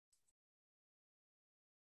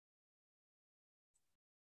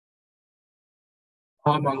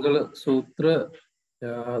Mahamangala Sutra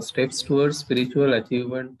steps towards spiritual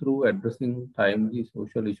achievement through addressing timely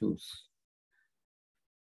social issues.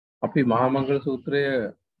 අපි මහාමංගල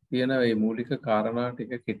සූත්‍රයේ තියෙන මේ මූලික කාරණා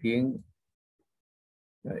ටික කෙටියෙන්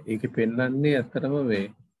ඒකෙ පෙන්වන්නේ ඇත්තටම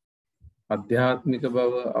මේ අධ්‍යාත්මික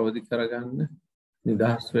බව අවදි කරගන්න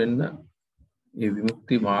නිදහස් වෙන්න මේ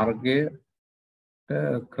විමුක්ති මාර්ගයට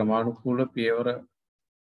ක්‍රමානුකූල පියවර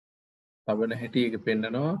තබන හැටි ඒක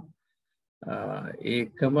පෙන්නනවා.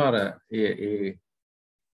 ඒකම අර ඒ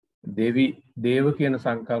දේව කියන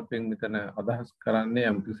සංකල්පයෙන් මෙතන අදහස් කරන්නේ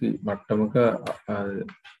යම්කිසි මට්ටමක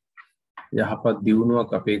යහපත්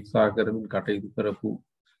දියුණුවක් අපේක්ෂා කරමින් කටයුතු කරපු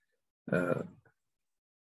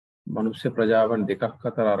මනුෂ්‍ය ප්‍රජාවන් දෙකක්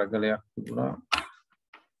අතර අරගලයක් තිබුණා.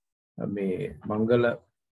 මේ මංගල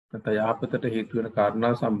නැත්නම් යහපතට හේතු වෙන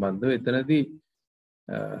කාරණා සම්බන්ධව එතනදී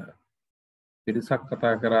පිරිසක්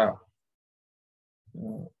කතා කරා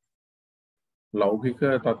ලෞකික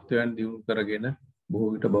තත්වයන් දියුණු කරගෙන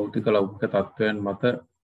බොහෝ විට භෞතික ලෞකික තත්වයන් මත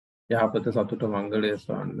යහපත සතුට මංගලය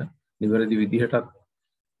සවන්න නිවැරදි විදිහටත්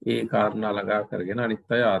ඒ කාරණා ළඟා කරගෙන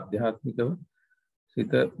අනිත් අය ආධ්‍යාත්මිකව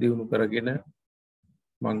සිත දියුණු කරගෙන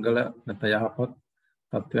මංගල නැත්නම් යහපත්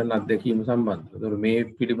තත්වයන් අත්දැකීම සම්බන්ධව. ඒතර මේ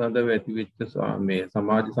පිළිබඳව ඇතිවෙච්ච මේ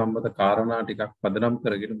සමාජ සම්මත කාරණා ටිකක් පදනම්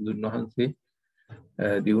කරගෙන බුදුන් වහන්සේ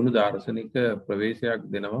දියුණු දාර්ශනික ප්‍රවේශයක්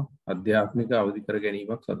දෙනවා අධ්‍යාත්මික අවදි කර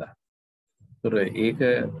ගැනීමක් සඳහා. ඒතර ඒක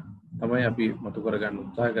තමයි අපි මතු කරගන්න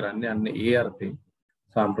උත්සාහ කරන්නේ. අන්න ඒ අර්ථයෙන්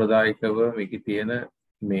සාම්ප්‍රදායිකව මේකේ තියෙන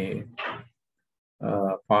මේ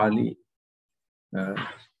පාලි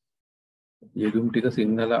යෙදුම් ටික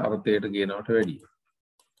සිංහල අර්ථයට කියනවට වැඩිය.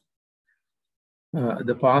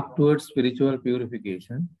 The path towards spiritual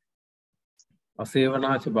purification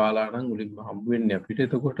අසේවනාච බාලාණන් මුලින්ම හම්බ වෙන්නේ අපිට.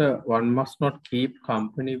 එතකොට one must not keep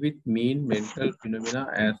company with mean mental phenomena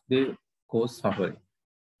as they cause suffering.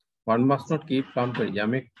 One must not keep company.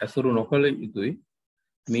 යමෙක් ඇසුරු නොකළ යුතුයි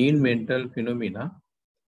mean mental phenomena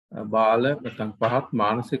බාල නැත්නම් පහත්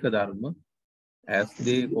මානසික ධර්ම as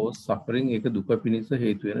they cause suffering ඒක දුක පිණිස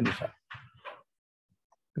හේතු වෙන නිසා.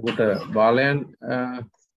 එතකොට බාලයන්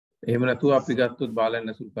එහෙම නැතුව අපි ගත්තොත් බාලයන්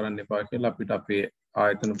ඇසුරු කරන්න එපා කියලා අපිට අපේ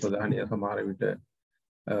ආයතන ප්‍රධානිය සමහර විට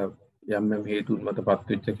යම් හේතුන් මතපත්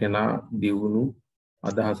වෙච්ච කෙනා දියුණු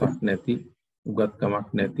අදහසක් නැති උගත්කමක්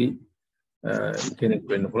නැති කෙනෙක්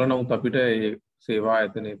වෙන්න පුළුවන්. නමුත් අපිට මේ සේවා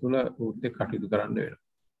ආයතනය තුළ උත් එක්ක කටයුතු කරන්න වෙනවා.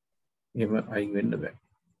 එහෙම අයින් වෙන්න බෑ.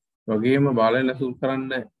 වගේම බාලයන් ඇසුරු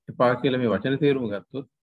කරන්න එපා කියලා මේ වචන තේරුම ගත්තොත්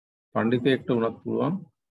පඬිතෙක්ට උනත් පුළුවන්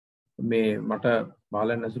මේ මට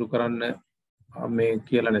බාලයන් ඇසුරු කරන්න මේ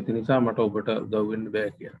කියලා නැති නිසා මට ඔබට උදව් වෙන්න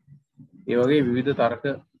බෑ කියලා. ඒ වගේ විවිධ තර්ක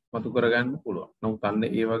මතු කරගන්න පුළුවන්. නමුත් අන්න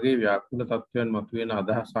ඒ වගේ ව්‍යාකූල තත්වයන් මතුවෙන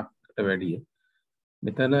අදහසකට වැඩිය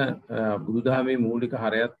මෙතන බුදුදහමේ මූලික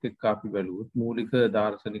හරයත් එක්ක අපි බැලුවොත් මූලික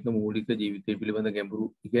දාර්ශනික මූලික ජීවිතය පිළිබඳ ගැඹුරු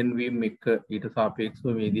ඉගැන්වීම් එක්ක ඊට සාපේක්ෂව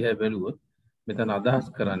මේ දිහා බැලුවොත් මෙතන අදහස්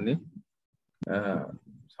කරන්නේ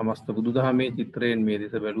සමස්ත බුදුදහමේ චිත්‍රයෙන් මේ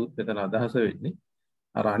දෙස බැලුවොත් මෙතන අදහස වෙන්නේ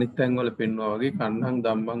අර අනිත් තැන්වල පෙන්වුවා වගේ කන්නං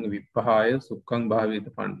ධම්මං විප්පහාය සුක්ඛං භාවේත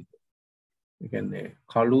පණ්ඩිත. ඒ කියන්නේ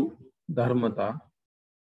කළු ධර්මතා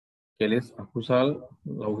කෙලෙස් අකුසල්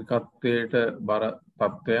ලෞකිකත්වයට බර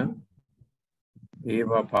තත්වයන්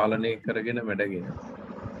ඒවා පාලනය කරගෙන වැඩගෙන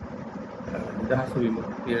නිදහස්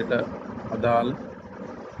විමුක්තියට අදාළ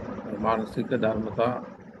මානසික ධර්මතා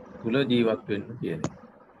තුල ජීවත් වෙන්න කියන්නේ.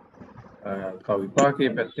 කව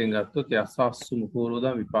විපාකයේ පැත්තෙන් ගත්තොත් යසස්සු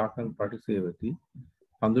මුකෝරෝදා විපාකං පටිසේවති.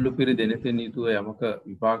 කඳුළු පිරි දෙනෙතෙන් යුතුව යමක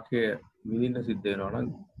විපාකයේ විඳින්න සිද්ධ වෙනවා නම්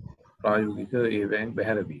ප්‍රායෝගික ඒවෙන්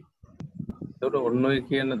බැහැර වී. ඒකට ඔන්න ඔය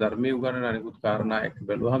කියන ධර්මයේ උගන්වන අනිකුත් කාරණා එක්ක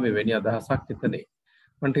බැලුවහම මෙවැනි අදහසක් එතනේ.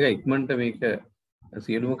 මම ටික ඉක්මනට මේක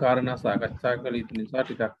සියලුම කාරණා සාකච්ඡා කළ යුතු නිසා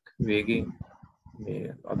ටිකක් වේගෙන්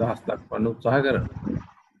මේ අදහස් දක්වන්න උත්සාහ කරනවා.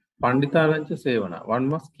 පණ්ඩිතාලංච සේවනා. One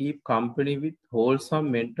must keep company with wholesome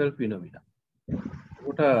mental phenomena.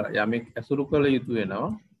 උට යමෙක් ඇසුරු කළ යුතු වෙනවා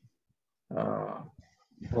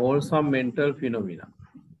wholesome mental phenomena.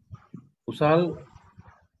 කුසල්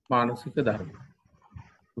මානසික ධර්ම.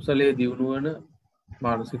 කුසලයේ දියුණු වන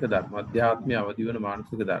මානසික ධර්ම. අධ්‍යාත්මය අවදි වන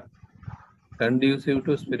මානසික ධර්ම. Conducive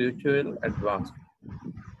to spiritual advancement.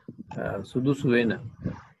 සුදුසු වෙන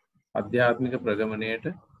අධ්‍යාත්මික ප්‍රගමණයට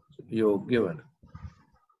යෝග්‍ය වන.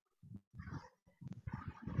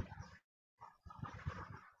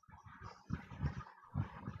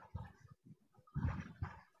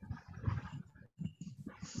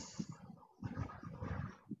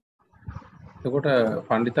 එතකොට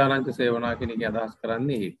පණ්ඩිතානංච සේවනා කියන එක අදහස්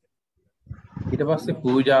කරන්නේ ඒක. ඊට පස්සේ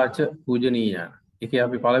පූජාච පූජනීය. ඒකේ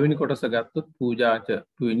අපි පළවෙනි කොටස ගත්තොත් පූජාච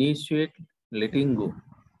to initiate letting go.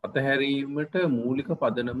 අතහැරීමට මූලික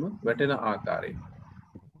පදනම වැටෙන ආකාරය.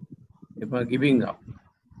 giving up.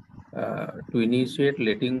 To initiate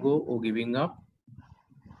letting go or giving up,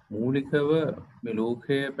 මූලිකව මේ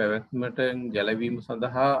ලෝකයේ පැවැත්මට ගැලවීම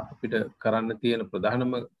සඳහා අපිට කරන්න තියෙන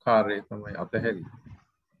ප්‍රධානම කාර්යය තමයි අතහැරීම.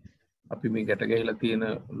 අපි මේ ගැට ගැහිලා තියෙන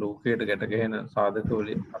ලෝකයට ගැට ගැහෙන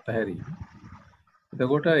සාධකවලින් අතහැරීම.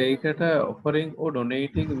 එතකොට ඒකට offering or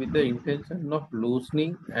donating with the intention of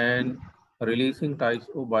loosening and releasing ties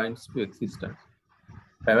or binds to existence.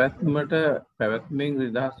 පැවැත්මෙන්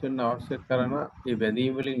නිදහස් වෙන්න අවශ්‍ය කරන ඒ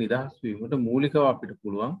බැඳීම් වලින් නිදහස් වීමට මූලිකව අපිට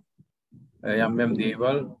පුළුවන් යම්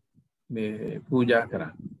දේවල් මේ පූජා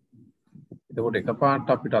කරන්න. එතකොට එකපාරට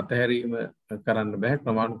අපිට අතහැරීම කරන්න බෑ,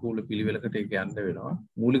 ක්‍රමානුකූල පිළිවෙලකට ඒක යන්න වෙනවා.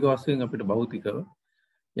 මූලික වශයෙන් අපිට භෞතිකව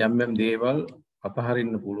යම් දේවල්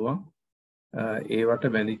අතහරින්න පුළුවන්. ඒවට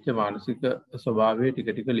බැඳිච්ච මානසික ස්වභාවය ටික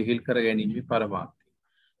ටික ලිහිල් කර ගැනීමේ පරමාර්ථය.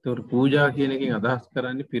 ඒතකොට පූජා කියන එකෙන් අදහස්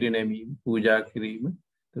කරන්නේ පිරිනැමීම, පූජා කිරීම.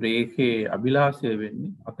 ඒතකොට ඒකේ අභිලාෂය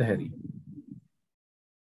වෙන්නේ අතහැරීම.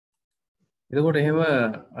 එතකොට එහෙම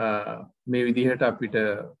මේ විදිහට අපිට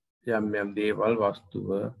යම් දේවල් වස්තුව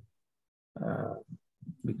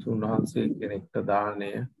භික්ෂුන් වහන්සේ කෙනෙක්ට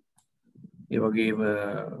දානය, ඒ වගේම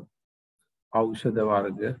ඖෂධ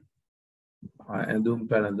වර්ග, ඇඳුම්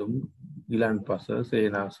පැළඳුම්, ගිලන්පස,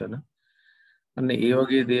 සේනාසන, අන්න ඒ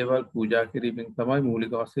වගේ දේවල් පූජා කිරීමෙන් තමයි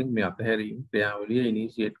මූලික වශයෙන් මේ අතහැරීම ක්‍රියාවලිය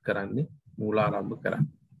ඉනිෂියේට් කරන්නේ, මූලාරම්භ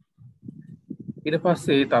කරන්නේ. ඊට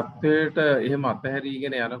පස්සේ මේ தത്വයට එහෙම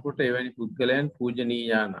අතහැරීගෙන යනකොට එවැනි පුද්ගලයන්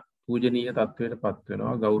පූජනීය තත්වයටපත්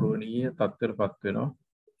වෙනවා, ගෞරවනීය තත්වයටපත් වෙනවා.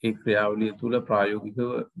 ඒ ක්‍රියාවලිය තුළ ප්‍රායෝගිකව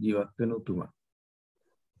ජීවත් වෙන උතුමන්.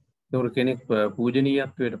 ඒතකොට කෙනෙක්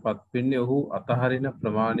පූජනීයත්වයටපත් වෙන්නේ ඔහු අතහරින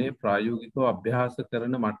ප්‍රමාණය ප්‍රායෝගිකව අභ්‍යාස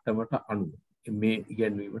කරන මට්ටමට අනුව, මේ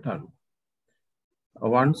ඉගැන්වීමට අනුව.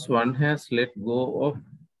 Once one has let go of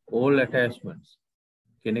all attachments,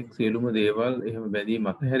 කෙනෙක් සියලුම දේවල් එහෙම බැඳීම්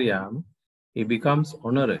අතහැරියාම, he becomes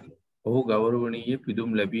honorary. ඔහු ගෞරවනීය පිදුම්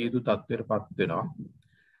ලැබිය යුතු තත්වයටපත් වෙනවා.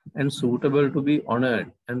 And suitable to be honored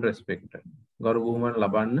and respected. ගෞරවුමන්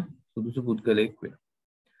ලබන්න සුදුසු පුද්ගලයෙක් වෙනවා.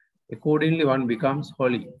 Accordingly one becomes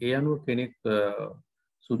holy. ඒ අනුව කෙනෙක්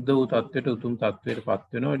සුද්ධ වූ තත්වයට, උතුම් තත්වයටපත්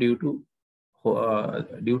වෙනවා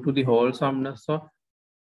due to the wholesomeness of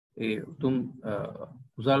ඒ උතුම්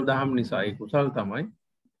කුසල් දහම් නිසා. ඒ කුසල් තමයි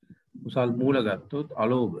කුසල් මූල ගත්තොත්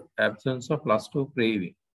අලෝභ, absence of lust or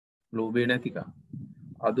craving, ලෝභය නැතිකම.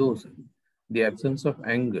 අදෝස, the absence of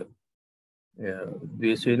anger,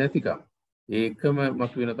 ද්වේෂය නැතිකම. ඒකම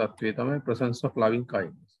මතුවෙන තත්වය තමයි presence of loving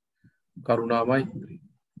kindness, කරුණා මෛත්‍රී.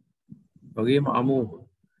 වගේම අමෝහ,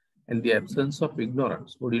 and the absence of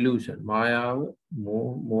ignorance or delusion, මායාව,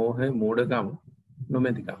 මෝහය, මෝඩකම,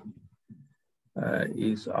 නොමැතිකම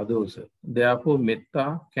is adosa. Therefore metta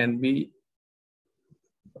can be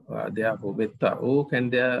can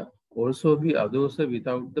there also be adosa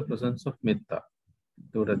without the presence of metta.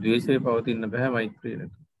 ඒකට ද්වේෂය පවතින්න බෑ මෛත්‍රිය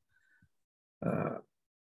නැතුව.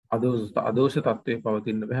 අදෝෂ තත්ත්වයේ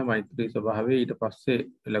පවතින්න බෑ මෛත්‍රී ස්වභාවය ඊට පස්සේ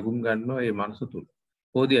ලැබුම් ගන්නවා ඒ මනස තුල.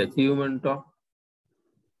 For the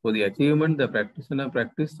achievement, the practitioner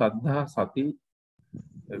practice saddha, sati,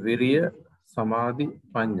 virya, samadhi,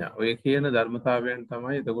 පඤ්ඤා. ඔය කියන ධර්මතාවයන්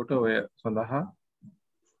තමයි එතකොට ඔය සඳහා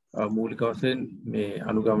මූලික වශයෙන් මේ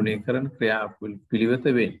අනුගමනය කරන ක්‍රියා පිළිවෙත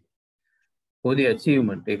වෙන්නේ. For the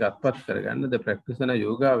achievement, ඒක අත්පත් කරගන්න the practitioner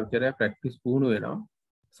යෝගාවචරය practice පුහුණු වෙනවා.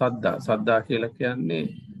 සද්දා කියලා කියන්නේ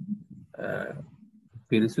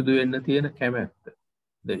පිරිසුදු වෙන්න තියෙන කැමැත්ත.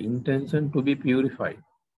 The intention to be purified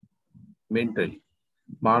mentally.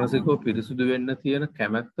 මානසිකව පිරිසුදු වෙන්න තියෙන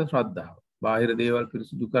කැමැත්ත ශ්‍රද්ධාව. බාහිර දේවල්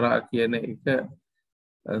පිරිසුදු කරා කියන එක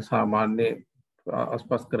සාමාන්‍ය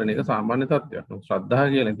අස්පස් කරන එක සාමාන්‍ය තත්ත්වයක්. ශ්‍රද්ධාව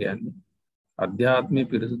කියලා කියන්නේ අධ්‍යාත්මය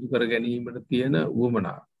පිරිසුදු කර ගැනීමට තියෙන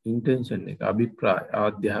උවමනාව, intention එක, අභිප්‍රාය,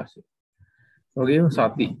 ආධ්‍යාසය. වගේම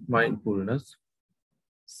සති, mindfulness,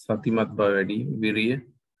 සතිමත් බව වැඩි, විරිය,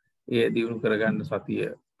 ඒ දියුණු කරගන්න සතිය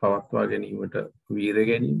පවත්වා ගැනීමට වීරිය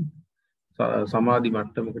ගැනීම, සමාධි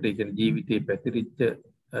මට්ටමකට, ඒ කියන්නේ ජීවිතේ පැතිරිච්ච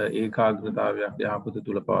ඒකාග්‍රතාවයක් යහපත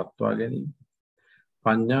තුල පවත්වා ගැනීම,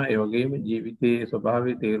 පඤ්ඤා, ඒ වගේම ජීවිතයේ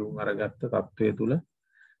ස්වභාවය තේරුම් අරගත්ත තත්වයේ තුල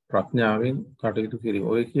ප්‍රඥාවෙන් කටයුතු කිරීම.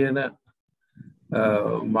 ඔය කියන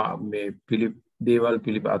මේ දේවල්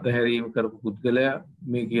අතහැරීම කරපු පුද්ගලයා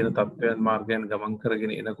මේ කියන තත්වයන් මාර්ගයන් ගමන්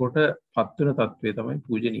කරගෙන එනකොට පත් වෙන තත්වය තමයි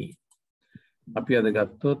පූජනීය. අපි අද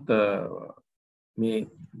ගත්තොත් මේ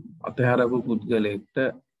අතහැරපු පුද්ගලයෙක්ට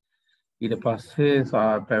ඊට පස්සේ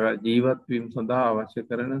ජීවත් වීම සඳහා අවශ්‍ය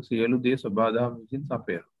කරන සියලු දේ සබාදහම් විසින්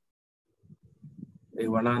සපයන. ඒ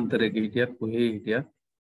වනාන්තරයේ හිටියත් කොහේ හිටියත්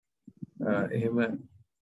එහෙම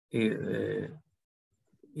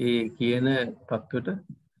ඒ කියන තත්වයට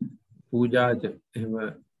පූජාජ එහෙම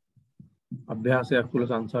අභ්‍යාසයක් තුළ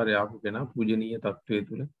සංසාරය ආපු කෙනා පූජනීය තත්වයේ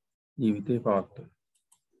තුල ජීවිතේ පවත්වන.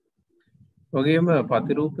 වගේම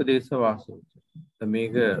පතිරූප දේශ වාසය.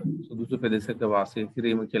 මේක සුදුසු පෙදෙසක වාසය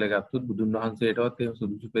කිරීම කියලා ගත්තොත් බුදුන් වහන්සේටවත් එහෙම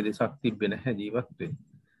සුදුසු පෙදෙසක් තිබ්බේ නැහැ ජීවත් වෙන්න.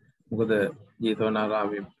 මොකද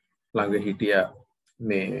ජේතවනාරාමයේ ළඟ හිටියා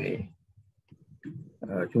මේ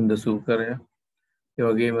චුන්ද සූකරය. ඒ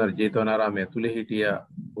වගේම ජේතවනාරාමයේ ඇතුලේ හිටියා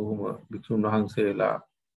බොහොම භික්ෂුන් වහන්සේලා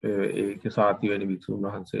ඒක සාති වෙන භික්ෂුන්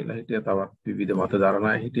වහන්සේලා හිටියා. තවත් විවිධ මත දරණ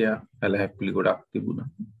අය හිටියා. ඇලහැප්පිලි ගොඩක් තිබුණා.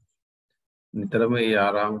 නිතරම ඒ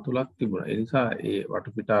ආරාම තුලක් තිබුණා. ඒ නිසා ඒ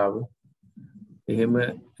වටපිටාව එහෙම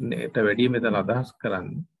ට වැඩි මෙතන අදහස්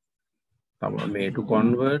කරන්නේ තමයි මේ to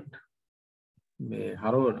convert මේ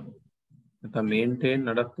හරවන නැත්නම් maintain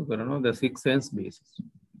නඩත්තු කරනවා the six sense basis.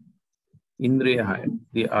 ඉන්ද්‍රිය 6.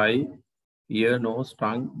 the eye, ear, nose,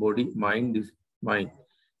 tongue, body, mind, this mind.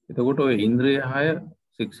 එතකොට ඔය ඉන්ද්‍රිය 6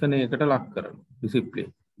 ශික්ෂණයකට ලක් කරනවා.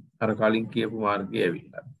 discipline. අර කලින් කියපු මාර්ගය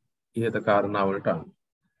ඇවිල්ලා. ඉහත කාරණා වලට අනුව.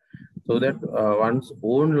 So that one's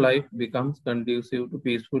own life becomes conducive to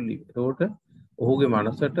peaceful living. එතකොට ඔහුගේ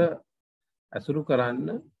මනසට ඇසුරු කරන්න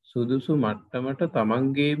සුදුසු මට්ටමට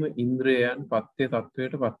තමන්ගේම ඉන්ද්‍රයන් පත්‍ය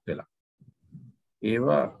තත්වයට පත් වෙලා.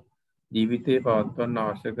 ඒවා ජීවිතේ පවත්වන්න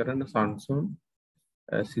අවශ්‍ය කරන සංසුන්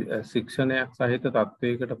ශික්ෂණයක් සහිත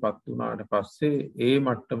තත්වයකට පත් වුණාට පස්සේ ඒ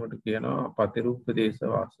මට්ටමට කියනවා පතිරූපදේශ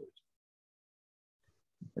වාසය.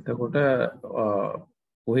 එතකොට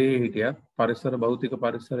කොහේ හිටියත් පරිසර භෞතික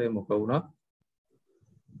පරිසරය මොක වුණත්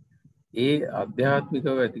ඒ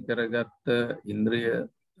අධ්‍යාත්මිකව ඇති කරගත්ත ඉන්ද්‍රිය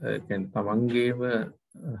කියන්නේ තමන්ගේම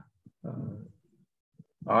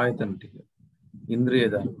ආයතන ටික ඉන්ද්‍රිය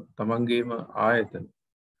ධර්ම තමන්ගේම ආයතන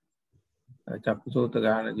චක්කුසෝත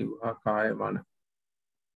ගාන ජීවහා කාය මන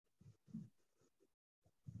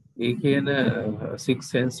ඒ කියන six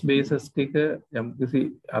sense bases ටික යම්කිසි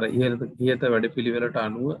අර ඉහත වැඩපිළිවෙලට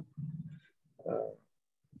අනුව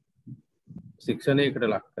ශික්ෂණයකට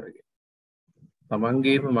ලක් කරගෙන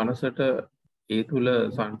තමන්ගේම මනසට ඒ තුල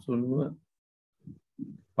සංසුන්ව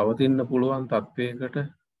පවතින්න පුළුවන් තත්වයකට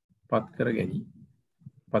පත් කර ගැනීම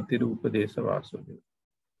පතිරූප දේශ වාසය.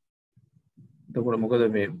 එතකොට මොකද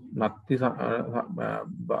මේ නත්ති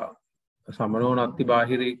සමනෝ නත්ති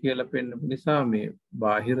බාහිරේ කියලා පෙන්නපු නිසා මේ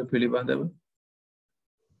බාහිර පිළිබඳව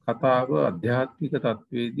කතාව අධ්‍යාත්මික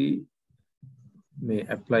තත්වයේදී මේ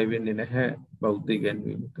ඇප්ලයි වෙන්නේ නැහැ බෞද්ධ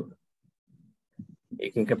ඉගැන්වීම තුළ.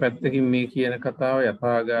 ඒකෙන් පැත්තකින් මේ කියන කතාව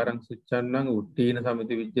යථාගාරං සුච්චන්නං උට්ටීන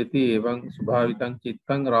සමිති විජ්ජති එවං ස්වභාවිතං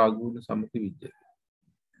චිත්තං රාගූන සමිති විජ්ජති.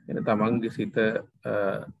 එන තමන්ගේ සිත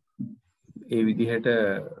ඒ විදිහට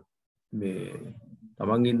මේ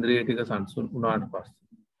තමන් ඉන්ද්‍රිය ටික සංසුන් වුණාට පස්සේ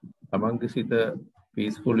තමන්ගේ සිත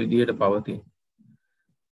පීස්ෆුල් විදිහට පවතින.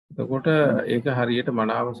 එතකොට ඒක හරියට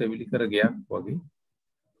මනාව සෙවිලි කර ගයක් වගේ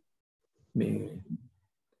මේ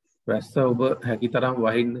වැස්ස ඔබ හැකිතරම්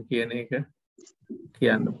වහින්න කියන එක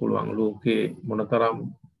කියන්න පුළුවන්. ලෝකේ මොනතරම්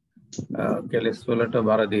කෙලෙස් වලට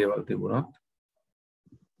බර දේවල් තිබුණත්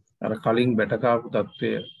අර කලින් බැටකාපු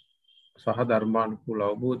තත්වය සහ ධර්මානුකූල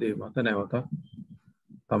අවබෝධය මත නැවත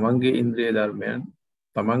තමන්ගේ ඉන්ද්‍රිය ධර්මයන්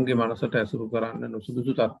තමන්ගේ මනසට ඇසුරු කරන්න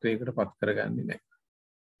නුසුදුසු තත්වයකට පත් කරගන්නේ නැහැ.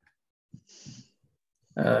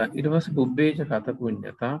 ඊට පස්සේ පුබ්බේච කත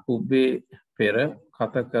පුඤ්ඤතා පුබ්බේ පෙර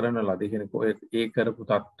කත කරන ලද කෙනෙක් ඔය ඒ කරපු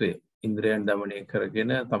තත්වය ඉන්ද්‍රයන් දමනය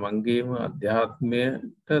කරගෙන තමන්ගේම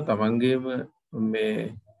අධ්‍යාත්මයට තමන්ගේම මේ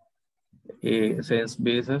ඒ සෙන්ස්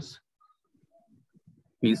බේසස්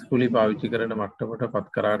පීස්ෆුලි පාවිච්චි කරන මට්ටමට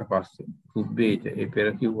පත් කරාට පස්සේ පුබ්බේච ඒ පෙර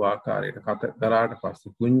කිව්ව ආකාරයට කත කරාට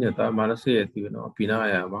පස්සේ පුඤ්ඤතා මනසේ ඇති වෙනවා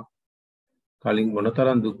පිනායාමක්. කලින්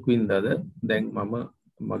මොනතරම් දුක් විඳද දැන් මම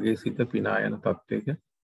මගේ සිත පිනා යන තත්වයක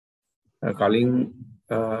කලින්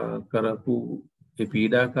කරපු ඒ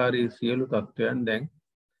පීඩාකාරී සියලු තත්වයන් දැන්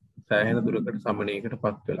සෑහෙන දුරකට සමනයකට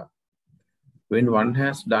පත් වෙලා. When one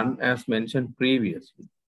has done as mentioned previously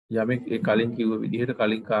යමෙක් ඒ කලින් කිව්ව විදිහට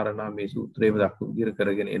කලින් කාරණා මේ සූත්‍රයේම දක්වපු විදිහට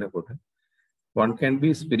කරගෙන එනකොට one can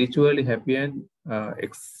be spiritually happy and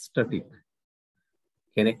ecstatic.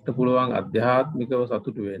 කෙනෙක්ට පුළුවන් අධ්‍යාත්මිකව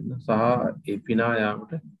සතුටු වෙන්න සහ ඒ පිනා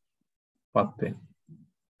යාමට පත් වෙන්න.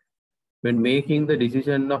 When making the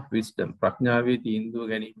decision of wisdom ප්‍රඥාවේ තීන්දුව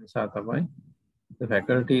ගැනීම නිසා තමයි the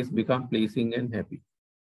faculties become pleasing and happy.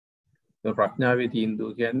 ප්‍රඥාවේ තීන්දුව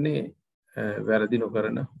කියන්නේ වැරදි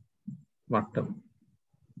නොකරන මට්ටම.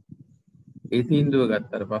 ඒ තීන්දුව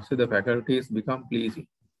ගත්තට පස්සේ the faculties become pleasing.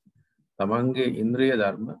 තමන්ගේ ඉන්ද්‍රිය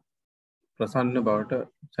ධර්ම ප්‍රසන්න බවට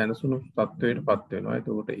සැනසුණු තත්වයට පත් වෙනවා.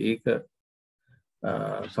 එතකොට ඒක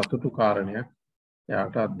සතුටු කාරණයක්.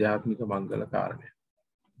 එයාට ආධ්‍යාත්මික මංගල කාරණයක්.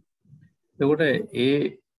 එතකොට ඒ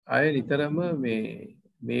අය නිතරම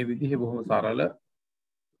මේ විදිහේ බොහොම සරල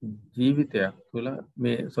ජීවිතයක් තුළ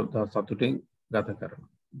මේ සතුටින් ගත කරනවා.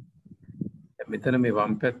 මෙතන මේ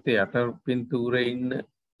වම් පැත්තේ යට පින්තූරේ ඉන්න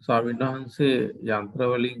ස්වාමීන් වහන්සේ යන්ත්‍ර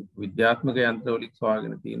වලින් විද්‍යාත්මක යන්ත්‍ර වලින්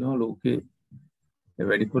සොයාගෙන තිනවා ලෝකේ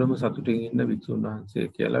වැඩිපුරම සතුටින් ඉන්න වික්ෂුන් වහන්සේ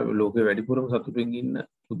කියලා ලෝකේ වැඩිපුරම සතුටින් ඉන්න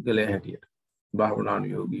පුද්ගලයා හැටියට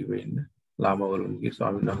භාවනානුයෝගීව ඉන්න ලාමවරුන්ගේ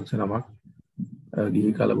ස්වාමීන් වහන්සේ නමක්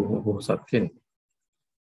ගිහි කල බොහොම පොහොසත් කෙනෙක්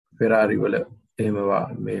ෆෙරාරි වල එහෙම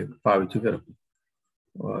මේ පාවිච්චි කරපු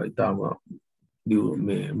ඊටම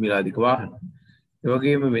මේ මිලාදික වාහන ඒ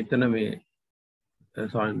වගේම මෙතන මේ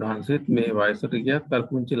ස්වාමීන් වහන්සේත් මේ වයසට ගියත් අර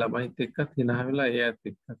පුංචි ළමයිත් එක්කත් hina වෙලා එයාත්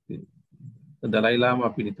එක්කත් ඉන්නේ දලයි ලාම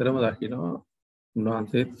අපි නිතරම දකිනවා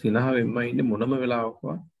උන්වහන්සේත් සිනහවෙන්ම ඉන්නේ මොනම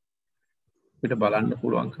වෙලාවකවත් අපිට බලන්න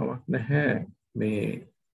පුළුවන් කමක් නැහැ මේ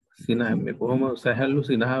සිනහ මේ කොහොම සැහැල්ලු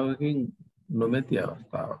සිනහවකින් නොමැති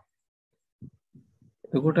අවස්ථාවක්.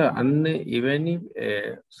 එතකොට අන්න එවැනි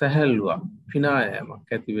සැහැල්ලුවක්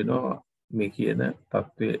පිනායමක් ඇති වෙනවා මේ කියන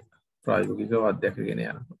தત્ත්වයේ ප්‍රායෝගිකව අධ්‍යක්ෂගෙන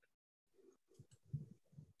යනකොට.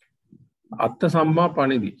 අත්ථ සම්මා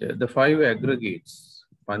පණිදිච the five aggregates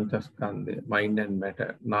පංචස්කන්ධය mind and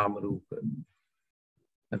matter නාම රූප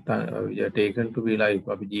නැත්නම් taken to be life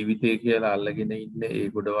අපි ජීවිතය කියලා අල්ලගෙන ඉන්නේ ඒ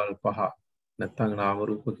ගොඩවල් පහ නැත්නම් නාම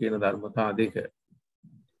රූප කියන ධර්මතා දෙක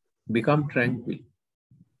become tranquil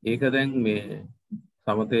ඒක දැන් මේ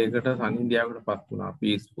සමතේකට සංහිඳියාවකටපත් වුණා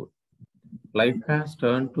peaceful life has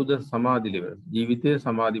turned to the samadhi level ජීවිතයේ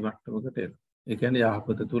සමාධි මට්ටමකට එනවා ඒ කියන්නේ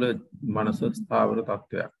යහපත තුල මනස ස්ථාවර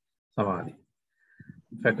තත්වයක් samadhi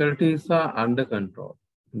faculties are under control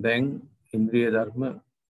දැන් ඉන්ද්‍රිය ධර්ම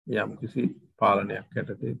යම් කිසි පාලනයක්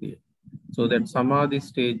යටතේ තියෙන. So that samadhi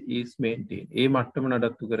stage is maintained. ඒ මට්ටම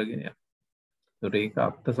නඩත්තු කරගෙන යනවා. ඒකට ඒක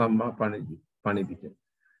අත්ථ සම්මා පණිදිච.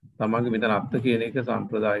 තමන්ගේ මෙතන අත්ථ කියන එක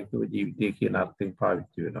සාම්ප්‍රදායිකව ජීවිතයේ කියන අර්ථයෙන්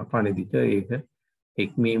පාවිච්චි වෙනවා. පණිදිච ඒක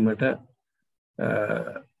එක්මීමට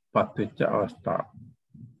පත්වෙච්ච අවස්ථාව.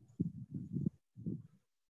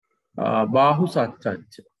 බාහු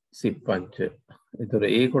සච්චංච සිප්පංච ඒතර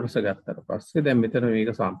ඒ කොටස ගත්තට පස්සේ දැන් මෙතන මේක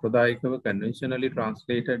සාම්ප්‍රදායිකව conventionally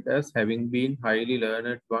translated as having been highly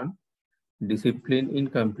learned one discipline in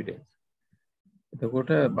competence.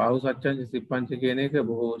 එතකොට බාහු සත්‍යංච සිප්පංච කියන එක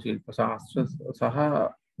බොහෝ ශිල්ප ශාස්ත්‍ර සහ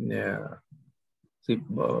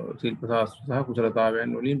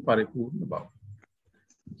කුසලතාවයන් වලින් පරිපූර්ණ බව.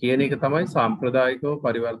 කියන එක තමයි සාම්ප්‍රදායිකව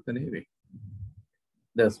පරිවර්තනය වෙන්නේ.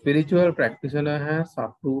 The spiritual practitioner has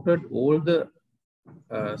uprooted all the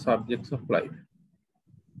subjects of life.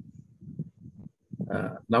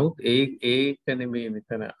 නමුත් ඒක නෙමෙයි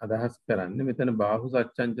මෙතන අදහස් කරන්නේ මෙතන බාහු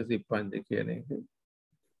සච්චංච සිප්පංච කියන එක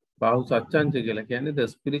බාහු සච්චංච කියලා කියන්නේ the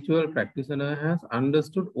spiritual practitioner has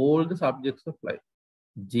understood all the subjects of life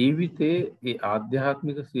ජීවිතයේ ඒ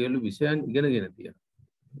ආධ්‍යාත්මික සියලු විෂයන් ඉගෙනගෙන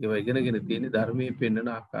තියෙනවා ඒවා ඉගෙනගෙන තියෙන්නේ ධර්මයේ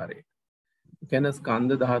පෙන්වන ආකාරයට ඒ කියන්නේ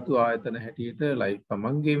ස්කන්ධ ධාතු ආයතන හැටියට ලයිෆ්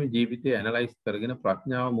තමන්ගේම ජීවිතය ඇනලයිස් කරගෙන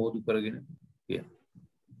ප්‍රඥාව මෝදු කරගෙන තියෙනවා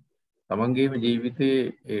තමන්ගේම ජීවිතයේ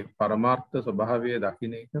ඒ පරමාර්ථ ස්වභාවය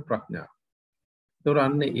දකින්න එක ප්‍රඥාව. ඒතොර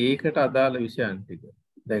අන්න ඒකට අදාළ විෂයන් ටික.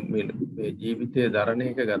 දැන් මේ ජීවිතයේ දරණ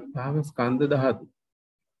එක ගත්තාම ස්කන්ධ ධාතු.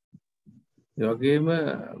 ඒ වගේම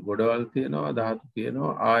ගොඩවල් තියෙනවා ධාතු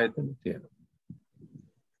තියෙනවා ආයතන තියෙනවා.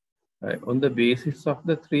 On the basis of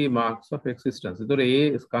the three marks of existence. ඒතොර ඒ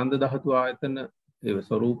ස්කන්ධ ධාතු ආයතන ඒ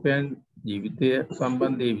ස්වરૂපයන් ජීවිතය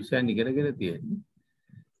සම්බන්ධයේ විෂයන් ඉගෙනගෙන තියෙන්නේ.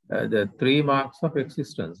 The three marks of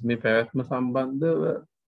existence මේ පැවැත්ම සම්බන්ධව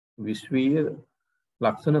විශ්වීය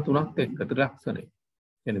ලක්ෂණ තුනක් එක්ක ත්‍රිලක්ෂණය.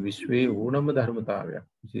 කියන්නේ විශ්වයේ ඕනම ධර්මතාවයක්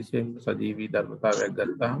විශේෂයෙන් සජීවී ධර්මතාවයක්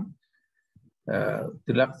ගත්තාම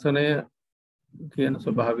ත්‍රිලක්ෂණය කියන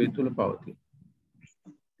ස්වභාවය තුල පවතී.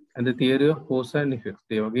 And the theory of cause and effect.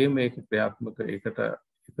 ඒ වගේම මේක ක්‍රියාත්මක ඒකට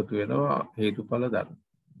එකතු වෙනවා හේතුඵල ධර්ම.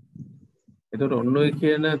 ඒතකොට ඔන්න ඔය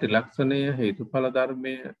කියන ත්‍රිලක්ෂණය හේතුඵල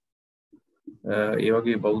ධර්මයේ ඒ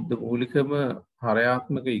වගේ බෞද්ධ මූලිකම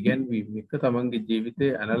හරයාත්මක ඉගැන්වීම් එක තමන්ගේ ජීවිතය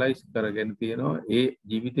ඇනලයිස් කරගෙන තියෙනවා ඒ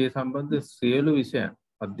ජීවිතය සම්බන්ධ සියලු විෂයන්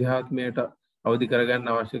අධ්‍යාත්මයට අවදි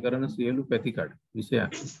කරගන්න අවශ්‍ය කරන සියලු පැතිකඩ විෂයන්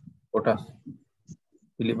කොටස්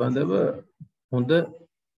පිළිබඳව හොඳ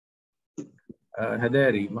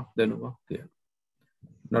හැදෑරීමක් දැනුමක් තියෙනවා.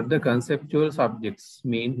 Not the conceptual subjects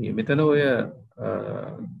mean here. මෙතන ඔය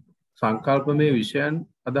සංකල්පමය විෂයන්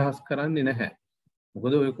අදහස් කරන්නේ නැහැ.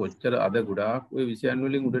 මොකද ඔය කොච්චර අද ගොඩාක් ඔය විෂයන්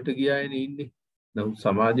වලින් උඩට ගියායනේ ඉන්නේ. නමුත්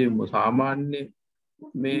සමාජයේ සාමාන්‍ය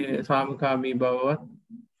මේ සාමකාමී බවවත්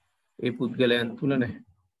ඒ පුද්ගලයන් තුල නැහැ.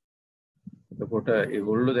 එතකොට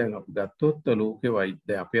ඒගොල්ලෝ දැන් අපි ගත්තොත් ලෝකේ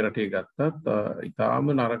වෛද්‍ය අපේ රටේ ගත්තත්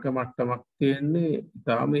ඊටාම නරක මට්ටමක් තියෙන්නේ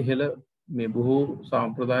ඊටාම ඉහළ මේ බොහෝ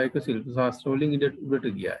සාම්ප්‍රදායික ශිල්ප ශාස්ත්‍ර වලින් උඩට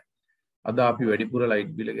ගියායි. අද අපි වැඩිපුර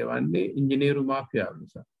ලයිට් බිල ගෙවන්නේ ඉංජිනේරු මාෆියාව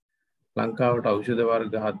නිසා. ලංකාවට ඖෂධ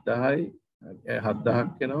වර්ග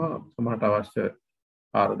 7000ක් වෙනවා සමහරට අවශ්‍ය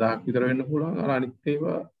 4,000ක් විතර වෙන්න පුළුවන්. අර අනිත්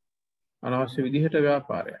ඒවා අනවශ්‍ය විදිහට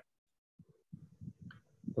ව්‍යාපාරයක්.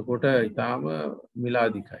 එතකොට ඊටාම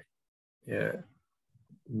මිලාදිකයි.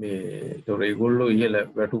 මේ ඒතොර ඒගොල්ලෝ ඉහළ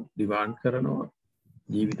වැටුප් ඩිමාන්ඩ් කරනවා.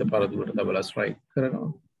 ජීවිත පරදුවට තබලා ස්ට්‍රයික් කරනවා.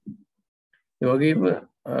 ඒ වගේම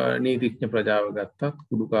නීතිඥ ප්‍රජාව ගත්තත්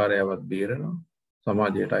කුඩුකාරයවත් බේරනවා.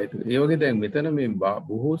 සමාජයට අයිති. ඒ වගේ දැන් මෙතන මේ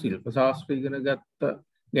බොහෝ ශිල්ප ශාස්ත්‍ර ඉගෙන ගත්ත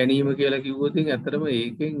ගැනීම කියලා කිව්වොත් ඇත්තටම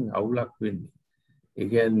ඒකෙන් අවුලක් වෙන්නේ. ඒ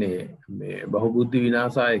කියන්නේ මේ බහුබුද්ධි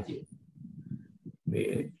විනාශය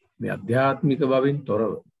කියන්නේ මේ අධ්‍යාත්මික බවින්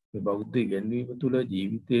තොරව මේ බෞද්ධ ඉගැන්වීම තුළ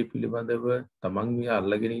ජීවිතය පිළිබඳව තමන් මේ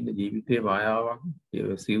අල්ලගෙන ඉන්න ජීවිතයේ මායාවක්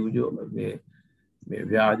ඒ සිව්ජෝ මේ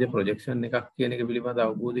ව්‍යාජ ප්‍රොජෙක්ෂන් එකක් කියන එක පිළිබඳ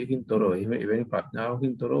අවබෝධයකින් තොරව එහෙම එවැනි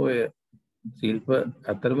ප්‍රඥාවකින් තොරව ඔය ශිල්ප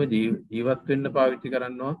අතරම ජීවත් වෙන්න පාවිච්චි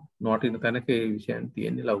කරනවා නොටින තැනක ඒ විෂයන්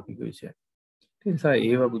තියෙන්නේ ලෞකික විෂයන්. ඒ නිසා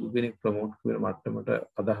ඒවා බුදු කෙනෙක් ප්‍රොමෝට් කරන මට්ටමට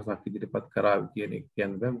අදහසක් ඉදිරිපත් කරાવી කියන එක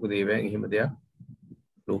කියන්න බෑ. මොකද ඒවෙන් එහෙම දෙයක්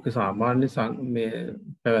ලෝක සාමාන්‍ය මේ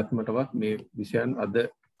පැවැත්මටවත් මේ විෂයන් අද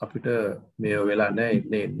අපිට මේ වෙලා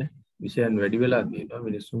නැහැ එන්න විෂයන් වැඩි වෙලා තියෙනවා.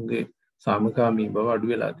 මිනිස්සුන්ගේ සාමකාමී බව අඩු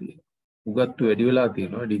වෙලා තියෙනවා. උගත්තු වැඩි වෙලා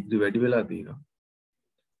තියෙනවා. ඩිග්‍රී වැඩි වෙලා තියෙනවා.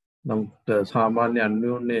 නමුත් සාමාන්‍ය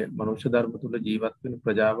අන්‍යෝන්‍ය මනුෂ්‍ය ධර්ම තුල ජීවත් වෙන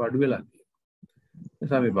ප්‍රජාව අඩු වෙලා තියෙනවා. ඒ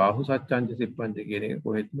නිසා මේ බාහු සත්‍යංච සිප්පංච කියන එක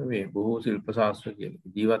කොහෙත්ම මේ බොහෝ ශිල්ප ශාස්ත්‍ර කියන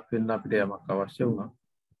ජීවත් වෙන්න අපිට යමක් අවශ්‍ය වුණා.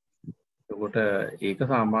 එතකොට ඒක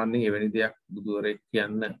සාමාන්‍යයෙන් එවැනි දෙයක් බුදුරෙක්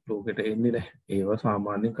කියන්න ලෝකෙට එන්නේ නැහැ. ඒව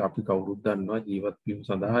සාමාන්‍යයෙන් අපි කවුරුත් දන්නවා ජීවත් වීම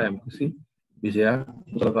සඳහා යම්කිසි විෂයක්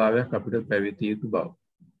ප්‍රභාවයක් අපිට පැවතිය යුතු බව.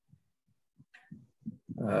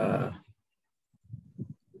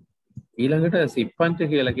 ඊළඟට සිප්පංච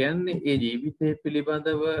කියලා කියන්නේ ඒ ජීවිතය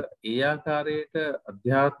පිළිබඳව ඒ ආකාරයට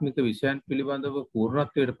අධ්‍යාත්මික විෂයන් පිළිබඳව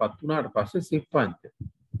පූර්ණත්වයට පත් වුණාට පස්සේ සිප්පංච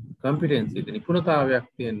කම්පිටන්සි එක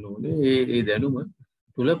නිපුණතාවයක් තියෙන්න ඕනේ ඒ දැනුම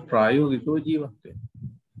තුල ප්‍රායෝගිකව ජීවත් වෙන්න.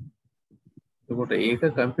 එතකොට ඒක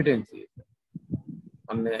කම්පිටන්සි එක.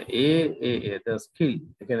 අන්න the skill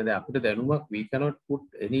ඒ කියන්නේ දැන් අපිට දැනුමක් we cannot put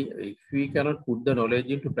any if we cannot put the knowledge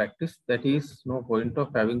into practice that is no point of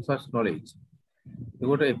having such knowledge.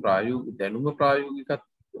 ඒකට ඒ ප්‍රායෝගික දැනුම ප්‍රායෝගිකව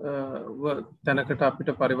තැනකට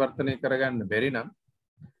අපිට පරිවර්තනය කරගන්න බැරි නම්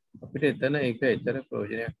අපිට එතන ඒක ඇත්තට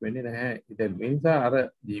ප්‍රයෝජනයක් වෙන්නේ නැහැ. ඉතින් මේ නිසා අර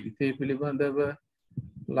ජීවිතය පිළිබඳව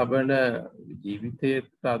ලබන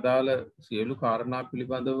ජීවිතයට අදාළ සියලු කාරණා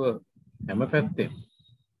පිළිබඳව හැම පැත්තෙම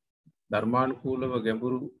ධර්මානුකූලව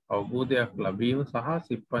ගැඹුරු අවබෝධයක් ලැබීම සහ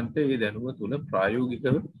සිප්පංච ඒ දැනුම තුළ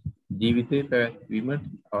ප්‍රායෝගිකව ජීවිතේ පැවැත්වීමට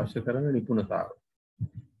අවශ්‍ය කරන නිපුණතාව.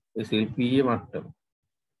 ඒ ශිල්පීය මට්ටම.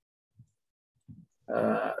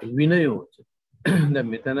 විනයෝච. දැන්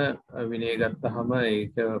මෙතන විනය ගත්තාම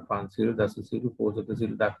ඒක පංචශීල දසශීල පෝසත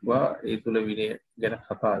සීල දක්වා ඒ තුළ විනය ගැන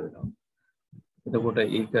කතා වෙනවා. එතකොට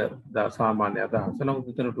ඒක සාමාන්‍ය අදහස. නමුත්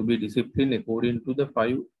මෙතන to be disciplined according to the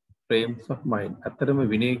 5 frames of mind. අතරම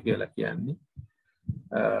විනය කියලා කියන්නේ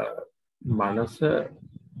මනස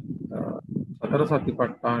සතර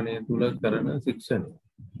සතිපට්ඨානය තුල කරන ශික්ෂණය.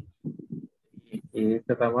 ඒක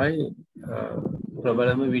තමයි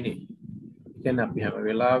ප්‍රබලම විනය. කියන්නේ අපි හැම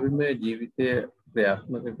වෙලාවෙම ජීවිතය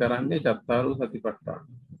ක්‍රියාත්මක කරන්නේ චත්තාරු සතිපට්ඨාන.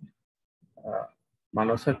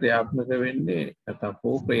 මනස ක්‍රියාත්මක වෙන්නේ නැත්නම්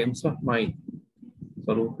 4 frames of mind.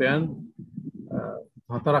 ස්වરૂපයන්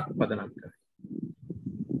හතරක් පදනම් කරයි.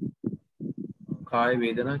 කාය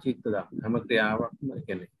වේදනා චිත්ත ධම්ම හැම ක්‍රියාවක්ම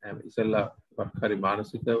කියන්නේ හැම ඉස්සෙල්ලා පක්කාරි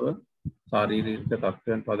මානසිකව ශාරීරික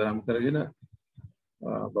තත්ත්වයන් පදනම් කරගෙන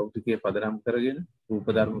භෞතිකයේ පදනම් කරගෙන රූප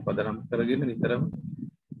ධර්ම පදනම් කරගෙන නිතරම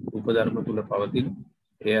රූප ධර්ම තුල පවතින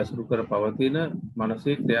ඒ අසුරු කර පවතින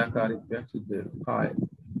මානසික ක්‍රියාකාරීත්වයක් සිද්ධ වෙනවා කාය.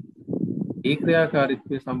 ඒ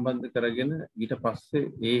ක්‍රියාකාරීත්වය සම්බන්ධ කරගෙන ඊට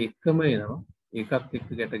පස්සේ ඒ එකම එනවා ඒකත් එක්ක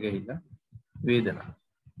ගැට ගැහිලා වේදනා.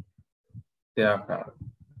 ඒ ආකාරය.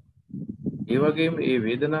 ඒ වගේම ඒ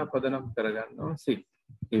වේදනා පදනම් කරගන්නවා සිත්.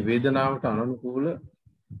 ඒ වේදනාවට අනුකූල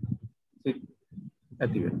සිත්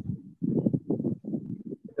ඇති වෙනවා.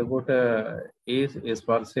 එතකොට ඒ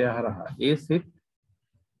ස්පර්ශය හරහා ඒ සිත්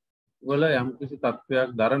වල යම් කිසි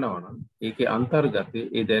තත්වයක් දරනවා නම් ඒකේ අන්තර්ගතයේ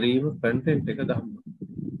ඒ දැරීම කන්ටෙන්ට් එක ධම්ම.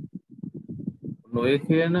 නොයේ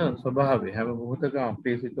කියන ස්වභාවය හැම මොහොතකම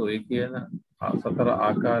අපේ සිත ඔය කියන සතර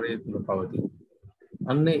ආකාරයේ තුල පවතී.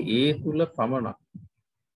 අන්න ඒ තුල පමණක්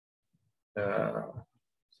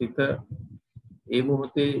සිත ඒ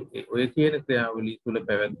මොහොතේ ඔය කියන ක්‍රියාවලිය තුල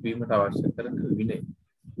පැවැත්වීමට අවශ්‍ය කරන විනය.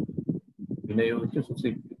 විනයෝච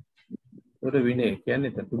සුසිප්පි. ඒකට විනය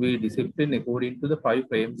කියන්නේ to be disciplined according to the 5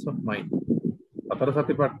 frames of mind. අතර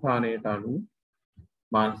සතිපට්ඨානයට අනුව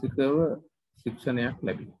මානසිකව ශික්ෂණයක්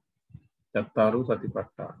ලැබෙනවා. චත්තාරු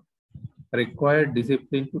සතිපට්ඨාන. Required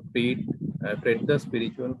discipline to tread the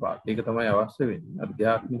spiritual path. ඒක තමයි අවශ්‍ය වෙන්නේ.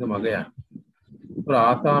 අධ්‍යාත්මික මඟ යන්න.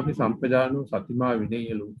 ආතාපි සම්පජානෝ සතිමා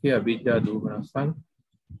විනේය ලෝකේ අවිජ්ජා දෝමනස්සං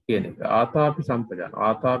කියන එක. ආතාපි සම්පජාන.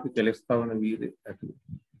 ආතාපි කෙලස්තවන වීර්ය ඇති.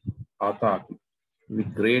 ආතාපි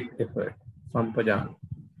with great effort. Sampajana.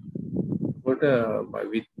 But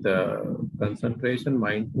with concentration,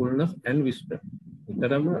 mindfulness, and wisdom.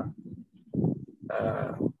 Iterama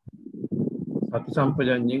sati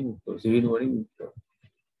sampajanයෙන් සිහිනුවණින්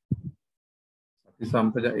සති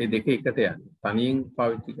සම්පජා ඒ දෙක එකට යන්නේ. තනියෙන්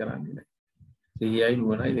පාවිච්චි කරන්නේ නැහැ. සිහියයි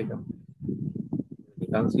නුවණයි දෙකම.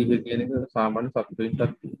 නිකන් සිහිය කියන එක සාමාන්‍ය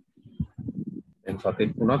සත්වෙන්ටත් තියෙනවා. දැන්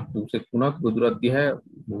සතෙක් වුණත්, පුසෙක් වුණත් බුදුරත් දිහා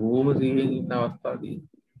බොහොම සිහියෙන් ඉන්න අවස්ථාවදී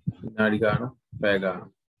විනාඩි ගාන, පැය ගාන.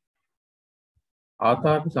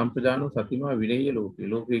 ආතාපි සම්පජානෝ සතිමා විනේය ලෝකේ.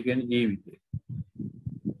 ලෝකේ කියන්නේ ජීවිතය.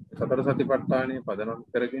 සතර සතිපට්ඨානය පදනම්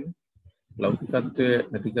කරගෙන ලෞකිකත්වයේ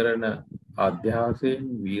නැති කරන අධ්‍යාසයෙන්,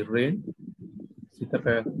 වීරයෙන් සිත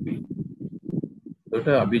පැවැත්වී. ඒකට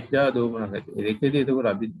අවිද්‍යාව දෝමනස. ඒකෙදී එතකොට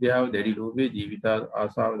අවිද්‍යාව දැඩි ලෝභයේ ජීවිත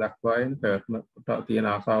ආසාව දක්වායෙන් පැවැත්මට තියෙන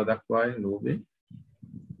ආසාව දක්වායෙන් ලෝභේ.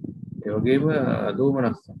 ඒ වගේම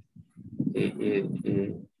දෝමනස.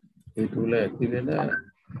 ඒ තුල ඇති වෙන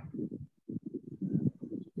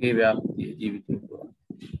ඒ ව්‍යාප්තිය ජීවිතේ පුරා.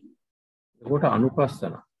 ඒකට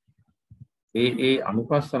අනුපස්සන. ඒ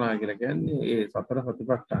අනුපස්සනා කියලා කියන්නේ ඒ සතර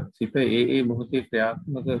සතිපට්ඨාන. සිත ඒ මොහොතේ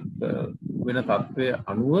ක්‍රියාත්මක වෙන తත්වයේ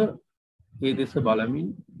අනුව ඒ දෙස බලමින්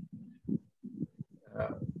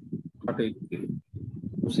කටයුතු කිරීම.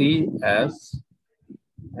 To see as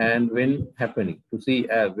and when happening. To see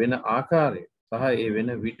as වෙන ආකාරය සහ ඒ වෙන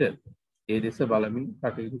විට ඒ දෙස බලමින්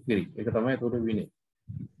කටයුතු කිරීම. ඒක තමයි ඒතකොට විනය.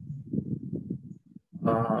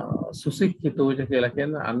 සුසික්ඛිතෝජ කියලා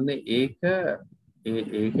කියන්නේ අන්න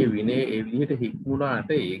ඒකේ විනය ඒ විදිහට හික්මුණාට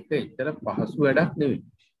ඒක එච්චර පහසු වැඩක් නෙවෙයි.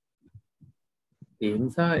 ඒ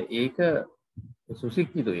නිසා ඒක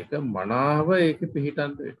සුසික්ඛිතෝ ඒක මනාව ඒක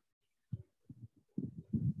පිළිටන්ත වෙනවා.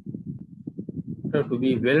 To be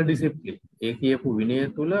well disciplined. ඒ කියපු විනය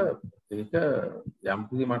තුල ඒක යම්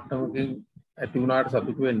කිසි මට්ටමකින් ඇති වුණාට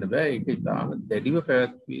සතුටු වෙන්න බෑ. ඒක ඉතාම දැඩිව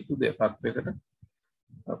පැවැත්විය යුතු දෙයක්කට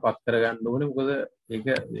පත් කරගන්න ඕනේ. මොකද ඒක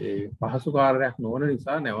පහසු කාර්යයක් නොවන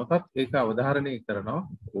නිසා නැවතත් ඒක අවධාරණය කරනවා.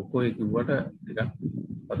 ඔකෝ ඒ කිව්වට ටිකක්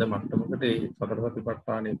පද මට්ටමකට ඒ සතර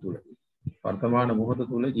සතිපට්ඨානය තුල වර්තමාන මොහොත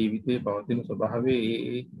තුල ජීවිතයේ පවතින ස්වභාවයේ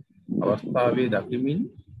ඒ අවස්ථාවේ දකිමින්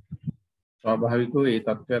ස්වාභාවිකව ඒ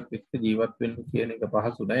තත්ත්වයක් එක්ක ජීවත් වෙන්න කියන එක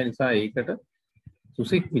පහසු නෑ. නිසා ඒකට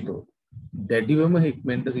සුසික්ඛිතෝ දැඩිවම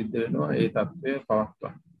හික්මෙන්ට සිද්ධ වෙනවා ඒ තත්ත්වය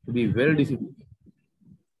පවත්වා. To be well disciplined.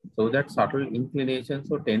 So that subtle inclinations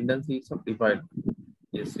or tendencies of defilement,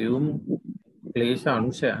 assume klesha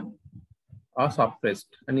anushaya are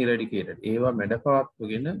suppressed and eradicated. ඒවා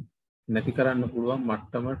මැඩපවත්වගෙන නැති කරන්න පුළුවන්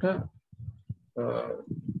මට්ටමට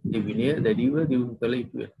ඒ විනය දැඩිව දියුණු කළ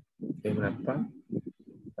යුතුයි. එහෙම නැත්නම්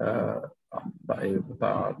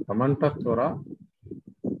තමන්ටත් තොරා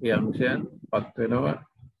ඒ අනුශයන් පත් වෙනවා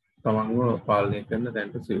තමන්ව පාලනය කරන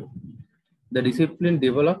තැනට සිව්. The discipline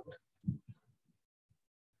developed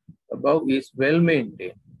above is well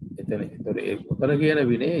maintained. එතන කියන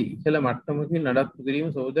විනය ඉහළ මට්ටමකින් නඩත්තු කිරීම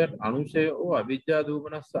so that අනුශය ඕ අවිද්‍යා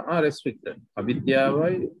දෝමනස්ස are restricted.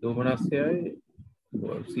 අවිද්‍යාවයි දෝමනස්සයයි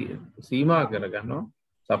සීමා කරගන්නවා.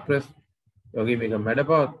 suppress යෝගී මේක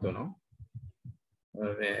මැඩපවත්වනවා.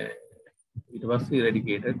 ඊට පස්සේ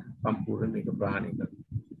eradicated සම්පූර්ණ මේක ප්‍රහාණය කරනවා.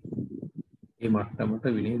 මේ මට්ටමට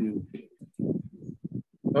විනය දියුණු කිරීම.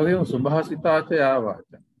 ඔයගෙම සුභාසිතාච ආවාච.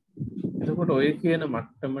 එතකොට ඔය කියන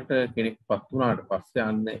මට්ටමට කෙනෙක්පත් වුණාට පස්සේ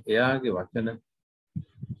අන්න එයාගේ වචන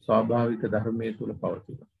ස්වාභාවික ධර්මයේ තුල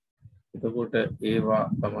පවතිනවා. එතකොට ඒවා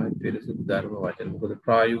තමයි පිරිසිදු ධර්ම වචන. මොකද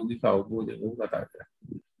ප්‍රායෝගික අවබෝධයෙන් උන් කතා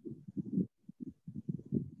කරන්නේ.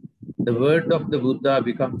 The word of the Buddha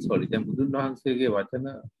becomes holy. දැන් බුදුන් වහන්සේගේ වචන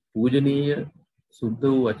පූජනීය සුද්ධ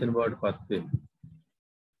වූ වචන බවට පත් වෙනවා.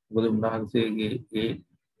 මොකද උන්වහන්සේගේ ඒ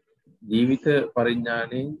ජීවිත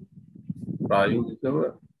පරිඥාණයෙන් ප්‍රායෝගිකව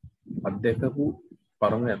අධ්‍යක්ෂකව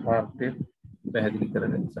පරම යථාර්ථය පැහැදිලි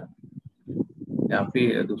කරන නිසා. අපි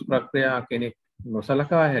දුෂ්ප්‍රක්‍රියා කෙනෙක්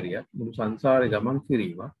නොසලකා හැරියත් මුළු සංසාරේ ගමන්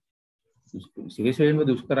කිරීම විශේෂයෙන්ම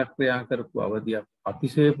දුෂ්කර ක්‍රියා කරපු අවධියක්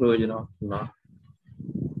අතිශය ප්‍රයෝජනවත් වුණා.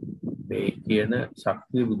 මේ කියන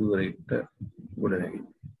ශක්තිය බුදුරෙක්ට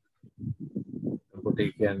ගොඩනැගිලා. ඒකට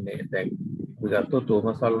ඒ කියන්නේ දැන් අපි ගත්තොත්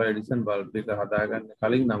තෝමස් අල්වා එඩිසන් බල්බ් එක හදාගන්න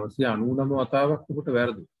කලින් 999 වතාවක් උකට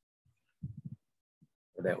වැරදුනා.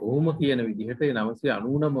 දැන් ඕම කියන විදිහට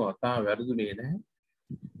 999 වතාව වැරදුනේ නැහැ.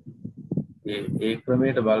 ඒ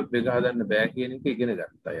ක්‍රමයට බල්බ් එක හදන්න බෑ කියන එක ඉගෙන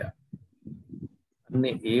ගත්තා යා.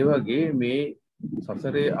 අන්නේ ඒ වගේ මේ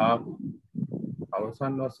සසරේ ආපු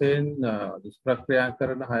අවසන් වශයෙන් දුෂ්ප්‍රක්‍රියා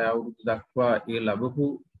කරන 6 අවුරුදු දක්වා ඒ ලැබපු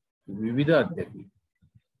විවිධ අත්දැකීම්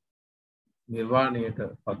නිර්වාණයට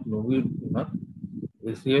පත් නොවුණත්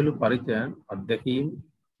ඒ සියලු පරිචයන් අධ්‍යක්ීම්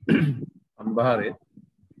අම්භාරය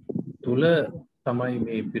තුල තමයි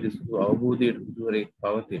මේ පිරිසුදු අවබෝධයට බුදුරෙක්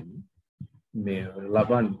පවතින්නේ මේ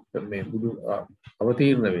ලබන්නේ මේ බුදු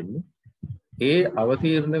අවතීර්ණ වෙන්නේ ඒ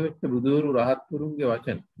අවතීර්ණ වෙච්ච බුදුරු රහත් වරුන්ගේ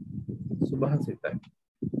වචන සුභාසිතයි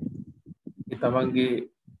ඒ තමන්ගේ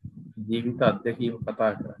ජීවිත අධ්‍යක්ීම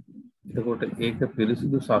කතා කරන්නේ එතකොට ඒක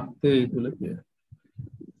පිරිසුදු සත්‍යය තුල තියෙනවා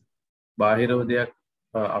බාහිරව දෙයක්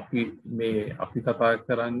අපි කතා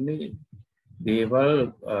කරන්නේ දේවල්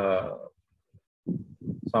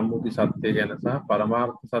සම්මුති සත්‍ය ගැන සහ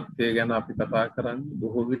පරමාර්ථ සත්‍ය ගැන අපි කතා කරන්නේ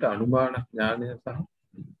බොහෝ විට අනුමාන ඥානය සහ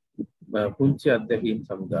පුංචි අත්දැකීම්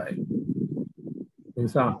සමුදායයි. ඒ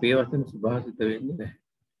නිසා අපේ වචන සුභාසිත වෙන්නේ නැහැ.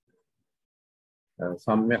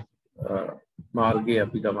 සම්‍යක් මාර්ගයේ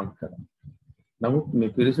අපි ගමන් කරනවා. නමුත්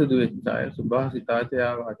මේ පිරිසුදු වෙච්ච අය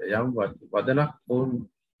සුභාසිතාචයාවට යම් වදනක් වුන්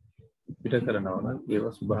පිට කරනවා නම් ඒව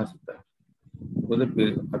සුභාසිතයි. මොකද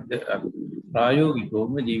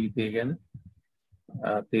ප්‍රායෝගිකවම ජීවිතය ගැන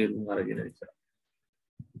තේරුම් අරගෙන නිසා.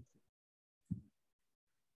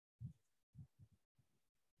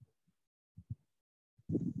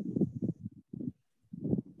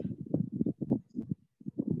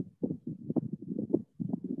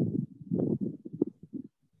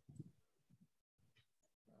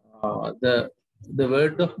 The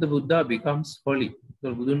word of the Buddha becomes holy.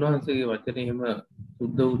 So බුදුන් වහන්සේගේ වචනේ එහෙම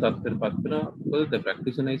සුද්ධ වූ තත්ත්වයටපත් වෙනවා. Because the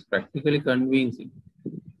practitioner is practically convincing.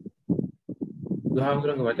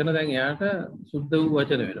 බුදුහාමුදුරන්ගේ වචන දැන් එයාට සුද්ධ වූ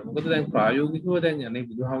වචන වෙනවා. මොකද දැන් ප්‍රායෝගිකව දැන් අනේ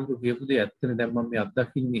බුදුහාමුදුරු කියපු දේ ඇත්තනේ දැන් මම මේ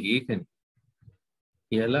අත්දකින්නේ ඒකනේ.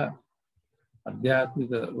 කියලා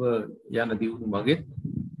අධ්‍යාත්මිකව යන දියුණු මගෙත්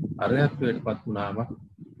අරහත්ත්වයටපත් වුණාම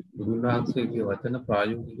බුදුන් වහන්සේගේ වචන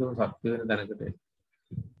ප්‍රායෝගිකව සත්‍ය වෙන දැනකට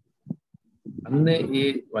අන්න ඒ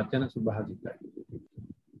වචන සුභාසිතයි.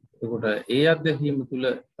 එතකොට ඒ අත්දැකීම තුළ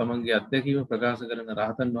තමන්ගේ අත්දැකීම ප්‍රකාශ කරන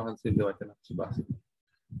රහතන් වහන්සේගේ වචන සුභාසිතයි.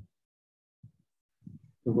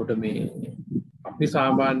 එතකොට මේ අපි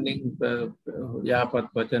සාමාන්‍යයෙන්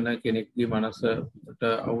යාපත් වචන කෙනෙක්ගේ මනසට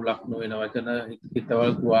අවුලක් නොවන වචන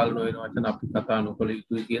හිතවල් කුවාල් නොවන වචන අපි කතා නොකළ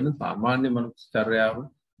යුතුයි කියන සාමාන්‍ය මනුස්ස චර්යාව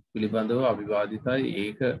පිළිබඳව අවිවාදිතයි.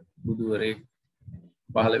 ඒක බුදුවරයෙක්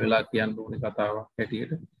පහළ වෙලා කියන්න ඕනේ කතාවක්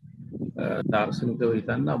හැටියට දාර්ශනිකව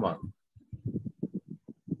හිතන්න අමාරුයි.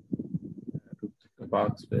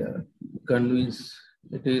 Convince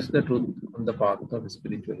it is the truth on the path of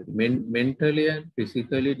spirituality. Mentally and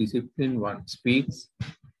physically disciplined one speaks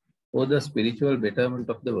for the spiritual betterment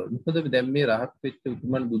of the world. මොකද දැන් මේ රහත් වෙච්ච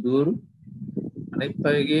උතුමන් බුදුවරු අනෙක්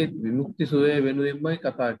අයගේ විමුක්ති සෝය වෙනුවෙන්මයි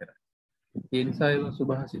කතා කරන්නේ. ඒ නිසා ඒක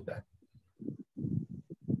සුභාසිතයි.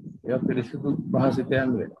 ඒක පිරිසිදු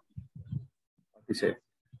භාසිතයන් වෙනවා. අතිශය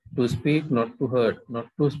to speak, not to hurt, not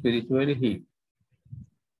to spiritually heal.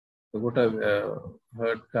 එතකොට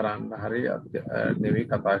hurt කරන්න හරිය නෙවෙයි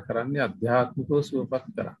කතා කරන්නේ අධ්‍යාත්මිකව සුවපත්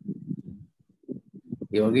කරන්න.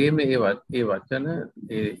 ඒ වගේම ඒ වචන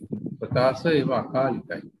ඒ ප්‍රකාශ ඒවා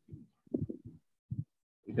අකාලිකයි.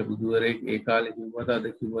 ඊට බුදුවරයෙක් ඒ කාලේ කිව්වද අද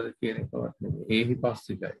කිව්වද කියන එකවත් නෙමෙයි.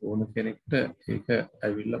 ඒහිපස්සිකයි. ඕන කෙනෙක්ට ඒක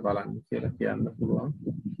ඇවිල්ලා බලන්න කියලා කියන්න පුළුවන්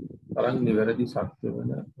තරම් නිවැරදි සත්‍ය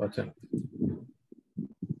වෙන වචන.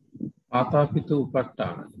 ආතාපිත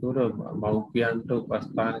උපට්ඨාන. ඒක මෞඛ්‍යයන්ට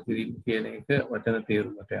උපස්ථාන කිරීම කියන එක වචන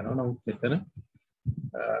තේරුමට යනවා. නමුත් මෙතන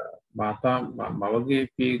මවගේ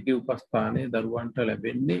පියගේ උපස්ථානයේ දරුවන්ට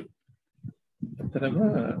ලැබෙන්නේ අතරම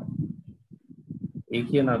ඒ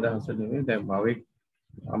කියන අදහස නෙවෙයි. දැන් මවෙක්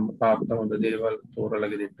තාත්තා හොඳ දේවල්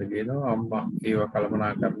තෝරලා ගෙදෙට්ට ගේනවා. අම්මා ඒව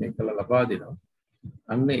කළමනාකරණය කරලා ලබා දෙනවා.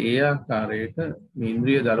 අන්න ඒ ආකාරයට මේ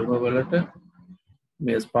ඉන්ද්‍රිය ධර්ම වලට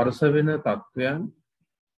මේ ස්පර්ශ වෙන තත්වයන්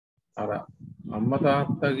අර අම්මා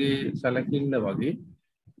තාත්තගේ සැලකිල්ල වගේ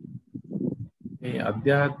මේ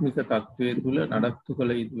අධ්‍යාත්මික තත්වයේ තුල නඩත්තු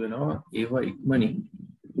කළ යුතු වෙනවා. ඒව ඉක්මනින්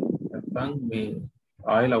නැත්නම් මේ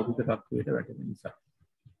ආය ලෞකික තත්වයට වැටෙන නිසා.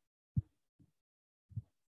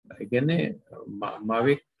 ඒ කියන්නේ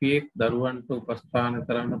මවෙක් පියෙක් දරුවන්ට උපස්ථාන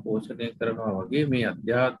කරන්න පෝෂණය කරනවා වගේ මේ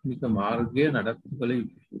අධ්‍යාත්මික මාර්ගය නඩත්තු කළ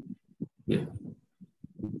යුතුයි.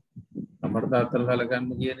 අමර තාත්තලා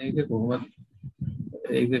සැලකන්න කියන එක කොහොමද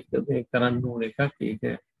ඒක මේ කරන්න ඕන එකක්. ඒක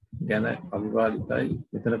ගැන අවිවාදිතයි.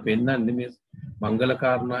 මෙතන පෙන්වන්නේ මේ මංගල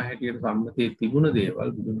කාරණා හැටියට සම්මතයේ තිබුණ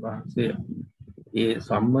දේවල් බුදුන් වහන්සේ ඒ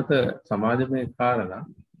සම්මත සමාජමය කාරණා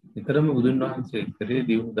විතරම බුදුන් වහන්සේ කරේ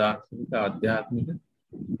දියුණු දාර්ශනික ආධ්‍යාත්මික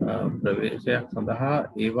ප්‍රවේශයක් සඳහා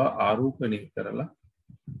ඒවා ආරූපණය කරලා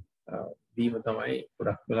දීම තමයි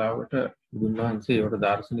ගොඩක් වෙලාවට බුදුන් වහන්සේ ඒවට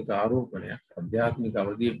දාර්ශනික ආරෝපණයක් ආධ්‍යාත්මික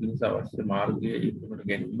අවධිය පිණිස අවශ්‍ය මාර්ගයේ ඉක්මනට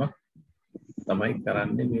ගැනීමක් තමයි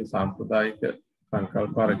කරන්නේ. මේ සාම්ප්‍රදායික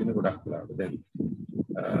සංකල්ප අරගෙන ගොඩක් වෙලාවට දැන්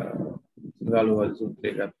ගාලුවාද සූත්‍රය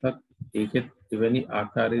ගත්තත් ඒකෙත් එවැනි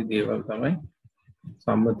ආකාරයේ දේවල් තමයි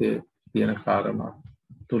සම්මතයේ තියෙන කාරණා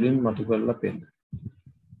තුලින් මතු කරලා පෙන්නන.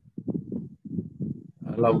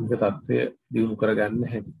 ලෞකික தත්ත්වය දියුණු කරගන්න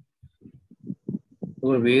හැටි.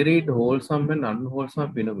 Varied wholesome and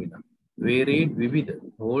unwholesome phenomena. Varied විවිධ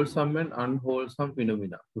wholesome and unwholesome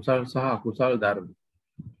phenomena. කුසල් සහ අකුසල් ධර්ම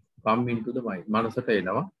come into the mind. මනසට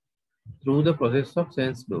එනවා through the process of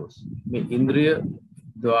sense doors. මේ ඉන්ද්‍රිය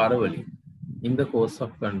ద్వාර වලින් in the course of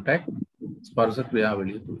contact ස්පර්ශ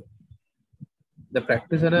ක්‍රියාවලිය තුල. The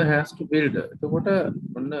practitioner has to build. එතකොට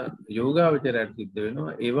ඔන්න යෝගාවචරයට සිද්ධ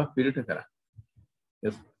වෙනවා ඒවා ෆිල්ටර් කරන්න.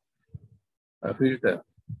 Yes. Filter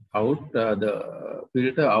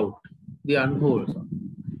out the unwholesome.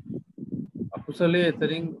 අකුසලයේ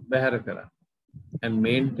එතරින් බැහැර කරන්න. And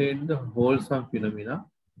maintain the wholesome phenomena.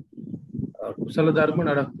 කුසල ධර්ම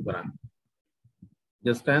නඩත්තු කරන්න.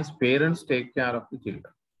 Just as parents take care of the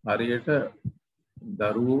children. හරියට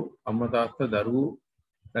දරුවෝ අම්මා තාත්තා දරුවෝ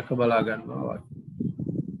රැක බලා ගන්නවා වගේ.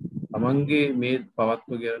 තමන්ගේ මේ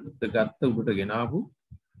පවත්වගෙන ගත්ත උඩට ගෙනාවු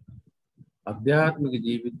අධ්‍යාත්මික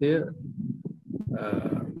ජීවිතය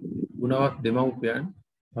ගුණවත් දෙමව්පියන්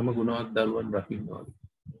තම ගුණවත් දරුවන් රකින්නවා.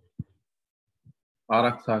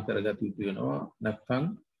 ආරක්ෂා කරගත යුතු වෙනවා නැත්නම්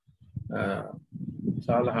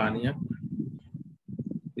විශාල හානියක්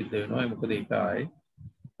සිද්ධ වෙනවා. මොකද ඒක ආයේ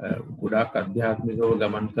ගොඩාක් අධ්‍යාත්මිකව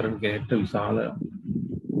ගමන් කරන කෙනෙක්ට විශාල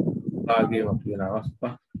රාගයක් වෙන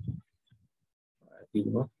අවස්ථා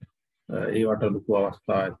තිබුණා. ඒවට ලොකු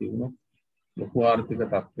අවස්ථා ඇති වුණා. ලොකු ආර්ථික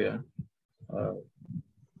තත්ත්වයන්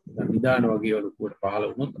නිදාන වගේ වලුවට පහළ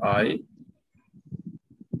වුණොත් ආයේ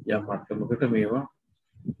යම් මට්ටමකට මේවා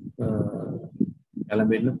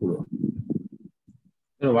එළඹෙන්න පුළුවන්.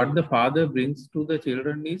 So what the father brings to the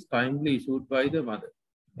children is timely issued by the mother.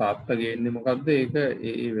 තාත්තා ගේන්නේ මොකද්ද? ඒක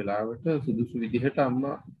ඒ වෙලාවට සුදුසු විදිහට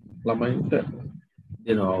අම්මා ළමයින්ට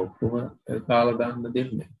දෙනවා. ඔක්කොම කාලා දාන්න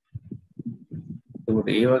දෙන්නේ. ඒකට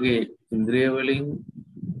ඒ වගේ ඉන්ද්‍රිය වලින්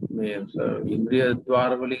මේ ඉන්ද්‍රිය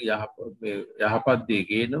ద్వාර වලින් යහපත් දේ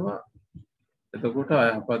ගේනවා. එතකොට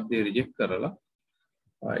අයහපත් දේ රිජෙක්ට් කරලා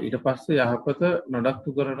ඊට පස්සේ යහපත නඩත්තු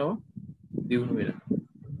කරනවා දියුණු වෙනවා.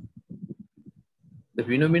 The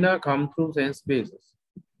phenomena come through sense bases.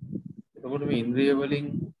 එතකොට මේ ඉන්ද්‍රිය වලින්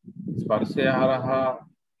ස්පර්ශය හරහා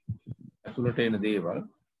ඇතුළට එන දේවල්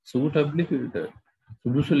suitably filtered.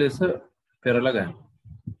 සුදුසු ලෙස පෙරලා ගන්න.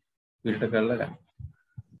 ෆිල්ටර් කරලා ගන්න.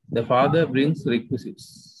 The father brings requisites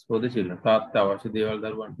for the children. තාත්තා අවශ්‍ය දේවල්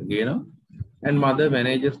දරුවන්ට ගේනවා. And mother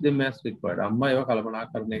manages them as required. අම්මා ඒවා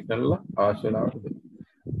කළමනාකරණය කරලා අවශ්‍ය වෙලාවට දෙනවා.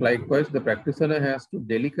 Likewise, the practitioner has to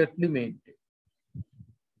delicately maintain.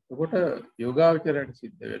 එතකොට යෝගාවචරයට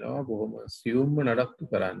සිද්ධ වෙනවා බොහොම සියුම්ව නඩත්තු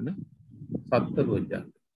කරන්න සත්බොජ්ජංග.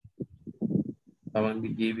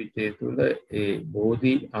 තමන්ගේ ජීවිතය තුළ ඒ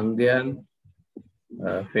බෝධි අංගයන්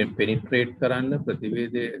penetrate කරන්න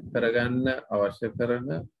ප්‍රතිවේදය කරගන්න අවශ්‍ය කරන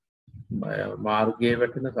මාර්ගයේ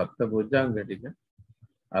වැටෙන සත්බොජ්ජංග ටික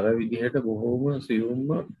අර විදිහට බොහොම සියුම්ව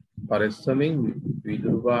පරිස්සමින්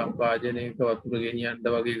විදුරු වාදනයක වතුර ගෙනියන්න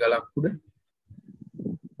වගේ ගලක් උඩ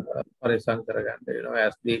පරිස්සම් කරගන්න වෙනවා.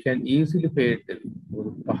 as they can easily fade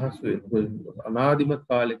පහසුවෙන් අනාදිමත්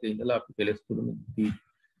කාලෙක ඉඳලා අපි කෙලස් තුරුම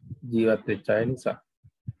ජීවත් වෙච්ච අය නිසා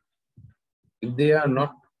if they are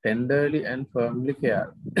not tenderly and firmly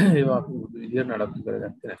cared ඒවා අපි විදිහට නඩත්තු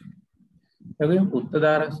කරගත්තේ නැහැ. ඒකෙන්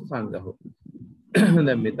උත්තදාරස්ස සංගහෝ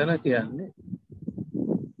දැන් මෙතන කියන්නේ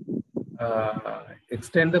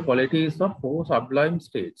extend the qualities of four sublime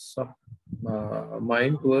states of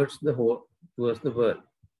mind towards the world.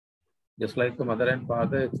 Just like the mother and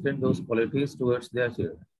father extend those qualities towards their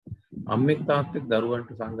children. අම්මෙක් තාත්තෙක්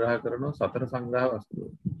දරුවන්ට සංග්‍රහ කරනවා සතර සංග්‍රහ වස්තු.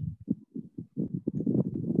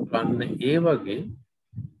 අන්න ඒ වගේ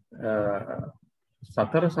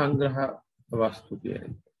සතර සංග්‍රහ වස්තු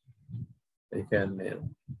කියන්නේ. ඒ කියන්නේ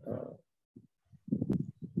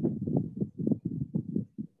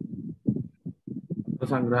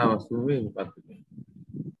සංග්‍රහ වස්තු මොකක්ද?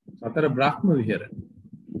 සතර බ්‍රහ්ම විහරණ.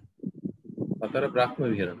 සතර බ්‍රහ්ම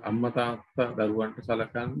විහරණ. අම්මා තාත්තා දරුවන්ට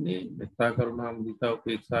සලකන්නේ මෙත්තා කරුණා මුදිතා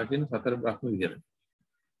උපේක්ෂා කියන සතර බ්‍රහ්ම විහරණ.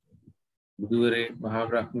 බුදුරේ මහා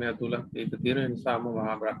බ්‍රහ්මයා තුල ඒක තියෙන නිසාම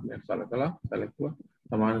මහා බ්‍රහ්මයා සලකුවා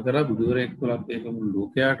සමාන කරලා බුදුරේ තුලත් ඒක මුළු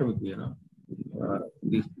ලෝකයටම තියෙනවා.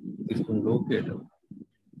 33 ලෝකයටම.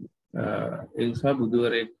 ඒ නිසා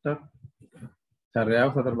බුදුරේට චර්යාව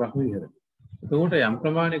සතර බ්‍රහ්ම විහරණ. එතකොට යම්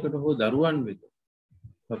ප්‍රමාණයකට හෝ දරුවන් වෙත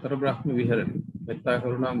සතර බ්‍රහ්ම විහරණ මෙත්තා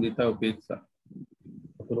කරුණා මුදිතා උපේක්ෂා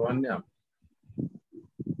පුරවන්නේ.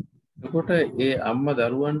 එතකොට ඒ අම්මා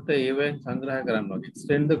දරුවන්ට ඒවෙන් සංග්‍රහ කරනවා.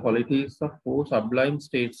 extend the qualities of four sublime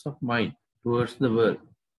states of mind towards the world.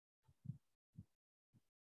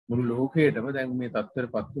 මුළු ලෝකයටම දැන් මේ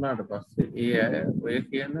තත්ත්වයට පත් වුණාට පස්සේ ඒ අය ඔය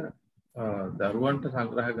කියන දරුවන්ට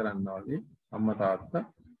සංග්‍රහ කරනවා වගේ අම්මා තාත්තා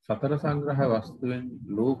සතර සංග්‍රහ වස්තුවෙන්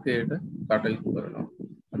ලෝකයට කටයුතු කරනවා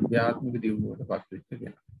අධ්‍යාත්මික දියුණුවට පත් වෙච්ච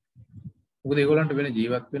කෙනා. මොකද ඒගොල්ලන්ට වෙන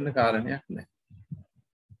ජීවත් වෙන්න කාරණයක් නැහැ.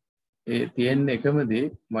 ඒ තියෙන එකම දේ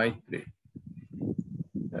මෛත්‍රිය.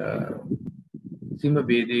 සීම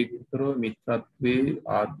වේදේකතර මිත්‍රත්වයේ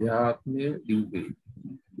ආධ්‍යාත්මීය දියුණුවේ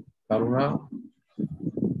කරුණා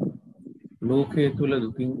ලෝකයේ තුල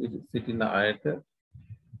දුකින් සිටින අයට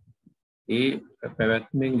ඒ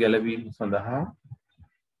පැවැත්මෙන් ගැලවීම සඳහා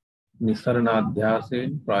නිස්සරණ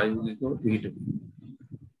අධ්‍යාසයෙන් ප්‍රායෝගිකව පිළිපදිනවා.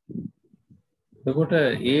 එතකොට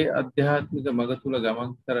ඒ අධ්‍යාත්මික මඟ තුල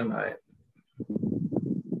ගමන් කරන අය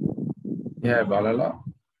එයා බලලා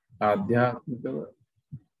ආධ්‍යාත්මිකව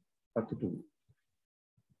සතුටු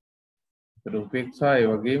උපේක්ෂා ඒ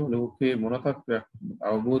වගේම ලෝකයේ මොන තත්ත්වයක්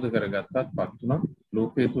අවබෝධ කරගත්තත් පත් වුණා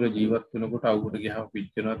ලෝකයේ තුල ජීවත් වෙනකොට අවුවට ගියාම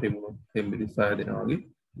පිච්චෙනවා තෙමුණු තෙම්බිරිස්සාය දෙනවා වගේ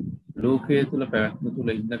ලෝකයේ තුල පැවැත්ම තුල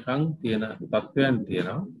ඉන්නකම් තියෙන තත්ත්වයන්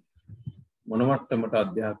තියෙනවා මොන මට්ටමට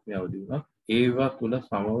අධ්‍යාත්මය අවදි වුණා ඒවා තුල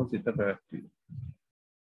සමව සිත පැවැත්වීම.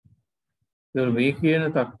 මේ කියන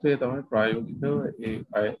තත්ත්වය තමයි ප්‍රායෝගිකව ඒ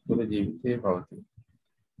අය තුල ජීවිතයේ පවතින.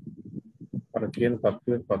 අර කියන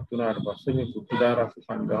තත්ත්වයට පත් වුණාට පස්සේ මේ සුද්ධාරස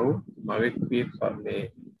සංගාව මවෙක්පිය මේ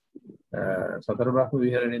සතර බ්‍රහ්ම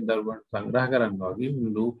විහරණයෙන් දරුවන්ට සංග්‍රහ කරනවා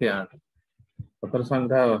වගේ ලෝකයාට සතර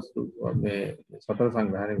සංග්‍රහ වස්තු මේ සතර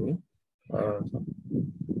සංග්‍රහණය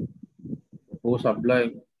ඕ සබ්ලයි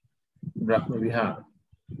බ්‍රහ්ම විහාර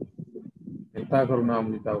එතා කරුණා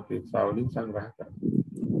මුදිතා උපේක්ෂා වලින් සංග්‍රහ කරනවා.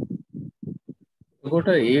 එතකොට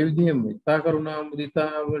ඒ විදිහේ මෙත්තා කරුණා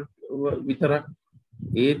මුදිතාව විතරක්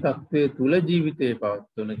ඒ තත්ත්වයේ තුල ජීවිතේ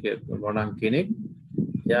පවත්වන කෙනෙක්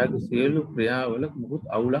එයාගේ සියලු ක්‍රියාවල මොකුත්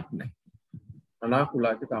අවුලක් නැහැ.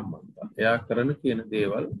 අනාකූලක කම්මන්තා. එයා කරන කියන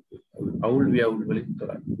දේවල් අවුල් වියවුල් වලින්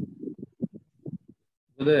තොරයි.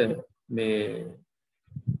 මොකද මේ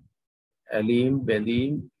ඇලීම්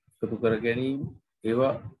බැඳීම් එකතු කර ගැනීම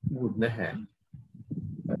ඒවා මුත් නැහැ.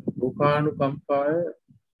 ලෝකානුකම්පාය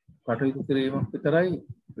කටයුතු කිරීමක් විතරයි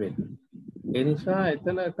වෙන්නේ. ඒ නිසා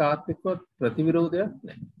එතන කාත් එක්කවත් ප්‍රතිවිරෝධයක්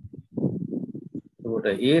නැහැ.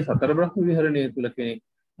 ඒකට ඒ සතර බ්‍රහ්ම විහරණය තුල කෙනෙක්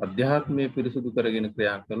අධ්‍යාත්මය පිරිසුදු කරගෙන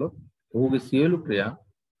ක්‍රියා කළොත් ඔහුගේ සියලු ක්‍රියා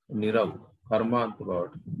නිරව කර්මාන්ත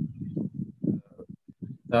බවට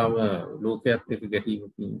තම ලෝකයක් එක්ක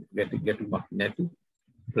ගැටීමක් නැති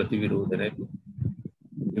ප්‍රතිවිරෝධ නැති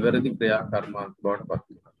නිවැරදි ක්‍රියා කර්මාන්ත බවට පත්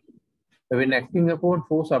වෙනවා. When acting upon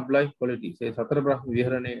four sublime qualities ඒ සතර බ්‍රහ්ම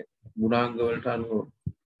විහරණයේ ගුණාංග වලට අනුව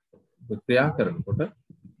ක්‍රියා කරනකොට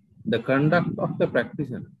the conduct of the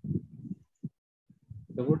practitioner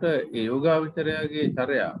එතකොට ඒ යෝගාවචරයාගේ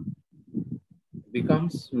චර්යා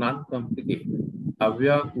becomes non complicated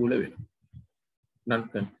අව්‍යාකූල වෙනවා non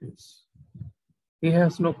confused he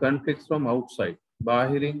has no conflicts from outside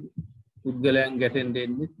බාහිරින් පුද්ගලයන් ගැටෙන්න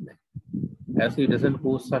දෙන්නේ නැහැ as he doesn't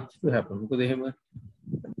cause such to happen මොකද එහෙම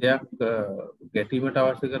දෙයක් ගැටීමට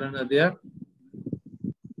අවශ්‍ය කරන දෙයක්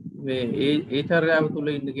මේ ඒ චර්යාව තුළ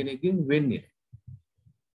ඉන්න කෙනෙක්ගෙන් වෙන්නේ.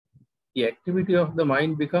 The activity of the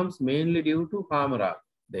mind becomes mainly due to කාමරාග.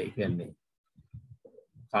 ඒ කියන්නේ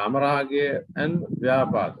කාමරාගය and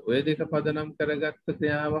ව්‍යාපාද. ඔය දෙක පදනම් කරගත්ත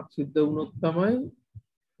ක්‍රියාවක් සිද්ධ වුණොත් තමයි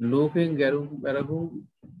ලෝකෙන් ගැරුම් බැරගුම්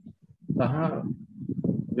සහ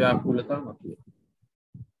ව්‍යාකූලතා මතුවේ.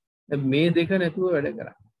 මේ දෙක නැතුව වැඩ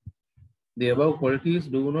කරන්නේ. The above qualities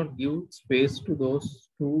do not give space to those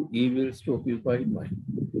two evils to occupy mind.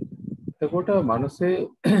 එතකොට මනසේ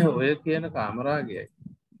ඔය කියන කාමරාගයයි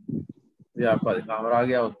ව්‍යාපාදේ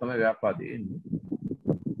කාමරාගයවත් තමයි ව්‍යාපාදේ එන්නේ.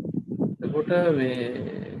 එතකොට මේ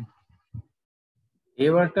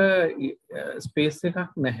ඒවට ස්පේස්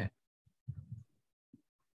එකක් නැහැ.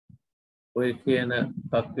 ඔය කියන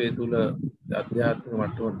තත්වයේ තුල අධ්‍යාත්මික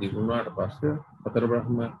මට්ටම දිනුනාට පස්සේ සතර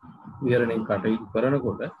බ්‍රහ්ම විහරණයෙන් කටයුතු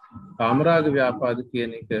කරනකොට කාමරාග ව්‍යාපාද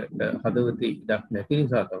කියන එක හදවතේ ඉඩක් නැති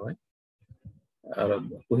නිසා තමයි අර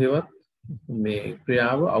කොහෙවත් මේ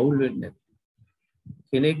ක්‍රියාව අවුල් වෙන්නේ නැති.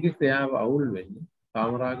 කෙනෙක්ගේ ක්‍රියාව අවුල් වෙන්නේ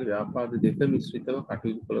කාමරාග ව්‍යාපාද දෙක මිශ්‍රිතව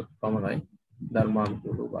කටයුතු කළොත් පමණයි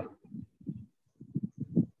ධර්මානුකූලව බලන්නේ.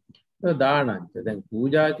 දානංච දැන්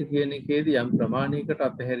පූජාච කියන එකේදී යම් ප්‍රමාණයකට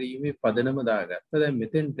අතහැරීමේ පදනම දාගත්තා. දැන්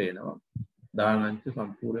මෙතෙන්ට එනවා දානංච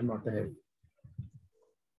සම්පූර්ණයෙන්ම අතහැරීම.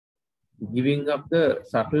 Giving up the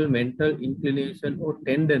subtle mental inclination or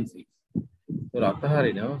tendencies. ඒතර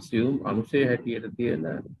අතහරිනවා සියුම් අනුශය හැටියට තියෙන.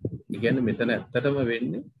 ඒ කියන්නේ මෙතන ඇත්තටම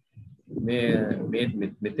වෙන්නේ මේ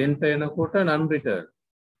මෙතෙන්ට එනකොට non return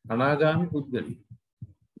අනාගාමී පුද්ගලී.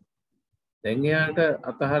 දැන් එයාට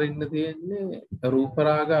අතහරින්න තියෙන්නේ රූප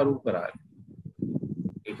රාග අරූප රාග.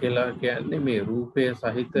 ඒක කියලා කියන්නේ මේ රූපයේ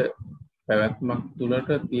සහිත පැවැත්මක් තුළට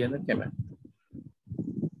තියෙන කැමැත්ත.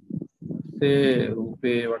 ඒ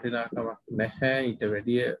රූපේ වටිනාකමක් නැහැ ඊට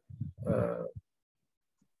වැඩිය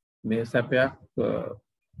මේ සැපයක්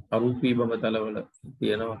අරූපී බඹතලවල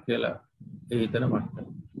තියෙනවා කියලා ඒ හිතන මට්ටම.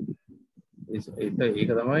 ඒක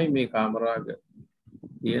තමයි මේ කාමරාග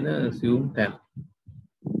තියෙන සියුම් තැන.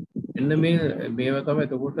 එන්න මේවා තමයි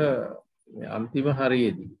එතකොට අන්තිම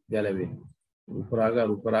හරියේදී ගැලවෙන්නේ.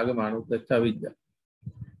 රූපරාග මානෝත්ච්ඡ අවිද්‍යාව.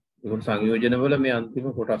 ඒකට සංයෝජනවල මේ අන්තිම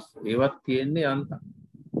කොටස් ඒවත් තියෙන්නේ අන්ත.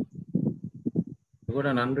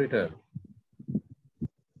 ඒකට non return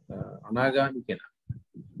අනාගාමී කෙනා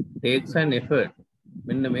takes an effort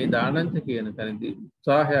මෙන්න මේ දානංච කියන තැනදී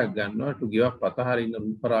උත්සාහයක් ගන්නවා to give up අතහරින්න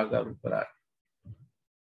රූපරාග.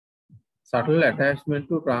 Subtle attachment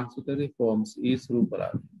to transitory forms is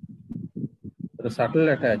රූපරාග. The subtle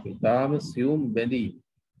attachment තාම සියුම් බැඳීම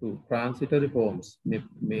to transitory forms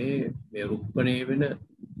මේ රූපණේ වෙන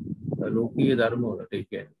ලෝකීය ධර්ම වලට ඒ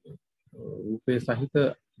කියන්නේ රූපේ සහිත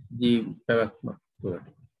ජීව පැවැත්ම වලට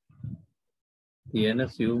තියෙන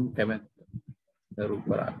සියුම් කැමැත්ත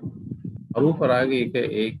රූපරාග. අරූපරාගය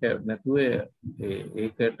ඒක නැතුව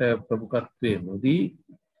ඒකට ප්‍රමුඛත්වයේ නොදී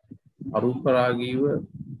අරූපරාගීව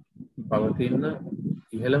පවතින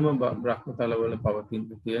ඉහළම බ්‍රහ්මතලවල පවතින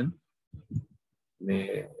තියෙන මේ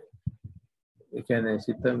ඒ කියන්නේ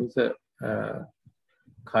සිත මිස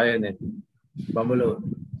කය නැති බඹලෝ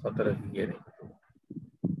සතර කියන්නේ.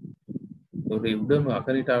 ඒ උඩම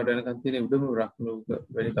අකනිටාවට යනකම් තියෙන උඩම බ්‍රහ්ම ලෝක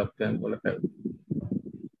වැඩි තත්ත්වයන් වල පැවති.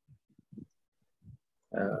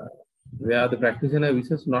 Where the practitioner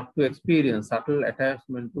wishes not to experience subtle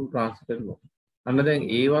attachment to transitory form. අන්න දැන්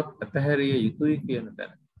ඒවත් අතහැරිය යුතුයි කියන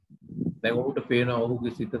තැන. දැන් ඔහුට පේනවා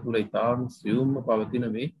ඔහුගේ සිත තුළ ඊටාම් සියුම්ම පවතින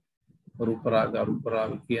මේ රූපරාග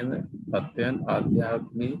අරූපරාග කියන තත්ත්වයන්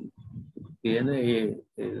ආධ්‍යාත්මී තියෙන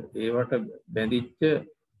ඒවට බැඳිච්ච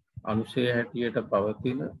අනුශය හැටියට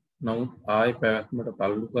පවතින නමුත් ආය පැවැත්මට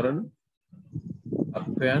තල්ලු කරන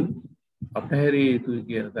තත්ත්වයන් අතහැරිය යුතුයි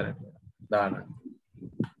කියන තැනට දානයි.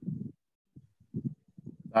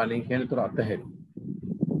 දානෙ කියන්නේ උතර අතහැරි.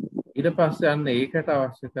 ඊට පස්සේ අන්න ඒකට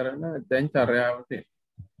අවශ්‍ය කරන දැන් චර්යාවට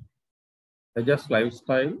adjust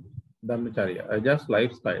lifestyle ධම්මචර්ය adjust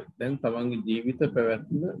lifestyle දැන් තමන්ගේ ජීවිත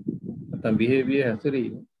පැවැත්ම නැත්නම් behavior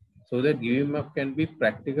හැසිරීම so that giving up can be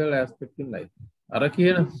practical aspect in life. අර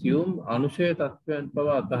කියන assume අනුශය තත්වයන්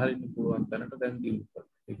පවා අතහරින්න පුළුවන් තැනට දැන් දියුණු කරනවා.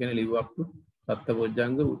 ඒ කියන්නේ live up to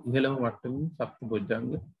සත්බොජ්ජංග ඉහළම මට්ටමින් සත්බොජ්ජංග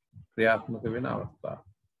ක්‍රියාත්මක වෙන අවස්ථාව.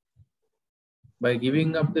 By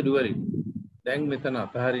giving up the duality දැන් මෙතන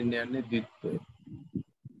අතහරින්න යන්නේ ද්විත්වය.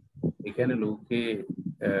 ඒ කියන්නේ ලෝකේ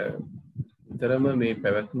විතරම මේ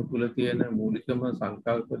පැවැත්ම තුළ තියෙන මූලිකම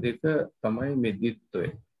සංකල්ප දෙක තමයි මේ ද්විත්වය.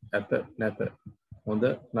 ඇත නැත හොඳ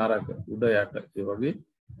නරක උඩ යට ඒ වගේ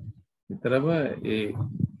විතරම ඒ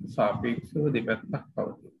සාපේක්ෂව දෙපැත්තක්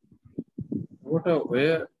පවතින. ඒකට ඔය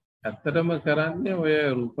ඇත්තටම කරන්නේ ඔය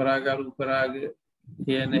රූපරාග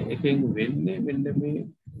කියන එකෙන් වෙන්නේ මෙන්න මේ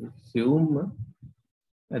සියුම්ම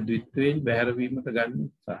ද්විත්වයෙන් බැහැරවීමට ගන්න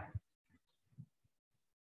උත්සාහය.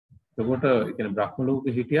 එතකොට ඒ කියන්නේ බ්‍රහ්ම ලෝකෙ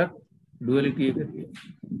හිටියත් ඩුවැලිටි එක තියෙනවා.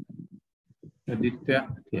 ද්විත්වය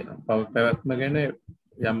තියෙනවා. පැවැත්ම ගැන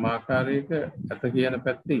යම් ආකාරයක ඇත කියන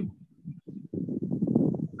පැත්තේ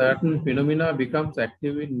certain phenomena becomes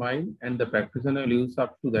active in mind and the practitioner lives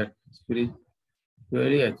up to that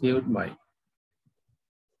spiritually achieved mind.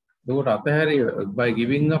 එතකොට අතහැරිය by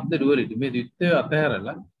giving up the duality මේ ද්විත්වය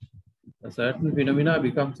අතහැරලා a certain phenomena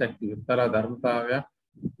becomes active. තර ධර්මතාවයක්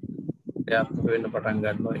ක්‍රියාත්මක වෙන්න පටන්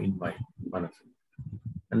ගන්නවා in mind මනස.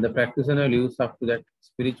 And the practitioner lives up to that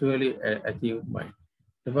spiritually achieved mind.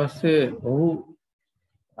 ඊට පස්සේ ඔහු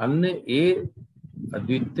අන්න ඒ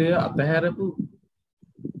ද්විත්වය අතහැරපු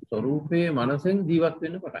ස්වરૂපයේ මනසෙන් ජීවත්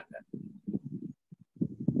වෙන්න පටන් ගන්නවා.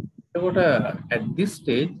 එතකොට at this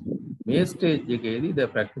stage මේ stage එකේදී the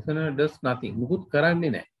practitioner does nothing. මුකුත්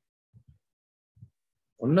කරන්නේ නැහැ.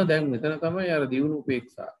 ඔන්න දැන් මෙතන තමයි අර දියුණු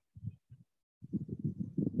උපේක්ෂා.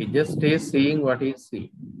 He just stays seeing what he is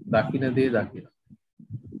seeing. දකින්න දේ දකින්න.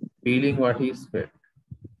 Feeling what he is felt.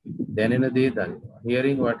 දැනෙන දේ දකින්න.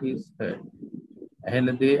 Hearing what he is heard.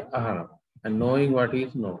 ඇහෙන දේ අහනවා. And knowing what he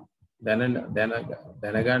is known.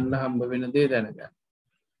 දැනගන්න හම්බ වෙන දේ දැනගන්න.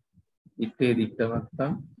 ඉත්තේ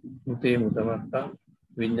දිත්තමත්තම්, මුතේ මුතමත්තම්,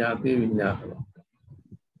 විඤ්ඤාතේ විඤ්ඤාතමත්තම්.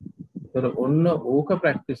 ඒතර ඔන්න ඕක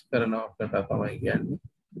ප්‍රැක්ටිස් කරනවට තමයි කියන්නේ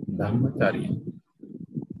ධම්මචර්ය.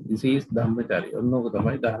 This is ධම්මචර්ය. ඔන්න ඕක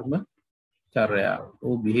තමයි ධර්මචර්යාව.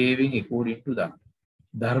 Oh behaving according to that.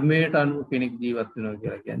 ධර්මයට අනුව කෙනෙක් ජීවත් වෙනවා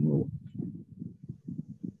කියලා කියන්නේ ඕක.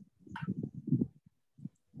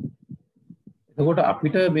 එතකොට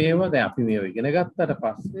අපිට මේවා දැන් අපි මේවා ඉගෙන ගත්තට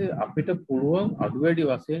පස්සේ අපිට පුළුවන් අඩු වැඩි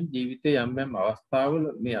වශයෙන් ජීවිතයේ යම් යම් අවස්ථාවල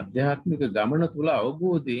මේ අධ්‍යාත්මික ගමන තුල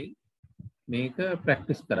අවබෝධයෙන් මේක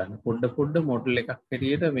ප්‍රැක්ටිස් කරන්න. පොඩ මොඩල් එකක්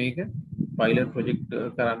හැටියට මේක පයිලට් ප්‍රොජෙක්ට්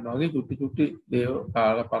කරන්න වගේ චුටි දේව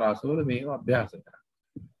කාල පරාසවල මේක අභ්‍යාස කරන්න.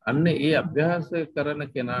 අන්න ඒ අභ්‍යාස කරන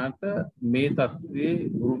කෙනාට මේ தત્ත්වයේ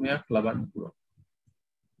උරුමයක් ලබන්න පුළුවන්.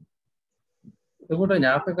 එතකොට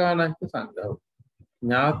ඥාතකානංච සංග්‍රහ.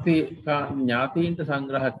 ඥාතීන්ට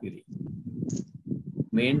සංග්‍රහ කිරීම.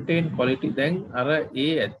 මේන්ටේන් ක්වොලිටි දැන් අර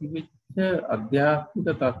ඒ ඇතිවෙච්ච අධ්‍යාත්මික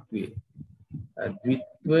தત્ත්වයේ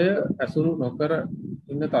ද්විත්වය අසුරු නොකර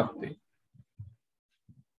ඉන්න தત્ත්වය.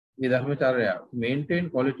 මේ ධර්මචර්යාව maintain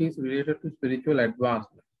qualities related to spiritual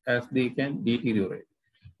advancement as they can deteriorate.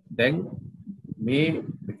 දැන් මේ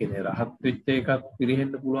කියන්නේ රහත් වෙච්ච එකක්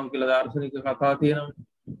පිරෙහෙන්න පුළුවන් කියලා දාර්ශනික කතා තියෙනවා.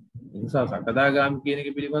 ඒ නිසා සකදාගාමි කියන එක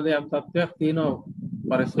පිළිබඳ යම් තත්ත්වයක් තියෙනවා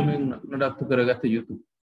පරිස්සමෙන් නඩත්තු කරගත යුතු.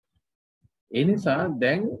 ඒ නිසා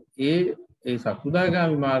දැන් ඒ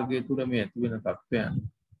සකදාගාමි මාර්ගය තුල මේ ඇති වෙන තත්ත්වයන්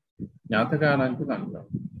ඥාතකානංච සංග්‍රහ.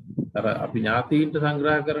 අර අපි ඥාතීන්ට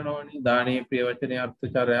සංග්‍රහ කරනවනේ දානීය ප්‍රිය වචනේ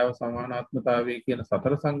අර්ථචර්යාව සමානාත්මතාවය කියන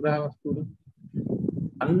සතර සංග්‍රහ වස්තුව.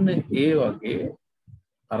 අන්න ඒ වගේ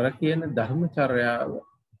අර කියන ධර්මචර්යාව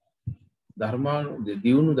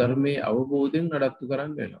දියුණු ධර්මයේ අවබෝධයෙන් නඩත්තු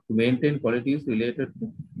කරන්න වෙනවා. To maintain qualities related to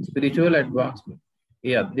spiritual advancement.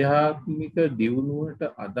 ඒ අධ්‍යාත්මික දියුණුවට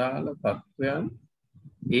අදාළ තත්වයන්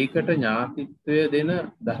ඒකට ඥාතිත්වය දෙන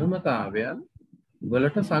ධර්මතාවයන්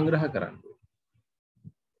වලට සංග්‍රහ කරන්න.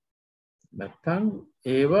 නැත්තම්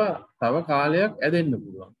ඒවා තව කාලයක් ඇදෙන්න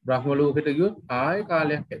පුළුවන්. බ්‍රහ්ම ලෝකෙට ගියොත් ආයෙ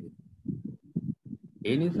කාලයක් ඇදෙන්න.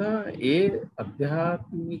 ඒ නිසා ඒ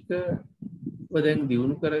අධ්‍යාත්මිකව දැන්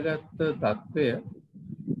දියුණු කරගත්ත తত্ত্বය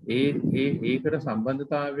ඒකට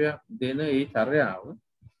සම්බන්ධතාවයක් දෙන ඒ චර්යාව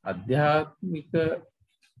අධ්‍යාත්මිකව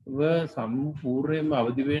සම්පූර්ණයෙන්ම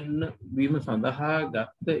අවදි වීම සඳහා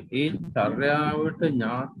ගත්ත ඒ චර්යාවට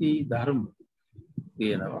ඥාති ධර්ම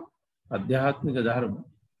තියෙනවා. අධ්‍යාත්මික ධර්ම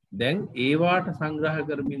දැන් ඒවාට සංග්‍රහ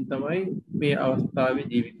කරමින් තමයි මේ අවස්ථාවේ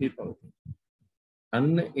ජීවිතේ පවතින්නේ.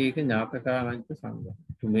 අන්න ඒක ඥාතකානංච සංග්‍රහ.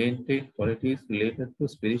 To maintain qualities related to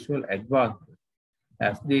spiritual advancement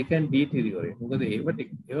as they can deteriorate. මොකද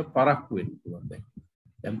ඒව පරක්කු වෙන්න පුළුවන් දැන්.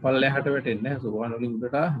 දැන් පල්ලෙහාට වැටෙන්නේ නැහැ සෝවාන් වලින්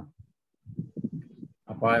උඩට ආහම.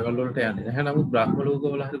 අපායවල වලට යන්නේ නැහැ. නමුත් බ්‍රහ්ම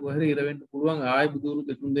ලෝකවල හරි කොහරි ඉර වෙන්න පුළුවන් ආයෙ බුදුරු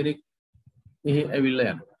දෙතුන් දෙනෙක් මෙහි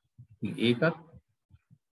ඇවිල්ලා යනවා. ඒකත්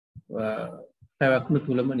පැවැත්ම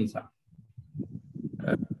තුලම නිසා.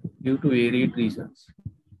 Due to varied reasons.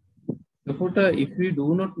 එතකොට if we do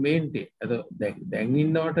not maintain දැන්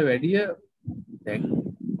ඉන්නවට වැඩිය දැන්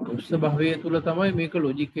මනුෂ්‍ය භවයේ තුල තමයි මේක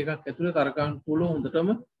ලොජික් එකක් ඇතුලේ තර්කානුකූලව හොඳටම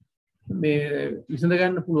මේ විසඳ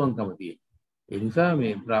ගන්න පුළුවන්කම තියෙන්නේ. ඒ නිසා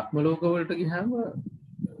මේ බ්‍රහ්ම ලෝක වලට ගියාම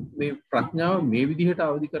මේ ප්‍රඥාව මේ විදිහට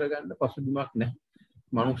අවදි කරගන්න පසුබිමක් නැහැ.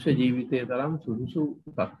 මනුෂ්‍ය ජීවිතයේ තරම් සුදුසු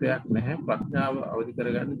තත්ත්වයක් නැහැ. ප්‍රඥාව අවදි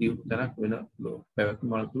කරගන්න දියුණු තැනක් වෙන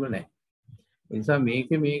පැවැත්ම තුල නැහැ. ඒ නිසා මේක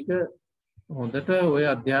හොඳට ওই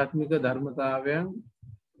ආධ්‍යාත්මික ධර්මතාවයන්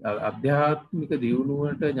ආධ්‍යාත්මික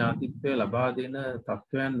දියුණුවට ඥාතිත්වය ලබා දෙන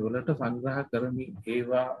තත්වයන් වලට සංග්‍රහ කරමින්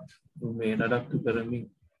ඒවා මේ නඩත්තු කරමින්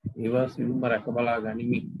ඒවා සිවුම රැක බලා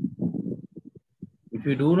ගනිමින් if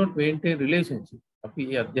you do not maintain relationship අපි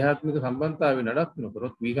මේ ආධ්‍යාත්මික සම්බන්ධතාවය නඩත්තු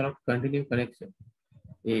නොකරොත් we cannot continue connection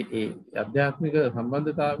ඒ ආධ්‍යාත්මික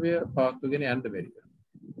සම්බන්ධතාවය පවත්වාගෙන යන්න බැරි වෙනවා.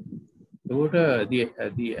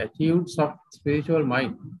 ඒකට the achieved soft spiritual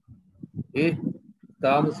mind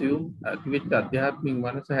තාම සියුම් ඇතිවෙච්ච අධ්‍යාත්මික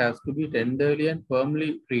මනස has to be tenderly and firmly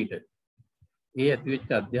treated. ඒ ඇතිවෙච්ච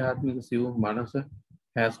අධ්‍යාත්මික සියුම් මනස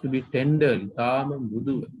has to be tenderly තාම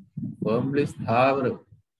මෘදුව firmly ස්ථාවරව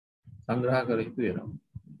සංග්‍රහ කර යුතු වෙනවා.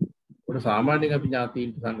 උඩ සාමාන්‍යයෙන් අපි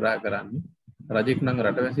ඥාතීන්ට සංග්‍රහ කරන්නේ රජෙක් නම්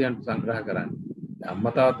රටවැසියන්ට සංග්‍රහ කරන්නේ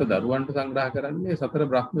අම්මා තාත්තා දරුවන්ට සංග්‍රහ කරන්නේ සතර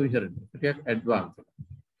බ්‍රහ්ම විහරණය. ටිකක් ඇඩ්වාන්ස්.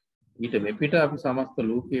 ඊට මෙපිට අපි සමස්ත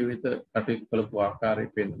ලෝකයේ වෙත කටයුතු කළපු ආකාරය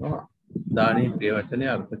පෙන්වනවා. දානීය ප්‍රිය වචනේ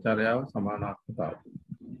අර්ථචර්යාව සමානාත්මතාවය.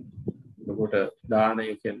 එතකොට දානය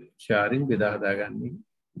කියන්නේ sharing බෙදා හදාගන්නේ.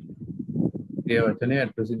 ප්‍රිය වචනේ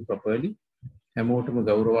addressing properly හැමෝටම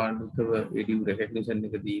ගෞරවාන්විතව due recognition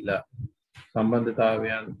එක දීලා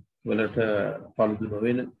සම්බන්ධතාවයන් වලට පළුදු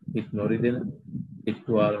නොවන, හිත නොරිදෙන,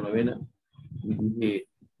 හිතවාල නොවන විදිහේ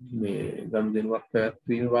මේ ගනුදෙනුවක්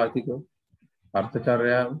පැවැත්වීම වාසිකව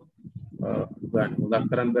අර්ථචර්යාව උදා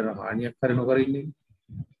කරන් බර හානියක් කර නොකර ඉන්නේ.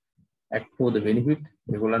 act for the benefit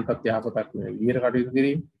ඒගොල්ලන්ටත් යහපතක් වෙන විදිහට කටයුතු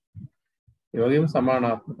කිරීම. ඒ වගේම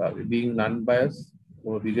සමානාත්මතාවය being non biased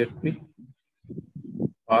or bigotry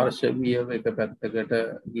පාර්ශවීයව එක පැත්තකට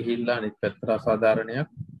ගිහිල්ලා අනිත් පැත්තට අසාධාරණයක්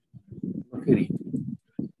කිරීම.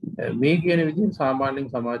 මේ කියන විදිහට සාමාන්‍යයෙන්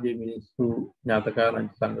සමාජයේ මිනිස්සු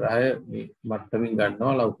ඥාතකාරංච සංග්‍රහය මේ මට්ටමින්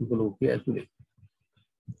ගන්නවා ලෞකික ලෝකයේ ඇතුලේ.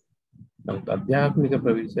 නමුත් අධ්‍යාත්මික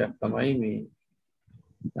ප්‍රවේශයක් තමයි මේ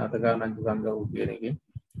ඥාතකාරංච සංග්‍රහය කියන එකේ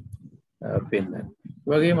පෙන්නන්නේ.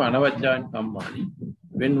 ඒ වගේම අනවජ්ජාන කම්මානි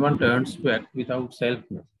when one turns to act without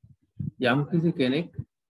selfness. යම් කිසි කෙනෙක්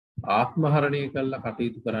ආත්මහරණය කළා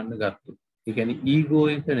කටයුතු කරන්න ගත්තොත්. ඒ කියන්නේ ඊගෝ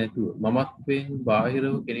එක නැතුව මමත්වයෙන්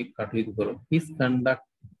බාහිරව කෙනෙක් කටයුතු කරොත් his conduct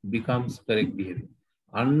becomes correct behavior.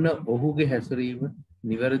 අන්න ඔහුගේ හැසිරීම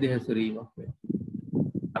නිවැරදි හැසිරීමක් වෙනවා.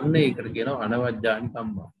 අන්න ඒකට කියනවා අනවජ්ජානි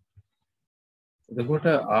කම්මා. එතකොට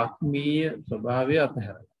ආත්මීය ස්වභාවය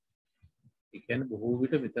අතහැරලා. ඒ කියන්නේ බොහෝ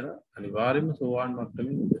විට මෙතන අනිවාර්යයෙන්ම සෝවාන්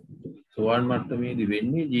මට්ටමේ සෝවාන් මට්ටමේදී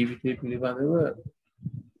වෙන්නේ ජීවිතය පිළිබඳව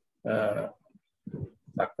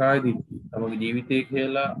සක්කාය දිට්ඨිය. තමගේ ජීවිතය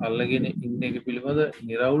කියලා අල්ලගෙන ඉන්න එක පිළිබඳ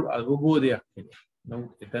නිර්වෘල් අවබෝධයක් එනවා.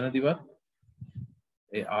 නමුත් එතනදිවත්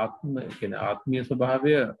ඒ ආත්ම කියන ආත්මීය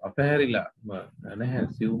ස්වභාවය අතහැරිලා නැහැ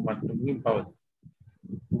සිව් මට්ටමකින් පවතී.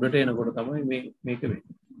 උඩට එනකොට තමයි මේක වෙන්නේ.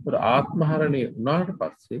 ඒත් ආත්මහරණය වුණාට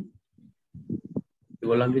පස්සේ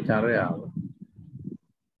ඒගොල්ලන්ගේ චර්යාව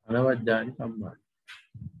අනවජ්ජානි සම්මාන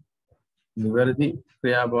නිවැරදි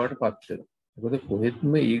ක්‍රියා බවට පත් වෙනවා. මොකද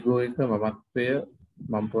කොහෙත්ම ඊගෝ එක මමත්වය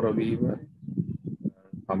මම පොරවීම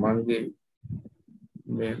තමන්ගේ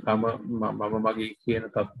මේ මම මගේ කියන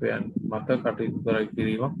තත්වයන් මත කටයුතු කර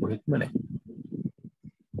කිරීමක් කොහෙත්ම නැහැ.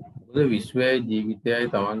 මොකද විශ්වයේ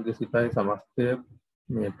ජීවිතයයි තමන්ගේ සිතයි සමස්තය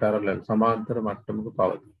මේ පැරලල් සමාන්තර මට්ටමක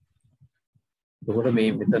පවතී. එතකොට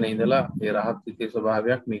මේ මෙතන ඉඳලා ඒ රහත් සිතේ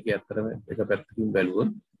ස්වභාවයක් මේක ඇත්තටම එක පැත්තකින්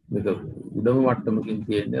බැලුවොත් මේක උඩම මට්ටමකින්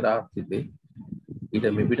තියෙන රහත් සිතේ ඊට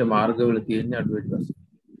මෙපිට මාර්ගවල තියෙන අඩු වැඩි වශයෙන්.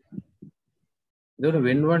 එතකොට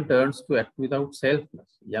when one turns to act without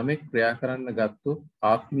selfness යමෙක් ක්‍රියා කරන්න ගත්තොත්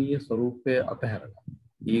ආත්මීය ස්වરૂපය අතහැරලා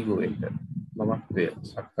ඊගෝ එක මමත්වය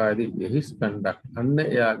සක්කාය දිට්ඨිය his conduct අන්න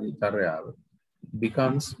එයාගේ චර්යාව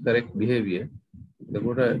becomes correct behavior.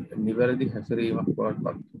 එතකොට නිවැරදි හැසිරීමක් බවට පත්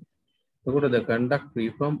වෙනවා. එතකොට the conduct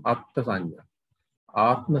free from අත්ථ සංඥා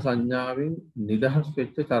ආත්ම සංඥාවෙන් නිදහස්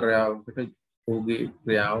වෙච්ච චර්යාවකට ඔහුගේ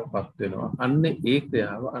ක්‍රියාව පත් වෙනවා. අන්න ඒ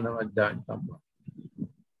ක්‍රියාව අනවජ්ජානි කම්මා.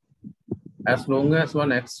 As long as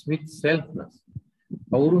one acts with selfness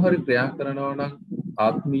කවුරු හරි ක්‍රියා කරනවා නම්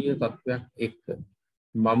ආත්මීය තත්වයක් එක්ක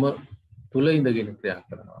මම තුල ඉඳගෙන ක්‍රියා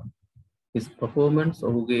කරනවා. his performance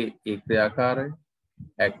ඔහුගේ ඒ ක්‍රියාකාරය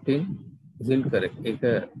acting isn't correct. ඒක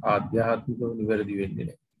ආධ්‍යාත්මිකව නිවැරදි වෙන්නේ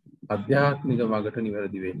නැහැ. ආධ්‍යාත්මික මගට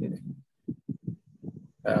නිවැරදි වෙන්නේ නැහැ.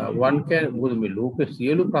 one can මොකද මේ ලෝකේ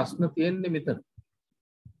සියලු ප්‍රශ්න තියෙන්නේ මෙතන.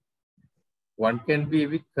 one can be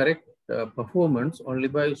with correct performance only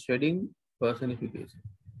by shedding personification.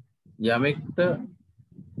 යමෙක්ට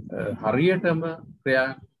හරියටම ක්‍රියා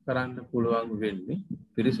කරන්න පුළුවන් වෙන්නේ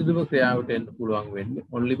පිරිසිදුම ක්‍රියාවට එන්න පුළුවන් වෙන්නේ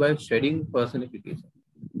only by shedding personification.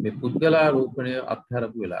 මේ පුද්ගලාරෝපණය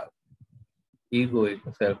අත්හැරපු වෙලාව. ego එක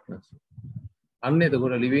selfness. අන්න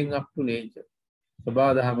එතකොට living up to nature.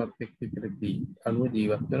 සබාධමත් එක්කදී අනුව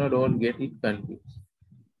ජීවත් වෙනවා. don't get it confused.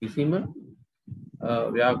 කිසිම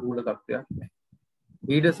ව්‍යාකූල තත්ත්වයක් නැහැ.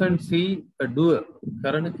 he doesn't see a doer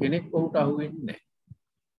කරන කෙනෙක් ඔහුට අහු වෙන්නේ නැහැ.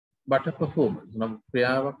 but a performance නම්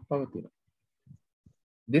ක්‍රියාවක් පවතිනවා.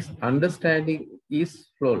 this understanding is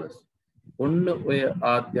flawless. ඔන්න ඔය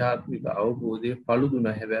ආධ්‍යාත්මික අවබෝධයේ පළුදු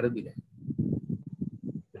නැහැ, වැරදි නැහැ.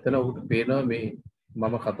 එතන ඔහුට පේනවා මේ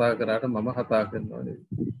මම කතා කරාට මම කතා කරනවා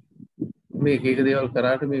නෙවෙයි. මේ එක එක දේවල්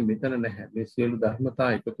කරාට මේ මෙතන නැහැ. මේ සියලු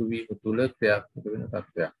ධර්මතා එකතු වීම තුල ක්‍රියාත්මක වෙන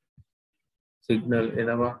තත්ත්වයක්. සිග්නල්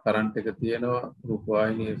එනවා, කරන්ට් එක තියෙනවා, රූප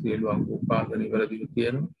වාහිනියේ සියලු අංග උපාදාන ඉවරදිව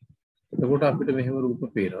තියෙනවා. එතකොට අපිට මෙහෙම රූප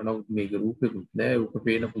පේනවා. නමුත් මේක රූපෙකුත් නෑ, රූප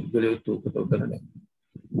පේන පුද්ගලයෙකුත් උකට උතන නෑ.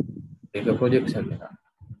 ඒක ප්‍රොජෙක්ෂන් එකක්.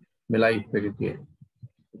 මේ ලයිෆ් එකේ තියෙන.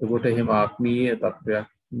 එතකොට එහෙම ආත්මීය තත්ත්වයක්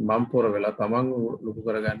මම පොර වෙලා තමන් ලොකු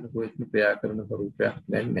කරගන්න කොහෙත්ම ක්‍රියා කරන ස්වරූපයක්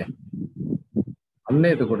නැහැ. අන්න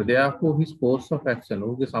එතකොට therefore his course of action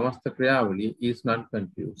ඔහුගේ සමස්ත ක්‍රියාවලිය is non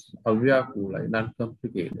confused. අව්‍යාකූලයි, non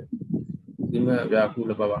complicated. ඉතින්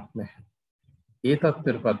ව්‍යාකූල බවක් නැහැ. ඒ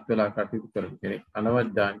තත්ත්වයටපත් වෙලා කටයුතු කරන කෙනෙක්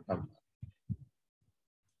අනවජ්ජානි කම්මා.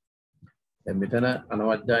 දැන් මෙතන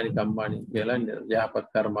අනවජ්ජානි කම්මානි කියලා යහපත්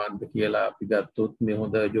කර්මාන්ත කියලා අපි ගත්තොත් මේ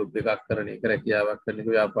හොඳ ජොබ් එකක් කරන එක, රැකියාවක් කරන එක,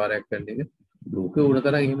 ව්‍යාපාරයක් කරන එක ලෝකේ උඩ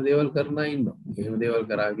තරම් එහෙම දේවල් කරන අය ඉන්නවා. එහෙම දේවල්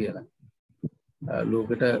කරා කියලා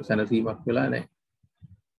ලෝකෙට සැනසීමක් වෙලා නැහැ.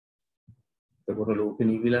 ඒකට ලෝකෙ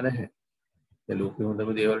නිවිලා නැහැ. ඒ ලෝකෙ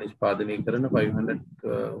හොඳම දේවල් නිෂ්පාදනය කරන 500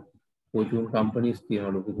 fortune companies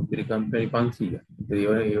තියෙනවා. ලෝකෙ සුපිරි කම්පැනි 500ක්.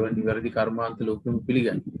 ඒව නිවැරදි කර්මාන්ත ලෝකෙම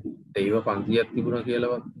පිළිගන්නේ. ඒව 500ක් තිබුණා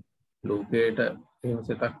කියලාවත් ලෝකයට එහෙම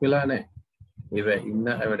සෙටක් වෙලා නැහැ. ඒව ඉන්න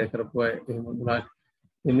වැඩ කරපු අය එහෙම වුණා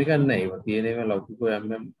මේක නැහැ. ඒවා තියෙන ඒවා ලෞකිකව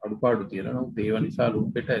යම් අඩුපාඩු තියෙනවා. නමුත් ඒව නිසා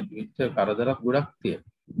ලෝකෙට ඇතිවෙච්ච කරදරක් ගොඩක්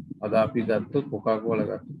තියෙනවා. අද අපි ගත්තොත් කොකාකෝලා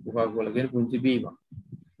ගත්තොත් කොකාකෝලා කියන්නේ පුංචි බීමක්.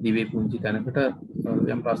 දිවේ පුංචි තැනකට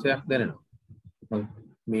යම් රසයක් දැනෙනවා.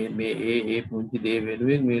 මේ පුංචි දේ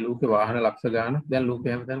වෙනුවෙන් මේ ලෝකේ වාහන ලක්ෂ ගාණක් දැන්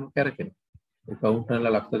ලෝකේ හැමතැනම කැරකෙනවා. ඒ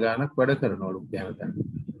කවුන්ටර්ලා ලක්ෂ ගාණක් වැඩ කරනවා ලෝකේ හැමතැනම.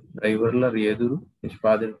 ඩ්‍රයිවර්ලා රියදුරු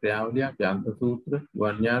නිෂ්පාදන ක්‍රියාවලියක් යන්ත්‍ර සූත්‍ර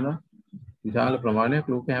ගුවන් යාන විශාල ප්‍රමාණයක්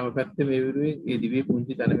ලෝකේ හැම පැත්තෙම මේ වෙනුවෙන් මේ දිවේ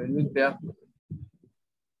පුංචි තැන වෙනුවෙන් ක්‍රියාත්මක.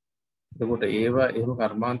 එතකොට ඒවා එහෙම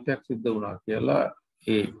කර්මාන්තයක් සිද්ධ වුණා කියලා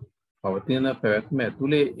ඒ පවතින පැවැත්ම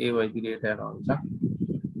ඇතුලේ ඒව ඉදිරියට යනවා නිසා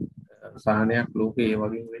සහනයක් ලෝකේ ඒ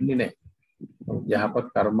වගේ වෙන්නේ නැහැ. යහපත්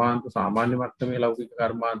කර්මාන්ත සාමාන්‍ය මට්ටමේ ලෞකික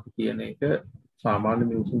කර්මාන්ත කියන එක සාමාන්‍ය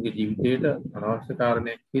මිනිසුන්ගේ ජීවිතයට අනවශ්‍ය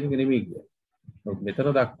කාරණයක් කියන එක නෙමෙයි කියන්නේ. මෙතන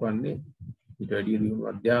දක්වන්නේ ඊට වැඩි දියුණු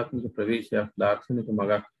අධ්‍යාත්මික ප්‍රවේශයක් දාර්ශනික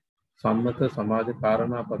මගක් සම්මත සමාජ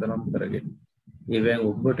කාරණා පදනම් කරගෙන ඒවෙන්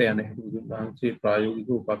ඔබට යන හැටි උන්වහන්සේ ප්‍රායෝගික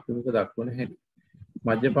උපක්‍රමික දක්වන හැටි.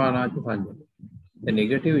 මජ්ජපානාච සංයම. The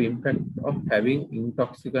negative impact of having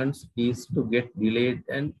intoxicants is to get delayed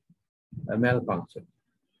and malfunction.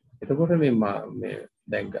 එතකොට මේ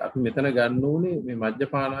දැන් අපි මෙතන ගන්න ඕනේ මේ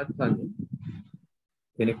මජ්ජපානාච සංයම.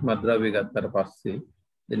 කෙනෙක් මද්ද්‍රව්‍ය ගත්තට පස්සේ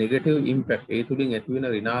the negative impact ඒ තුලින් ඇති වෙන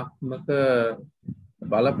ඍණාත්මක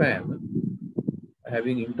බලපෑම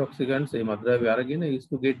having intoxicants ඒ මද්ද්‍රව්‍ය අරගෙන is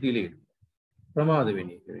to get delayed ප්‍රමාද වෙන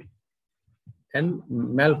එක වෙයි. and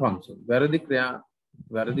malfunction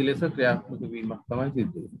වැරදි ලෙස ක්‍රියාත්මක වීමක් තමයි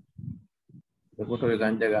සිද්ධ වෙන්නේ. එතකොට ඔය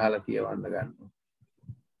ගංජා ගහලා කියවන්න ගන්නවා.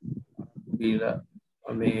 බීලා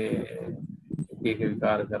මේ එක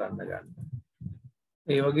විකාර කරන්න ගන්නවා.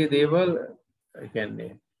 ඒ වගේ දේවල්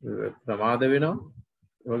කියන්නේ ප්‍රමාද වෙනවා.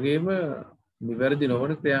 ඒ වගේම නිවැරදි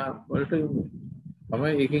නොවන ක්‍රියා වලට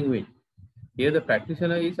තමයි ඒකෙන් වෙන්නේ. Here the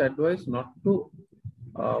practitioner is advised not to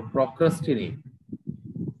procrastinate.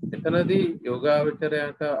 එතනදී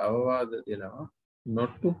යෝගාවචරයට අවවාද දෙනවා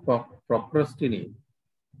not to procrastinate.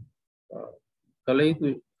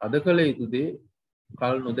 අද කල යුතු දේ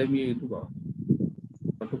කල් නොදැමිය යුතු බව.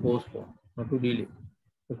 Not to postpone, not to delay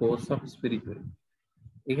the course of spirituality.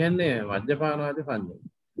 ඒ කියන්නේ මජ්ජපානාච සංයම.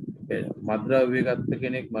 මද්ද්‍රව්‍ය ගත්ත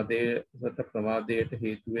කෙනෙක් මදයට ප්‍රමාදයට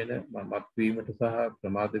හේතු වෙන මත් වීමට සහ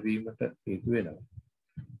ප්‍රමාද වීමට හේතු වෙනවා.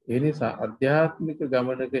 ඒ නිසා අධ්‍යාත්මික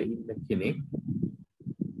ගමනක ඉන්න කෙනෙක්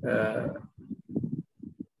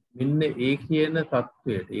මෙන්න ඒ කියන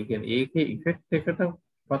தത്വයට ඒ කියන්නේ ඒකේ ඉෆෙක්ට්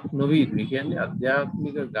එකටපත් නොවී ඉන්නේ. කියන්නේ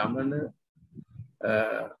අධ්‍යාත්මික ගමන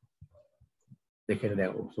දෙකෙන්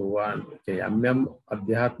දැන් සෝවාන් යම්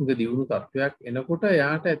අධ්‍යාත්මික දියුණු තත්වයක් එනකොට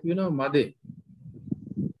යාට ඇති වෙනවා මදේ.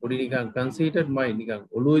 පොඩි නිකන් කන්සීටඩ් මයින්ඩ් නිකන්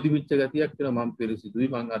ඔළුවේ දිවිච්ච ගතියක් වෙනවා මම පිරිසිදුයි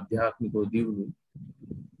මම අධ්‍යාත්මිකව දියුණුයි.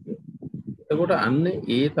 එතකොට අන්න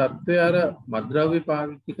ඒ தත්වය අර මද්ද්‍රව්‍ය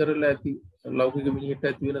පාවිච්චි කරලා ඇති ලෞකික මිනිහෙට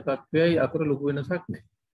ඇති වෙන தත්වයයි අතර ලොකු වෙනසක් නැහැ.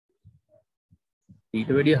 ඊට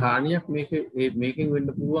වැඩිය හානියක් මේකෙන් වෙන්න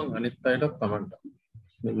පුළුවන් අනිත් අයටත් Tamanට.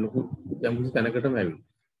 මේ ලොකු යම් කිසි තැනකටම ඇවිල්ලා.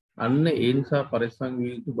 අන්න ඒ නිසා පරිස්සම්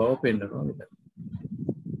විය යුතු බව පෙන්නනවා මෙතන.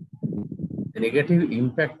 The negative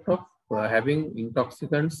impact of having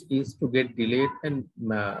intoxicants is to get delayed and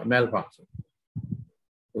malfunction.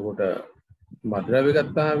 ඒකට මද්ද්‍රව්‍ය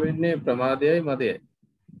ගත්තාම වෙන්නේ ප්‍රමාදයයි මදයයි.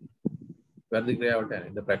 වැරදි ක්‍රියාවට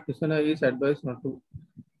යන්නේ. The practitioner is advised not to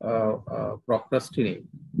procrastinate.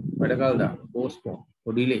 වැඩ කල් දාන්න, postpone,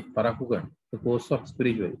 or delay, පරක්කු කරන the course of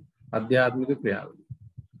spirituality. අධ්‍යාත්මික ක්‍රියාවලිය.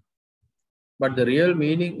 But the real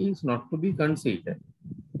meaning is not to be conceited.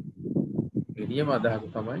 නියම අදහස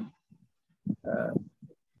තමයි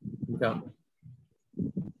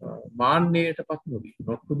මාන්නයටපත් නොවී,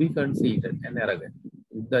 not to be conceited and arrogant.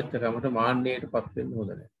 උද්දච්චකමට මාන්නයටපත් වෙන්න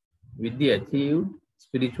හොඳ නැහැ. With the achieved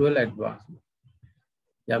spiritual advancement.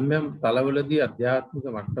 යම් තලවලදී අධ්‍යාත්මික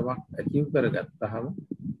මට්ටමක් achieve කරගත්තාම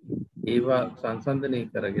ඒවා සංසන්දනය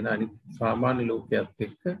කරගෙන අනිත් සාමාන්‍ය ලෝකයක්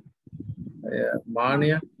එක්ක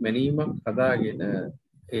මානයක් මැනීමක් හදාගෙන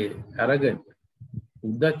ඒ arrogant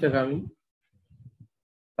උද්දච්චකමින්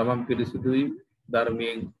තමන් පිරිසිදුයි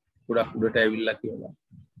ධර්මයෙන් ගොඩක් උඩට ඇවිල්ලා කියලා.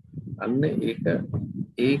 අන්න ඒක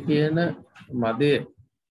ඒ කියන මදේ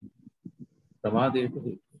ප්‍රමාදයට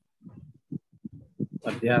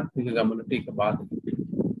අධ්‍යාත්මික ගමනට එක බාධකයි.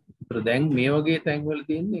 දැන් මේ වගේ තැන්වල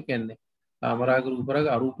තියෙන්නේ කියන්නේ කාමරාග රූපරාග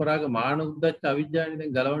අරූපරාග මාන උද්දච්ච අවිජ්ජානේ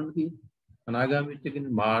දැන් ගලවන්න තියෙන්නේ. අනාගාමී වෙච්ච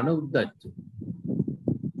කෙනෙක් මාන උද්දච්ච.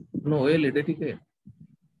 ඔය ලෙඩ ටික.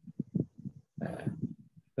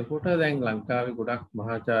 එතකොට දැන් ලංකාවේ ගොඩක්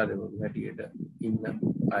මහාචාර්යවරු හැටියට ඉන්න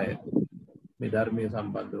අය මේ ධර්මයේ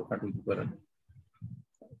සම්බන්ධව කටයුතු කරන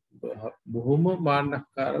බොහොම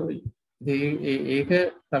මාන්නකාරව ඒක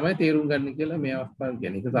තමයි තේරුම් ගන්න කියලා මේ අවස්ථාවේ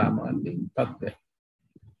කියන්නේ. ඒක සාමාන්‍ය තත්ත්වයක්.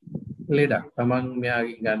 ලෙඩක්. Taman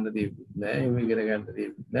මෙයාගෙන් ගන්න දෙයක් නෑ. එහෙම ඉගෙන ගන්න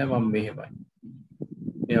දෙයක් නෑ. මම මෙහෙමයි.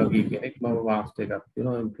 මේ වගේ කෙනෙක් මම මාස්ටර් එකක්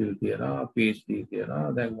තියෙනවා, MPhil තියෙනවා, PhD තියෙනවා.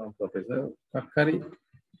 දැන් මම ප්‍රොෆෙසර් එකක් හරි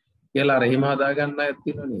කියලා අර එහෙම හදා ගන්න අයත්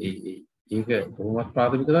තියෙනවනේ. ඒක කොහොමවත්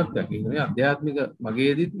ප්‍රාථමික තත්ත්වයක්. ඒ කියන්නේ අධ්‍යාත්මික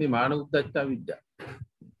මගේදීත් මේ මානව උද්දච්ච විද්‍යාව.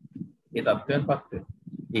 ඒ තත්ත්වයන් පත් වෙනවා.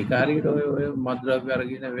 ඒ කාර්යයට ඔය මද්ද්‍රව්‍ය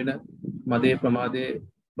අරගෙන වෙන මදේ ප්‍රමාදයේ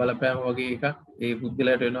බලපෑම වගේ එකක් ඒ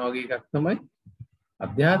පුද්ගලයාට වෙනවා වගේ එකක් තමයි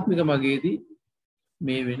අධ්‍යාත්මික මගේදී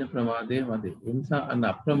මේ වෙන ප්‍රමාදයේ මදේ. ඒ නිසා අන්න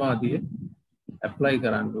අප්‍රමාදීය ඇප්ලයි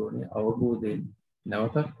කරන්න ඕනේ අවබෝධයෙන්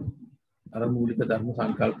නැවතත් අර මූලික ධර්ම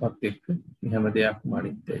සංකල්පත් එක්ක මේ හැම දෙයක්ම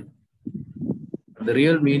අනිත්‍යයි. The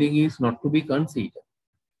real meaning is not to be conceited.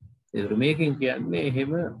 ඒ මේකෙන් කියන්නේ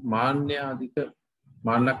එහෙම මාන්‍යාධික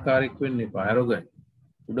මාන්නකාරීක් වෙන්න එපා. arrogant.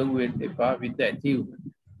 උඩඟු වෙන්න එපා with the achievement.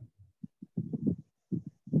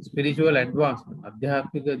 Spiritual advancement.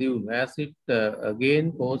 අධ්‍යාත්මික දියුණුව as it again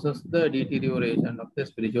causes the deterioration of the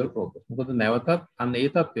spiritual progress. මොකද නැවතත් අන්න ඒ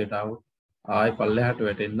තත්ත්වයට ආයෙ පල්ලෙහාට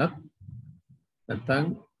වැටෙන්නත් නැත්නම්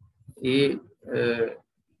ඒ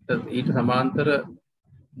ඊට සමාන්තර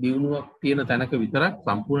දියුණුවක් තියෙන තැනක විතරක්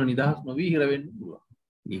සම්පූර්ණ නිදහස් නොවි හිර වෙන්න පුළුවන්.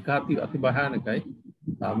 ඒක අති භයානකයි.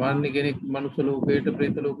 සාමාන්‍ය කෙනෙක් මනුස්ස ලෝකයට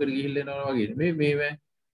ප්‍රේත ලෝකෙට ගිහිල්ලා එනවා වගේ මේ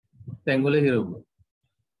තැන්වල හිර වුණා.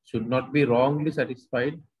 should not be wrongly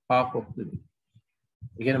satisfied half of the day.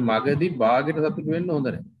 ඒ කියන්නේ මගදී භාගයට සතුටු වෙන්න හොඳ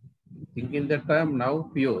නැහැ. thinking that I am now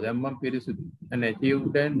pure. දැන් මම පිරිසිදු. and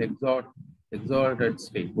achieved and exalted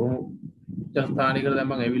state. බොහොම උච්චස්ථානිකව දැන්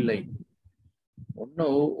මම ඇවිල්ලා ඉන්නේ. ඔන්න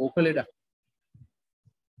ඕක ලෙඩක්.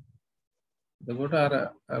 එතකොට අර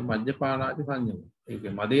මජ්ජපානාති සංයම. ඒක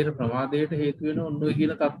මදේට ප්‍රමාදයට හේතු වෙන ඔන්න ඔය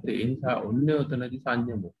කියන தත්ත්වය. ඒ නිසා ඔන්න ඔතනදි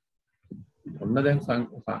සංයම. ඔන්න දැන්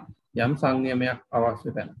යම් සංයමයක්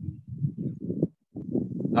අවශ්‍ය තැන.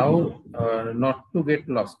 Now not to get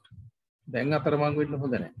lost. දැන් අතරමං වෙන්න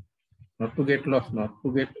හොඳ නැහැ. Not to get lost, not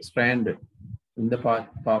to get stranded in the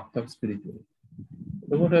path of spirituality.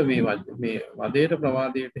 එතකොට මේ මදේට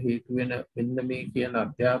ප්‍රමාදයට හේතු වෙන මෙන්න මේ කියන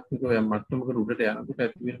අධ්‍යාත්මික යම් මට්ටමකට උඩට යනකොට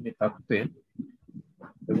ඇති වෙන මේ தත්ත්වයෙන්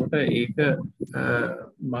එතකොට ඒක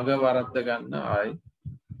මග වරද්ද ගන්න ආයි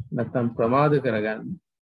නැත්නම් ප්‍රමාද කරගන්න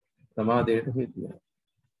ප්‍රමාදයට හේතු වෙනවා.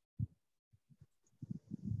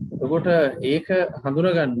 එතකොට ඒක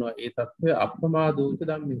හඳුනා ගන්නවා ඒ தත්ත්වය අප්‍රමාදෝච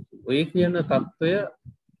ධම්මේ. ඔය කියන தත්ත්වය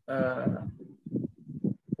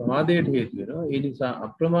ප්‍රමාදයට හේතු වෙනවා. ඒ නිසා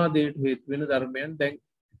අප්‍රමාදයට හේතු වෙන ධර්මයන් දැන්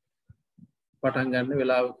පටන් ගන්න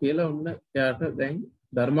වෙලාව කියලා ඔන්න එයාට දැන්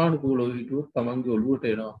ධර්මානුකූලව හිතුවොත් තමන්ගේ ඔළුවට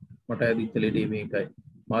එනවා. මට ඇදිච්ච ලෙඩේ මේකයි.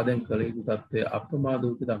 මා දැන් කල යුතු தත්ත්වය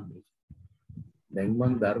අප්‍රමාදෝච ධම්මේ. දැන්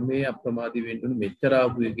මං ධර්මයේ අප්‍රමාදී වෙන්න ඕනේ මෙච්චර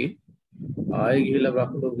ආපු එකේ ආයෙ ගිහිල්ලා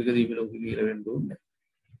බ්‍රහ්ම ලෝකෙක දීප ලෝකෙක ගිහිල්ලා වෙන්න ඕනේ.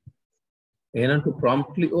 එහෙනම් to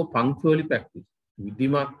promptly or punctually practice.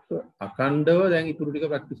 විධිමත්ව අඛණ්ඩව දැන් ඊටු ටික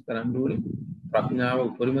ප්‍රැක්ටිස් කරන්න ඕනේ. ප්‍රඥාව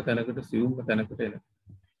උපරිම තැනකට සියුම්ම තැනකට එන.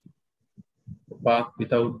 path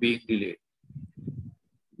without being delayed.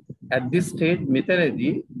 At this stage,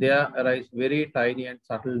 මෙතනදී there arise very tiny and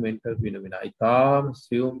subtle mental phenomena. ඊටාම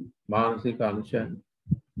සියුම් මානසික අනුශයන්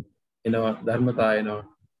එනවා ධර්මතාව එනවා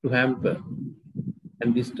to hamper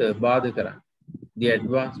and disturb බාධා කරන the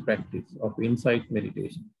advanced practice of insight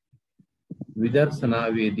meditation.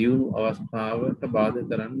 විදර්ශනාවේ දියුණු අවස්ථාවට බාධා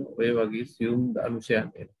කරන්න ඔය වගේ සියුම් අනුශයන්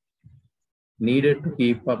එනවා. Needed to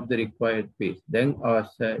keep up the required pace. දැන්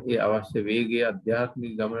අවශ්‍ය අවශ්‍ය වේගය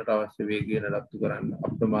අධ්‍යාත්මික ගමනට අවශ්‍ය වේගය නඩත්තු කරන්න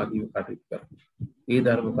අප්‍රමාදීව කටයුතු කරන්න. ඒ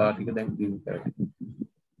ධර්මතාව ටික දැන් දියුණු කරගන්න.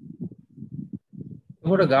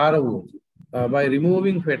 මොකට ගාරවෝ by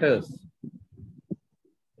removing fetters.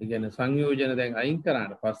 ඒ කියන්නේ සංයෝජන දැන් අයින්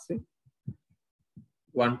කරාට පස්සේ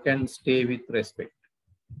one can stay with respect.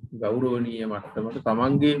 ගෞරවනීය මට්ටමට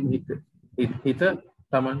තමන්ගේ හිත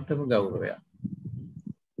තමන්ටම ගෞරවයක්.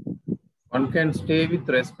 One can stay with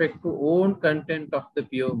respect to own content of the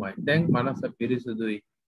pure mind. දැන් මනස පිරිසුදුයි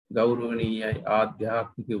ගෞරවනීයයි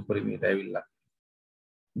ආධ්‍යාත්මික උපරිමයට ඇවිල්ලා.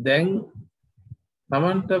 දැන්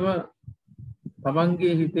තමන්ටම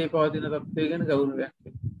තමන්ගේ හිතේ පවතින තත්ත්වය ගැන ගෞරවයක්.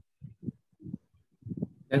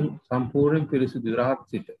 දැන් සම්පූර්ණ පිරිසුදු රහත්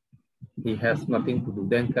සිත. He has nothing to do.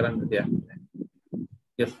 දැන් කරන්න දෙයක් නැහැ.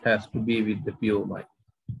 Just has to be with the pure mind.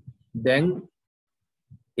 දැන්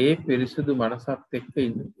ඒ පිරිසුදු මනසත් එක්ක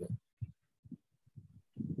ඉන්න.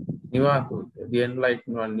 the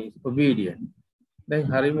enlightened one is obedient. Then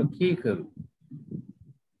harima kikaru,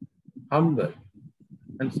 humble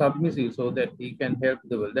and submissive so that he can help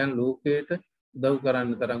the world. Then locate daw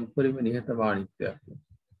karanna tarang upparima nihatamaanithya.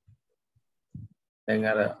 Then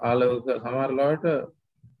ආලෝක සමහර ලාට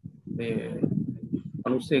මේ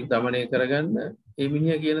මිනිස්සෙක් দমনය කරගන්න ඒ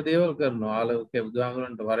මිනිහා කියන දේවල් කරනවා. ආලෝකය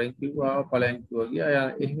බුදුහාමුදුරන්ට වරෙන් කිව්වා ඵලයන් කිව්වා ගියා.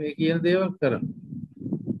 එහෙම කියන දේවල් කරනවා.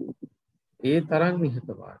 ඒ තරම්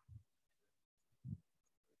නිහතමානී.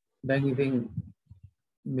 දැන් ඉතින්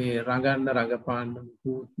මේ රඟපාන්න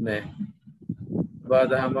මුකුත් නැහැ.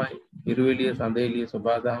 සබාදහමයි ඉරුවෙලිය සඳෙලිය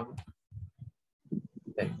සබාදහම.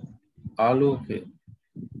 දැන් ආලෝකේ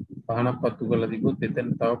පහනක් පත්තු කරලා තිබුත් එතන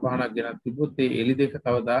තව පහනක් ගෙනත් තිබුත් ඒ එලි දෙක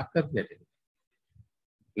කවදාකවත් ගැටෙන්නේ.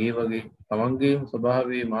 ඒ වගේ තමන්ගේම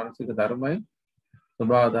ස්වභාවයේ මානසික ධර්මයි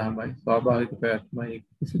සබාදහමයි ස්වාභාවික ප්‍රයත්නයි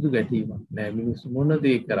කිසිදු ගැටීමක් නැහැ. මිනිස්සු මොන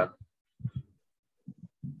දේ කරත්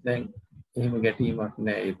දැන් එහෙම ගැටීමක්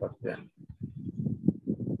නැහැ ඒ පත්‍යයන්.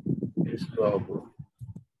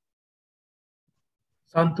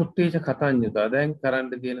 සන්තුට්ඨේච කතඤ්ඤතා දැන්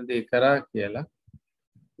කරන්න තියෙන දේ කරා කියලා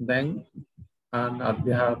දැන්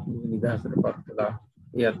අධ්‍යාත්මික නිදහසටපත් කළා.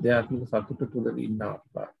 ඒ අධ්‍යාත්මික සතුට තුළ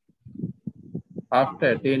ඉන්නවා. After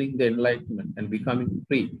attaining the enlightenment and becoming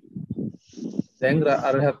free, දැන්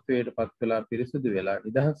අරහත්ත්වයටපත් වෙලා පිරිසුදු වෙලා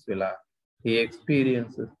නිදහස් වෙලා he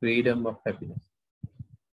experiences freedom of happiness.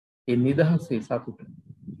 ඒ නිදහසේ සතුට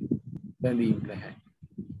බැඳීම් නැහැ.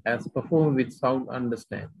 As performed with sound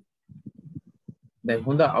understanding. දැන්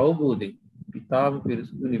හොඳ අවබෝධයෙන් පිතාව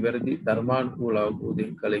පිරිසුදු නිවැරදි ධර්මානුකූල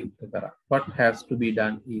අවබෝධයෙන් කළ යුතු කරා. What has to be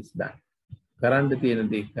done is done. කරන්න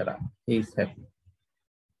තියෙන දේ කරා. He is happy.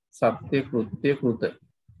 සත්‍ය කෘත්‍ය කෘත.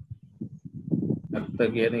 අත්ත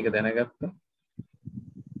කියන එක දැනගත්තා.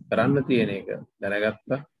 කරන්න තියෙන එක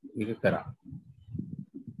දැනගත්තා. ඒක කරා.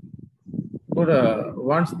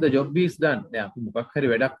 Once the job is done, දැන් අපි මොකක් හරි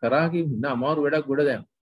වැඩක් කරා කියන්න අමාරු වැඩක් ගොඩ දැම්ම.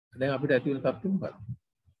 දැන් අපිට ඇති වෙන තත්ත්වෙ මොකක්ද?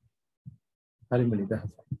 හරිම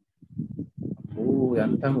නිදහසක්.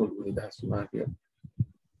 යන්තම් නිදහස් වුණා කියලා.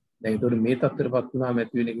 දැන් ඒතකොට මේ තත්ත්වයටපත් වුණාම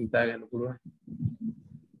ඇති වෙන එක හිතා ගන්න පුළුවන්.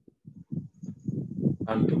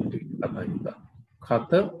 අන්තිමට තමයි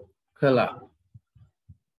කත කළා.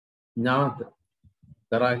 ඥාත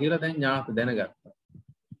කරා කියලා දැන් ඥාත දැනගත්තා.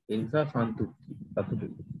 ඒ නිසා සන්තුෂ්ටි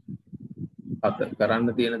සතුටුයි. කත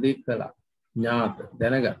කරන්න තියෙන දේ කළා. ඥාත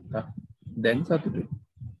දැනගත්තා. දැන් සතුටුයි.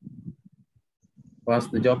 Once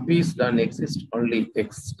the job is done, exists only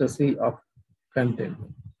ecstasy of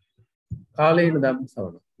contentment. කාලේන ධම්ම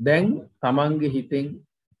සවන. දැන් තමන්ගේ හිතෙන්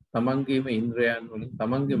තමන්ගේම ඉන්ද්‍රයන් වලින්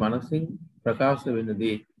තමන්ගේ මනසින් ප්‍රකාශ වෙන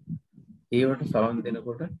දේ ඒවට සවන්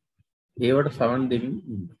දෙනකොට ඒවට සවන් දෙමින්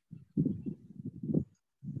ඉන්න.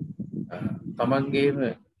 තමන්ගේම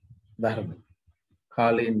ධර්ම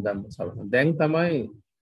කාලේන ධම්ම සවන. දැන් තමයි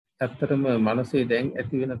ඇත්තටම මනසේ දැන්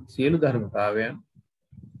ඇති වෙන සියලු ධර්මතාවයන්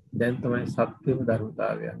දැන් තමයි සත්‍යම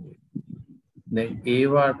ධර්මතාවයන්. දැන්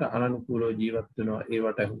ඒවට අනුකූලව ජීවත් වෙනවා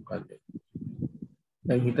ඒවට අහුම්කම් දෙන්න.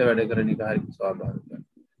 දැන් හිත වැඩ කරන එක හරි ස්වාභාවිකයි.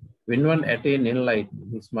 When one attain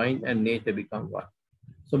enlightenment, his mind and nature become one.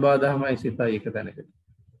 සබාදහමයි සිතයි එක තැනකට.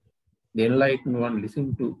 The enlightened one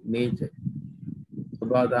listen to nature.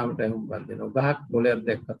 සබාදහමට අහුම්කම් දෙනවා. ගහක් පොළයක්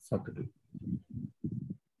දැක්කත් සතුටුයි.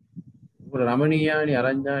 රමණීයානි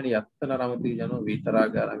අරඤ්ඤානි යත්තන රමති ජනෝ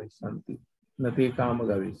විතරාගාරමිස්සන්ති. නතේ කාම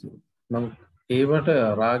ගවේසි. නම් ඒවට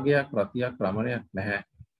රාගයක් රතියක් රමණයක් නැහැ.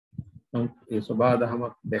 නම් ඒ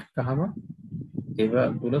සබාදහමක් දැක්කහම ඒව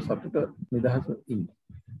තුල සතුට නිදහස ඉන්න.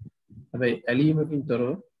 හැබැයි ඇලීමකින් තොරව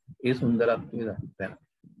ඒ සුන්දරත්වය දැන.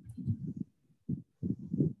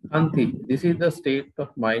 අන්ති this is the state of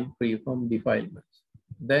mind free from defilements.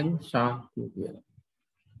 then ශාන්තිය කියලා.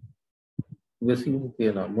 විසින්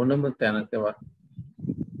කියන මොනම තැනකවත්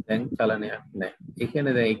දැන් චලනයක් නැහැ. ඒ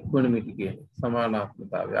කියන්නේ දැන් ඉක්මනමිටි කියන්නේ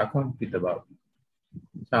සමානාත්මතාවය, අකම්පිත බව.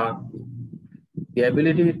 ශාන්තිය. The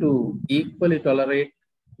ability to equally tolerate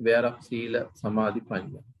where of සීල සමාධි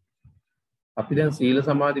ප්‍රඥා. අපි දැන් සීල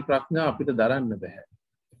සමාධි ප්‍රඥා අපිට දරන්න බෑ.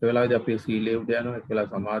 එක වෙලාවදී අපේ සීලය උඩ යනවා, එක වෙලාව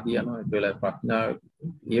සමාධිය යනවා, එක වෙලාව ප්‍රඥාව.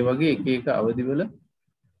 ඒ වගේ එක එක අවදිවල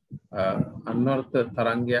අන්වර්ථ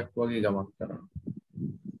තරංගයක් වගේ ගමන් කරනවා.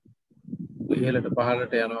 ඉහළට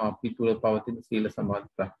පහළට යනවා අපි තුල පවතින සීල සමාධි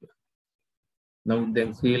ප්‍රඥා. නමුත්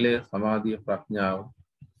දැන් සීලය සමාධිය ප්‍රඥාව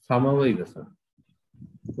සමව ඉවසන.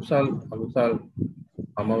 කුසල් අකුසල්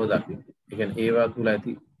සමව දකින්න. ඒ කියන්නේ ඒවා තුල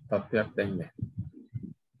ඇති තත්වයක් දැන් නැහැ.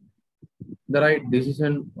 The right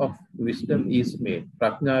decision of wisdom is made.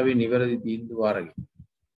 ප්‍රඥාවේ නිවැරදි තීන්දුව අරගෙන.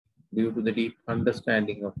 Due to the deep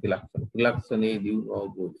understanding of Tilakshana. Tilakshane දියුණු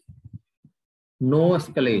අවබෝධය. No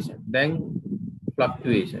escalation. Then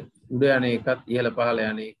fluctuation. උඩ යන එකත් ඉහළ පහළ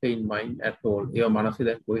යන එක in mind at all. ඒව මනසේ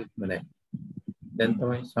දැන් කොහෙත්ම නැහැ. දැන්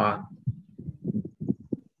තමයි ශාන්ති.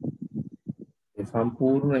 ඒ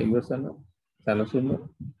සම්පූර්ණ ඉවසන සැලසුම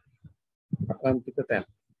අකම්පිත තැන.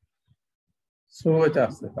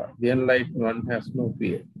 සෝචස්තක. The enlightened one has no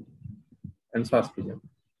fear and suspicion.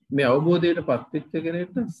 මේ අවබෝධයට පත්වෙච්ච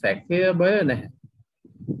කෙනෙක්ට සැකය බය නැහැ.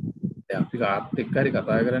 දැන් අපි කාත් එක්ක හරි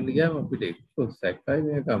කතා කරන්න ගියාම අපිට එක්ක සැකයි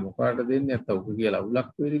මේක මොකාට දෙන්නේ නැත්නම් උක කියලා අවුලක්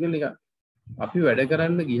වෙයිද කියලා නිකන් අපි වැඩ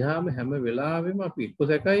කරන්න ගියාම හැම වෙලාවෙම අපි එක්ක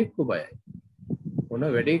සැකයි එක්ක බයයි. මොන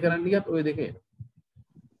වැඩේ කරන්න ගියත් ওই දෙක එනවා.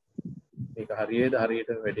 මේක හරියද හරියට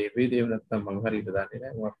වැඩේ වේද එහෙම නැත්නම් මම හරියට දන්නේ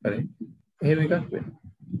නැහැ මොකක් කරේ. එහෙම එකක් වෙනවා.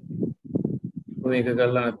 මේක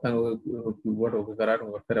කරලා නැත්නම් ඔය කිව්වට ඔක කරාට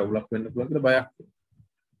මොකක් කර අවුලක් වෙන්න පුළුවන් කියලා බයක්.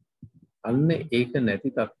 අන්න ඒක නැති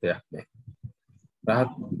තත්ත්වයක් නෑ.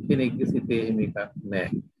 රහත් කෙනෙක්ගේ සිතේ එහෙම එකක් නෑ.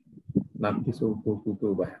 නැති සෝකෝ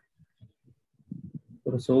කුතෝ බය.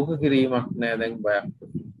 ඒක සෝක කිරීමක් නෑ දැන් බයක්.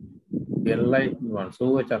 enlightened one, so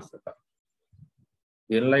chastata.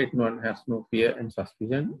 The enlightened one has no fear and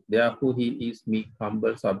suspicion. Therefore, he is meek,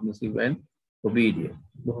 humble, submissive, and obedient.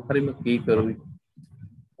 හරිම කීකරුයි.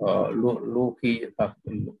 ලෝකී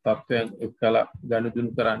තත්ත්වයන් එක්කලා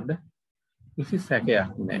ගනුදෙනු කරන්න කිසි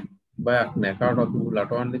සැකයක් නැහැ. බයක් නැහැ. කාටවත්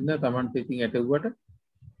ලටවන්න දෙන්න තමන්ට ඉතින් ඇටුවට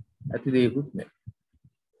ඇති දෙයක්වත් නැහැ.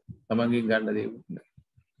 තමන්ගෙන් ගන්න දෙයක්වත් නැහැ.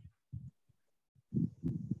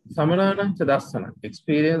 Samananam Chadassana,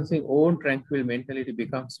 experiencing own tranquil mentality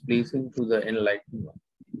becomes pleasing to the enlightened one.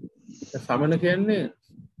 Samana කියන්නේ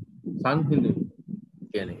සංහිඳු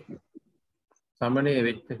කියන එක. සමනය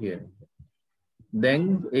වෙච්ච කියන එක. දැන්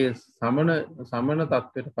ඒ සමන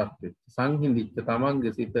තත්ත්වයටපත් වෙච්ච සංහිඳිච්ච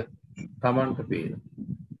තමන්ගේ සිත තමන්ට පේන.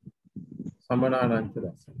 Samananam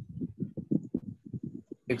Chadassana.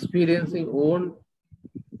 Experiencing own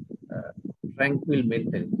tranquil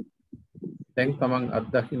mentality. දැන් තමන්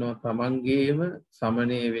අත්දකින්න තමන්ගේම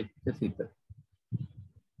සමනය වෙච්ච සිත.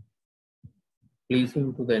 Pleasing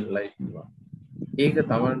to the enlightened one. ඒක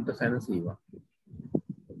තමන්ට සැනසීමක්.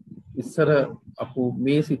 ඉස්සර අපු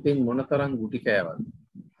මේ සිතෙන් මොනතරම් ගුටි කෑවද?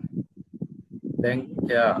 දැන්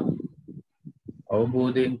එයා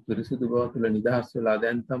අවබෝධයෙන් පිරිසිදු බව තුළ නිදහස් වෙලා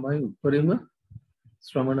දැන් තමයි උපරිම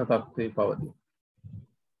ශ්‍රමණ තත්ත්වේ පවතින්නේ.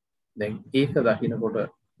 දැන් ඒක දකින්නකොට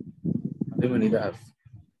හරිම නිදහස්.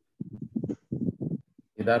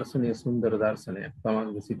 දර්ශනීය සුන්දර දර්ශනයක්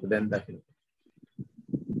තමන්ගේ සිත දැන් දකින්න.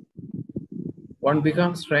 One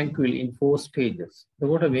becomes tranquil in 4 stages.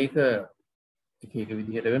 එතකොට මේක එක එක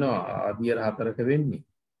විදිහට වෙනවා. ආදියර 4ක වෙන්නේ.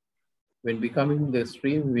 When becoming the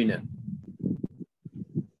extreme winner.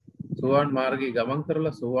 සෝවාන් මාර්ගයේ ගමන්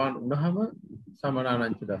කරලා සෝවාන් වුණාම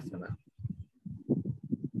සමනානංච දර්ශන.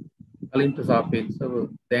 කලින්ට සාපේක්ෂව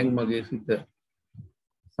දැන් මගේ සිත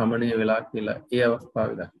සමනය වෙලා කියලා ඒ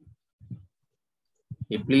අවස්ථාවේ දකින්න.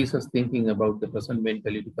 It pleases thinking about the present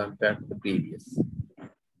mentality compared to the previous.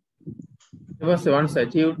 It was once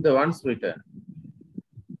achieved the once return.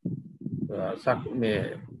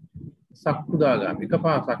 Sakudagami,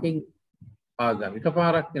 saking agami,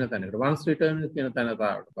 kaparak in a tanner, once return in a tanner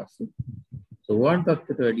person. So one thought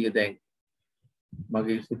to idea then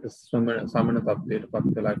Magis with the summon of the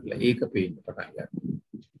particular eka pain.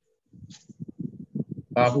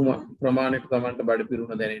 ආපුම ප්‍රමාණයට තමන්ට බඩ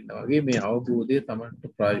පිරුණ දැනෙන්න වගේ මේ අවබෝධය තමන්ට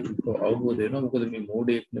ප්‍රායෝගිකව අවබෝධ වෙනවා. මොකද මේ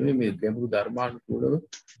මෝඩයෙක් නෙමෙයි මේ ගැඹුරු ධර්මානුකූලව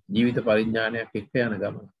ජීවිත පරිඥානයක් එක්ක යන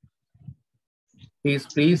ගමන. He is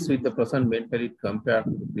pleased with the present mentality compared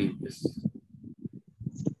to the previous.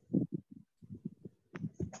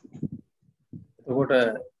 එතකොට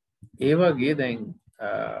ඒ වගේ දැන්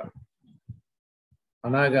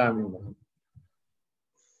අනාගාමී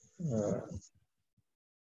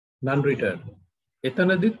non return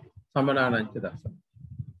එතනදිත් සමනානංච දර්ශන.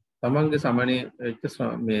 තමන්ගේ සමනය වෙච්ච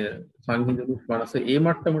මේ සංහිඳුණු මනස ඒ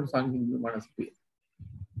මට්ටමට සංහිඳුණු මනස පිය.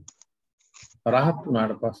 රහත්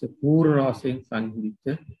වුණාට පස්සේ පූර්ණ වශයෙන් සංහිඳිච්ච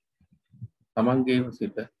තමන්ගේම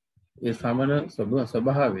සිත ඒ සමන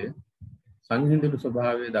ස්වභාවය සංහිඳුණු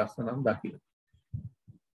ස්වභාවයේ දර්ශනම් දකින්න.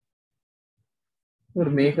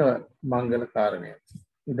 මේක මංගල කාරණයක්.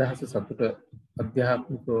 නිදහස සතුට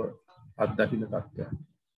අධ්‍යාත්මිකව අත්දකින්න තත්ත්වයක්.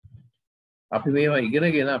 අපි මේවා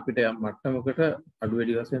ඉගෙනගෙන අපිට යම් මට්ටමකට අඩු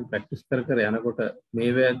වැඩි වශයෙන් ප්‍රැක්ටිස් කර යනකොට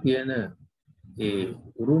මේවා තියෙන ඒ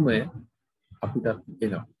උරුමය අපිට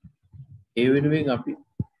එනවා. ඒ වෙනුවෙන් අපි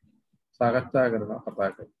සාකච්ඡා කරනවා කතා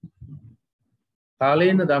කරනවා.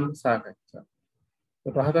 කාලේන ධම්ම සාකච්ඡා.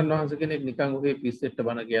 රහතන් වහන්සේ කෙනෙක් නිකන් ඔහේ පිස්සෙට්ට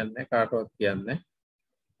බණ කියන්නේ කාටවත් කියන්නේ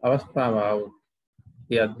අවස්ථාව આવොත්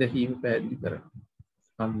ඒ අත්දැකීම පැහැදිලි කරනවා.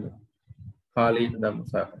 අන්න කාලේන ධම්ම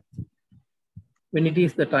සාකච්ඡා. When it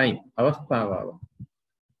is the time, අවස්ථාව ආවා.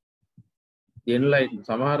 enlightened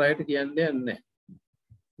සමහර අයට කියන්නේ නැහැ.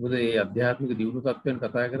 මොකද මේ අධ්‍යාත්මික දියුණු තත්ත්වයන්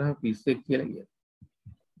කතා කරාම පිස්සෙක් කියලා කියනවා.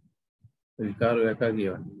 විකාරෝ යකා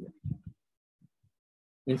කියවන්නේ.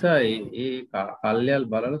 නිසා ඒ කල්යල්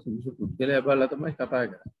බලන සුදුසු පුද්ගලයා බලලා තමයි කතා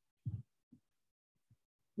කරන්නේ.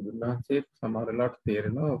 බුදුන්වහන්සේ සමහර වෙලාවට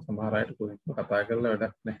තේරෙනවා සමහර අයට කොහෙත්ම කතා කරලා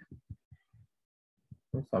වැඩක් නැහැ.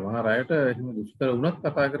 සමහර අයට එහෙම දුෂ්කර වුණත්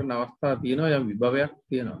කතා කරන අවස්ථා තියෙනවා යම් විභවයක්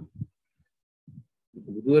තියෙනවා.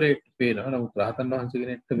 බුදුරෙක් පේනවා නමුත් රහතන් වහන්සේ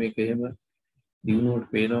කෙනෙක්ට මේක එහෙම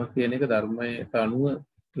දිනුවට පේනවා කියන එක ධර්මයට අනුව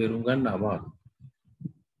තේරුම් ගන්න අමාරුයි.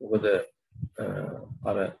 මොකද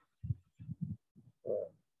අර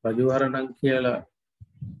රජවරණන් කියලා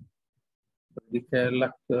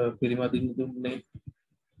ප්‍රතිකැලක් පිරිමදින් දුන්නේ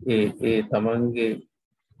ඒ තමන්ගේ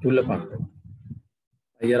චුල්ලපංග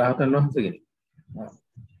අය රහතන් වහන්සේ කෙනෙක්.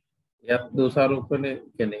 එයත් දෝෂාරෝපණය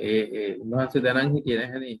කියන්නේ ඒ උන්වහන්සේ දැනන් හිටියේ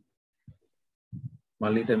නැහැනේ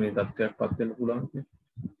මල්ලිට මේ තත්ත්වයක් පත් වෙන්න පුළුවන් කියලා.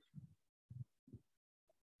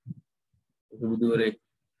 බුදුරේ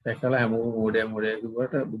දැකලා හැමෝම මොඩේ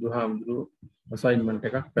කිව්වට බුදුහාමුදුරුවෝ අසයින්මන්ට්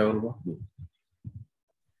එකක් පැවරුවා.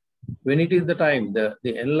 When it is the time,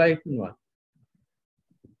 the enlightened one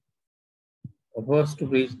offers to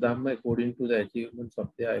preach Dhamma according to the achievements of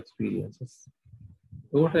their experiences.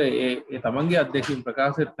 ඒකට ඒ තමන්ගේ අත්දැකීම්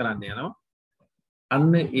ප්‍රකාශ කරන්න යනවා.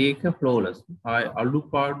 අන්න ඒක flawless.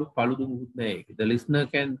 අලුපාඩු පළුදු මුකුත් නැහැ ඒක. The listener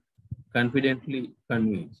can confidently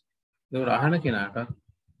convince. ඒක අහන කෙනාට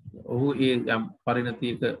ඔහු ඒ යම්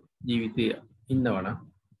පරිණතියක ජීවිතයේ ඉන්නවනම්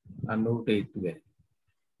අන්න උට ඒත් වෙන්නේ.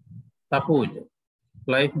 Suppose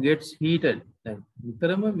life gets heated. දැන්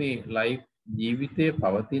විතරම මේ life ජීවිතයේ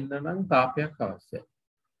පවතින නම් තාපයක් අවශ්‍යයි.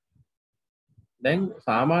 දැන්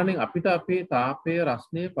සාමාන්‍යයෙන් අපිට අපේ තාපයේ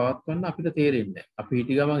රස්නේ පවත්වන්න අපිට තේරෙන්නේ නැහැ. අපි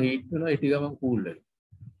හිටි ගමන් හීට් වෙනවා, හිටි ගමන් කූල් වෙනවා.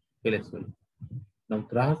 කෙලස් වෙනවා.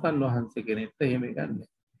 නමුත් රහතන් වහන්සේ කෙනෙක්ට එහෙම එකක් නැහැ.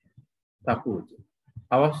 තපෝජ.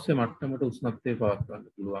 අවශ්‍ය මට්ටමට උෂ්ණත්වය පවත්වන්න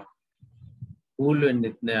පුළුවන්. කූල්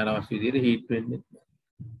වෙන්නෙත් නැහැ, අනවශ්‍ය විදිහට හීට් වෙන්නෙත් නැහැ.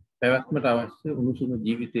 පැවැත්මට අවශ්‍ය උණුසුම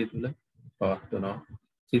ජීවිතය තුළ පවත්වනවා.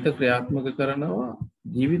 සිත ක්‍රියාත්මක කරනවා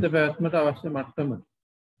ජීවිත පැවැත්මට අවශ්‍ය මට්ටම.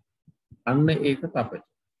 අන්න ඒක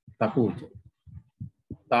තපෝජ.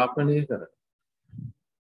 තාපනය කර.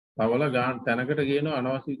 තවල ගාන තැනකට ගේනවා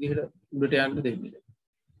අනවශ්‍ය විදිහට උඩට යන්න දෙන්නේ.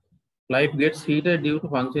 Life gets heated due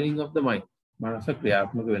to functioning of the mind. මනස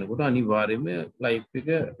ක්‍රියාත්මක වෙනකොට අනිවාර්යයෙන්ම life එක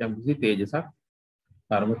යම්කිසි තේජසක්,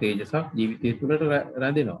 කර්ම තේජසක් ජීවිතය තුළට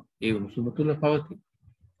රැඳෙනවා. ඒ උණුසුම තුළ පවතී.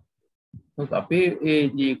 නමුත් අපේ ඒ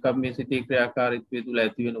ජීකම්මේ සිටේ ක්‍රියාකාරීත්වය තුළ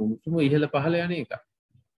ඇති වෙන උණුසුම ඉහළ පහළ යන එක.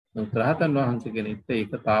 නමුත් රහතන් වහන්සේ කෙනෙක්ට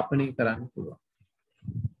ඒක තාපනය කරන්න පුළුවන්.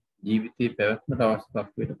 ජීවිතයේ පැවැත්මට අවශ්‍ය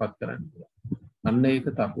තත්ත්වයට පත් කරන්න පුළුවන්. අන්න ඒක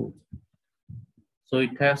තපෝජ. So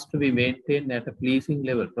it has to be maintained at a pleasing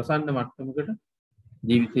level. ප්‍රසන්න මට්ටමකට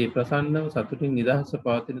ජීවිතයේ ප්‍රසන්නව සතුටින් නිදහස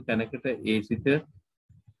පවතින තැනකට ඒ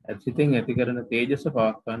සිතෙන් ඇති කරන තේජස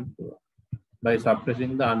පවත්වන්න පුළුවන්. By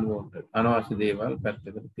suppressing the unwanted. අනවශ්‍ය දේවල්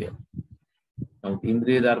පැත්තකට තියලා. නමුත්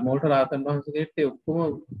ඉන්ද්‍රිය ධර්ම වලට රහතන් වහන්සේට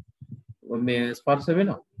ඔක්කොම මේ ස්පර්ශ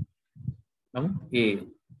වෙනවා. නමුත් ඒ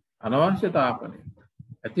අනවශ්‍ය තාපනය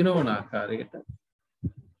ඇති නොවන ආකාරයකට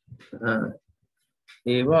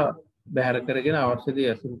ඒවා බැහැර කරගෙන අවශ්‍ය දේ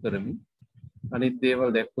අසුරු කරමින් අනිත්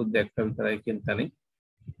දේවල් දැක්කොත් දැක්ක විතරයි කියන තැනින්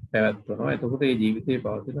පැවැත්වනවා. එතකොට මේ ජීවිතේ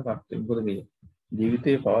පවතින තත්ත්වය මොකද මේ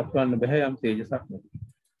ජීවිතේ පවත්වන්න බෑ යම් තේජසක් නැති.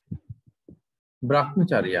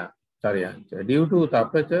 Brahmacharya. Due to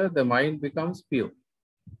tapacya, the mind becomes pure,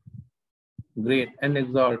 great and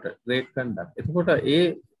exalted, great conduct. එතකොට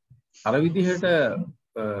ඒ අර විදිහට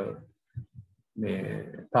මේ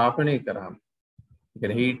තාපනය කරාම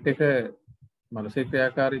කියන්නේ හීට් එක මනසේ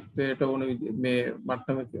ක්‍රියාකාරීත්වයට ඕන මේ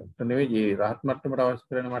මට්ටමකට නෙවෙයි රහත් මට්ටමට අවශ්‍ය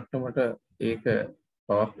කරන මට්ටමට ඒක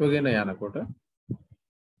පවත්වගෙන යනකොට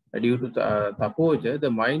due to tapoja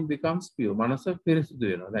the mind becomes pure. මනස පිරිසිදු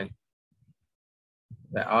වෙනවා. දැන්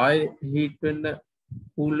ආයි හීට් වෙන්න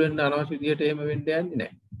කූල් වෙන්න අනවශ්‍ය විදිහට එහෙම වෙන්න යන්නේ නැහැ.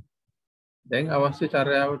 දැන් අවශ්‍ය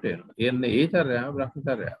චර්යාවට එනවා. එන්නේ ඒ චර්යාව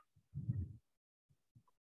බ්‍රහ්මචර්යාව.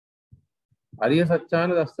 ආර්ය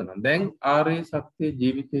සත්‍යාන දර්ශන. දැන් ආර්ය සත්‍ය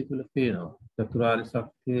ජීවිතය තුළ පේනවා. චතුරාර්ය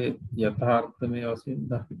සත්‍යයේ යථාර්ථමය වශයෙන්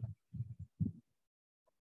දකින්න.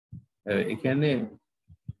 ඒ කියන්නේ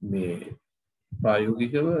මේ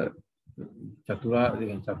ප්‍රායෝගිකව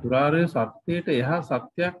චතුරාර්ය සත්‍යයට එහා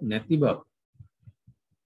සත්‍යයක් නැති බව.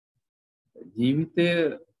 ජීවිතය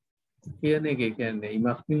කියන එක කියන්නේ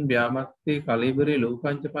ඉමස්මින් ව්‍යාමත්තේ කලෙබරේ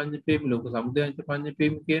ලෝකංච පඤ්චපේමි ලෝක සමුදයංච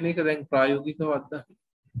පඤ්චපේමි කියන එක දැන් ප්‍රායෝගිකව අත්දකින්න.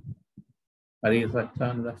 ආර්ය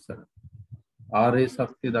සත්‍යාන දර්ශන. ආර්ය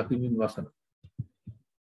සත්‍ය දකිමින් වසන.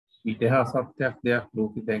 ඊට එහා සත්‍යයක් දෙයක්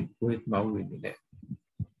ලෝකෙ දැන් කොහෙත්ම අවු වෙන්නේ නැහැ.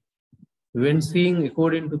 When seeing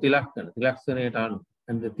according to තිලක්ෂණයට අනුව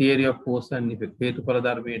and the theory of cause and effect හේතුඵල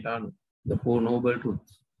ධර්මයට අනුව the four noble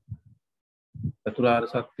truths චතුරාර්ය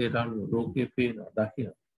සත්‍යයට අනුව ලෝකයේ පේන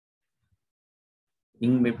දකින්න.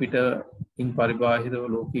 ඉන් මෙපිට ඉන් පරිබාහිරව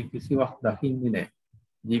ලෝකයේ කිසිවක් දකින්නේ නැහැ.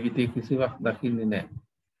 ජීවිතයේ කිසිවක් දකින්නේ නැහැ.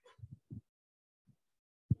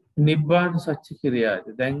 නිබ්බාන සත්‍ය ක්‍රියාද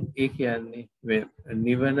දැන් ඒ කියන්නේ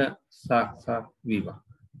නිවන සාක්ෂාත් වීම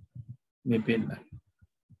මේ පෙන්නයි.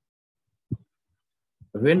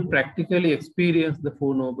 When practically experience the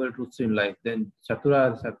Four Noble Truths in life, then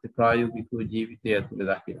Chaturarya Satya Prayogika Jivitaya Tula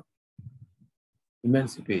Dakina.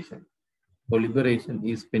 Emancipation or liberation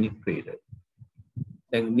is penetrated.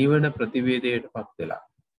 Then Nivana Prativedaya Pattela.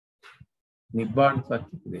 Nibbana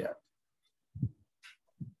Satya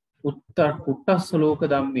Uttasaloka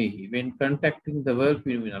Dhammehi, when contacting the world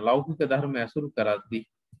phenomena, Laukika Dharma Asuru Karati,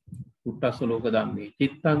 Uttasaloka Dhammehi,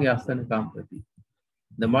 Chittang Yasana Kampati.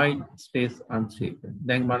 The mind stays unshaken.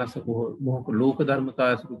 Then Manasa Loka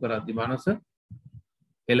Dharmata Asuru Karati, Manasa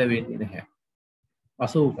elevate in a hand.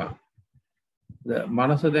 Asoka. The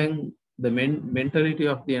Manasa then the mentality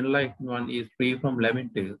of the enlightened one is free from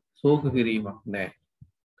lamentation. Soka Girima, ne.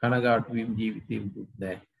 Kanagat Vim Jivitim,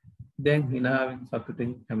 ne. Then Hinaving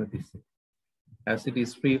Satuting Hamatis. As it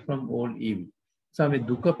is free from all evil. Some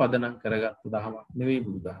Duka Padanang Karagat Dahama, Nevi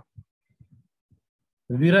Buddha.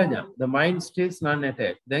 Viraja, the mind stays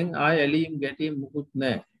non-attached. Then I alim get him Mukut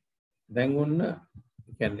ne. Then one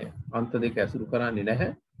can answer the Kasukaran in a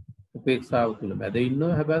head. Upeksa Tula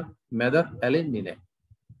Meda have Meda Allen in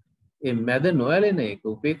a Meda Noelene,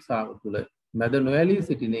 Upeksa Tula Meda Noeli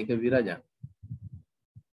city nake Viraja.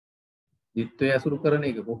 Ditto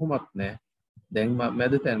Asukaraneke, Pohumatne. Then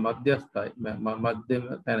Medatan Madhyasta,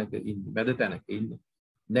 Madhyam Tanaka in Medatanaka in.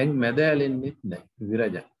 Then Medalin Nitne,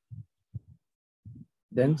 Viraja.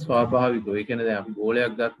 Then Swabhaviko, we can have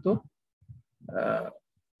Goleak Gatto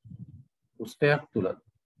Ustayak Tula.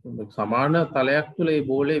 Samana Talayak Tula,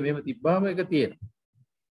 Bole, Metiba, make a theatre.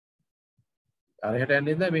 I had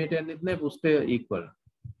ended the mate and it never stay equal.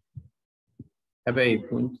 හැබැයි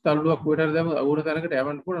පුංචි තල්ලුවක් කොහෙටද දැම අවුර තැනකට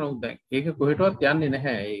යවන්න පුළුවන් නමුත් දැන් ඒක කොහෙටවත් යන්නේ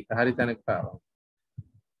නැහැ ඒක හරි තැනකට ආවා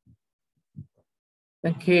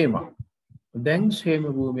දැන් කේම දැන් ക്ഷേම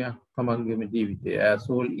භූමියක් තමන්ගේම ජීවිතයේ as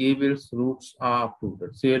all evils roots are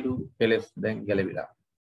uprooted සියලු කෙලෙස් දැන් ගැලවිලා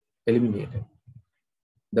eliminated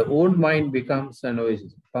the old mind becomes an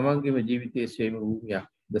oasis තමන්ගේම ජීවිතයේ ക്ഷേම භූමියක්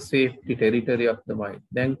the safety territory of the mind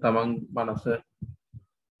දැන් තමන් මනස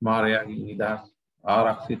මායාවේ නිදහස්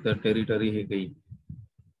ආරක්ෂිත ටෙරිටරි එකේ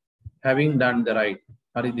having done the right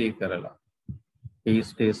හරිදේ කරලා he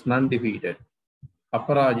stays non-defeated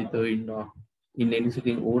අපරාජිතව ඉන්නවා in any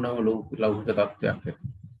sitting ඕනම ලෞකික තත්ත්වයක්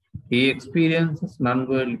he experiences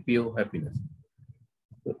non-worldly pure happiness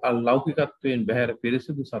ලෞකිකත්වයෙන් බැහැර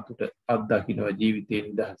පිරිසිදු සතුට අත්දකින්නවා ජීවිතයේ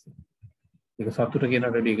නිදහස ඒක සතුට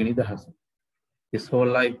කියනට වඩා ඒක නිදහස his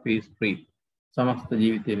whole life is free සමස්ත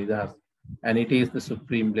ජීවිතයේ නිදහස and it is the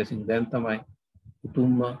supreme blessing දැන් තමයි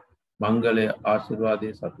උතුම්ම මංගලය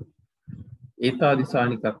ආශිර්වාදයේ සතු.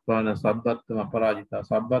 ඒතාදිසානි කත්වාන සබ්බත්තම අපරාජිතා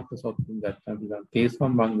සබ්බත්ත සොත්තුන් ගච්ඡanti නම්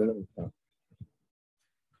තේසම් මංගල උත්තර.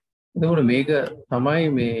 එතකොට මේක තමයි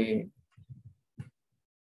මේ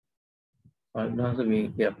අනාස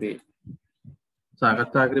මේක අපේ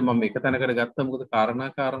සාකච්ඡා කරේ මම එක තැනකට ගත්තා මොකද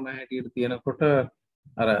කාරණා හැටියට තියෙනකොට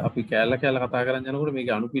අර අපි කැලල කතා කරන් යනකොට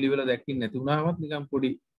මේකේ අනුපිළිවෙල දැක්කින් නැති වුණාමත් නිකන් පොඩි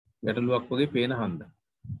ගැටලුවක් වගේ පේන හන්ද.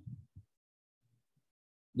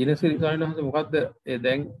 දිනසිරි ස්වාමීන් වහන්සේ මොකද්ද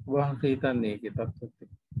දැන් වහන්සේ හිතන්නේ ඒකේ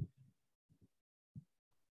තත්ත්වෙත්